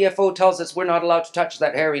allowed. DFO tells us we're not allowed to touch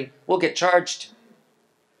that herring. We'll get charged.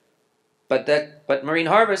 But Marine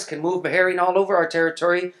Harvest can move herring all over our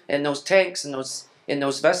territory in those tanks and in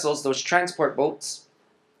those vessels, those transport boats.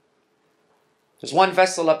 There's one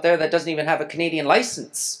vessel up there that doesn't even have a Canadian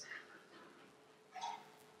license.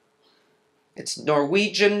 It's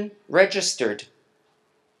Norwegian registered.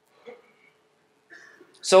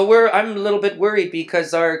 So I'm a little bit worried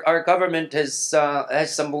because our government has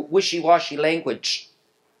some wishy-washy language.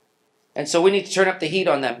 And so we need to turn up the heat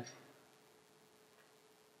on them.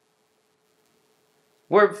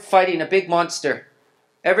 We're fighting a big monster.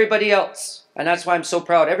 Everybody else, and that's why I'm so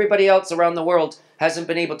proud, everybody else around the world hasn't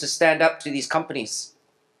been able to stand up to these companies.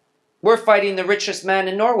 We're fighting the richest man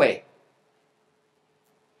in Norway.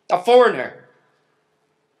 A foreigner.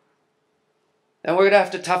 And we're going to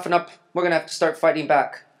have to toughen up. We're going to have to start fighting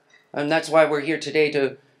back. And that's why we're here today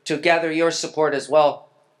to gather your support as well.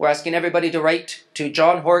 We're asking everybody to write to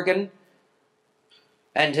John Horgan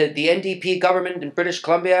and to the NDP government in British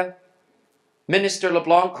Columbia, Minister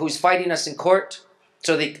LeBlanc, who's fighting us in court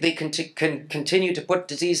so they can continue to put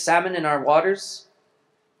diseased salmon in our waters.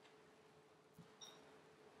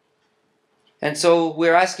 And so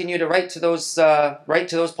we're asking you to write to those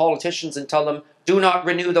politicians and tell them, do not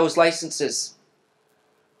renew those licenses.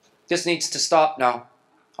 This needs to stop now.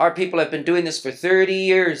 Our people have been doing this for 30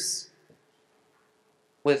 years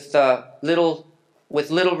with little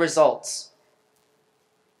results.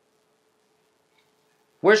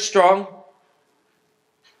 We're strong.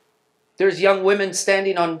 There's young women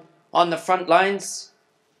standing on the front lines.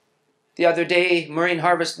 The other day, Marine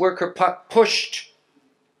Harvest worker pushed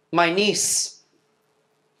my niece,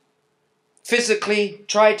 physically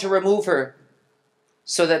tried to remove her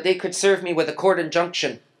so that they could serve me with a court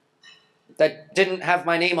injunction that didn't have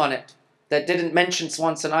my name on it, that didn't mention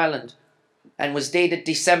Swanson Island, and was dated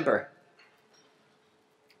December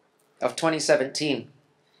of 2017.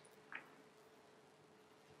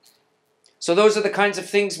 So those are the kinds of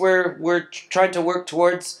things we're trying to work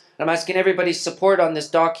towards. I'm asking everybody's support on this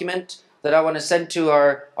document that I want to send to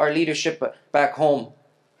our leadership back home.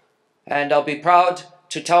 And I'll be proud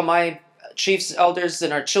to tell my chiefs, elders,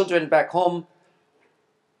 and our children back home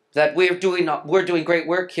that we're doing great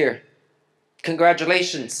work here.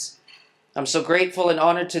 Congratulations. I'm so grateful and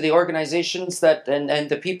honored to the organizations that and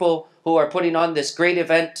the people who are putting on this great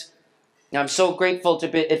event. I'm so grateful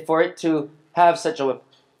for it to have such a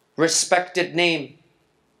respected name.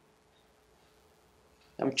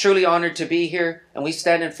 I'm truly honored to be here, and we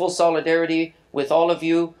stand in full solidarity with all of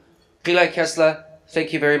you. Pila Kesla,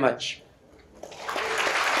 thank you very much.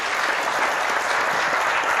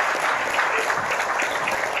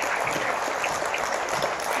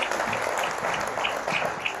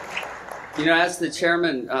 You know, as the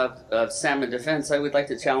chairman of Salmon Defense, I would like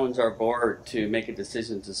to challenge our board to make a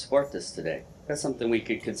decision to support this today. That's something we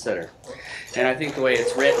could consider. And I think the way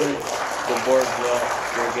it's written, the board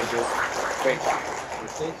will give this great.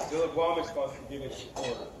 Stillaguamish wants to give his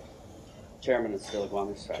support. Chairman of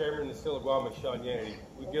Stillaguamish. Chairman of Stillaguamish, Sean Yannity.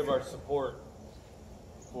 We give our support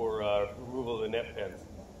for removal of the net pens.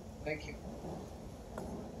 Thank you.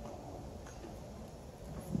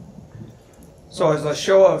 So as a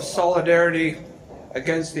show of solidarity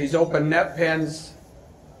against these open net pens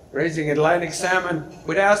raising Atlantic salmon,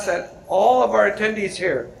 we'd ask that all of our attendees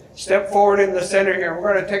here step forward in the center here.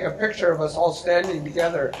 We're going to take a picture of us all standing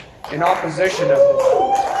together in opposition of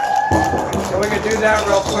this. So we can do that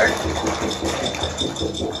real quick.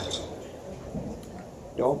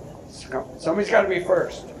 Don't. Somebody's got to be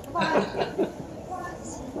first.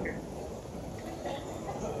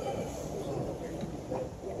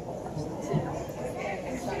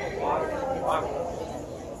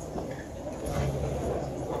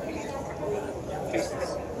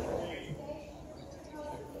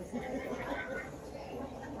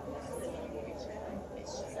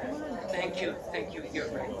 Thank you. You're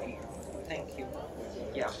right. Thank you.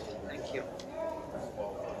 Yeah, thank you.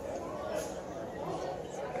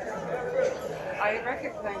 I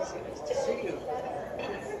recognize you. Nice to see you.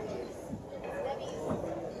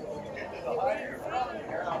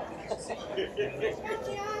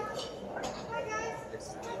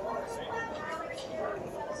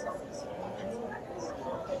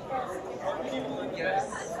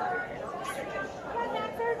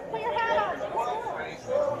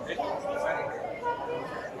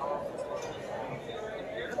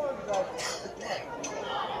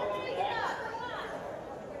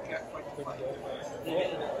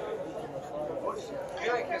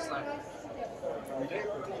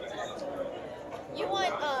 You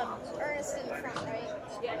want Ernest in the front, right?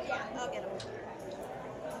 Yeah, I'll get him.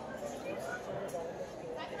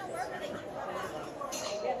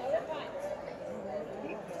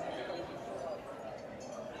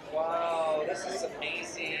 Wow, this is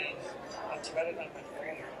amazing. It's better than my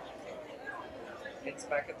phone. It's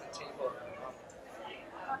back at the table.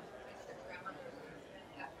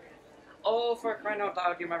 Oh, for crying out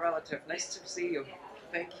loud, you're my relative. Nice to see you.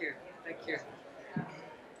 Thank you. Thank you.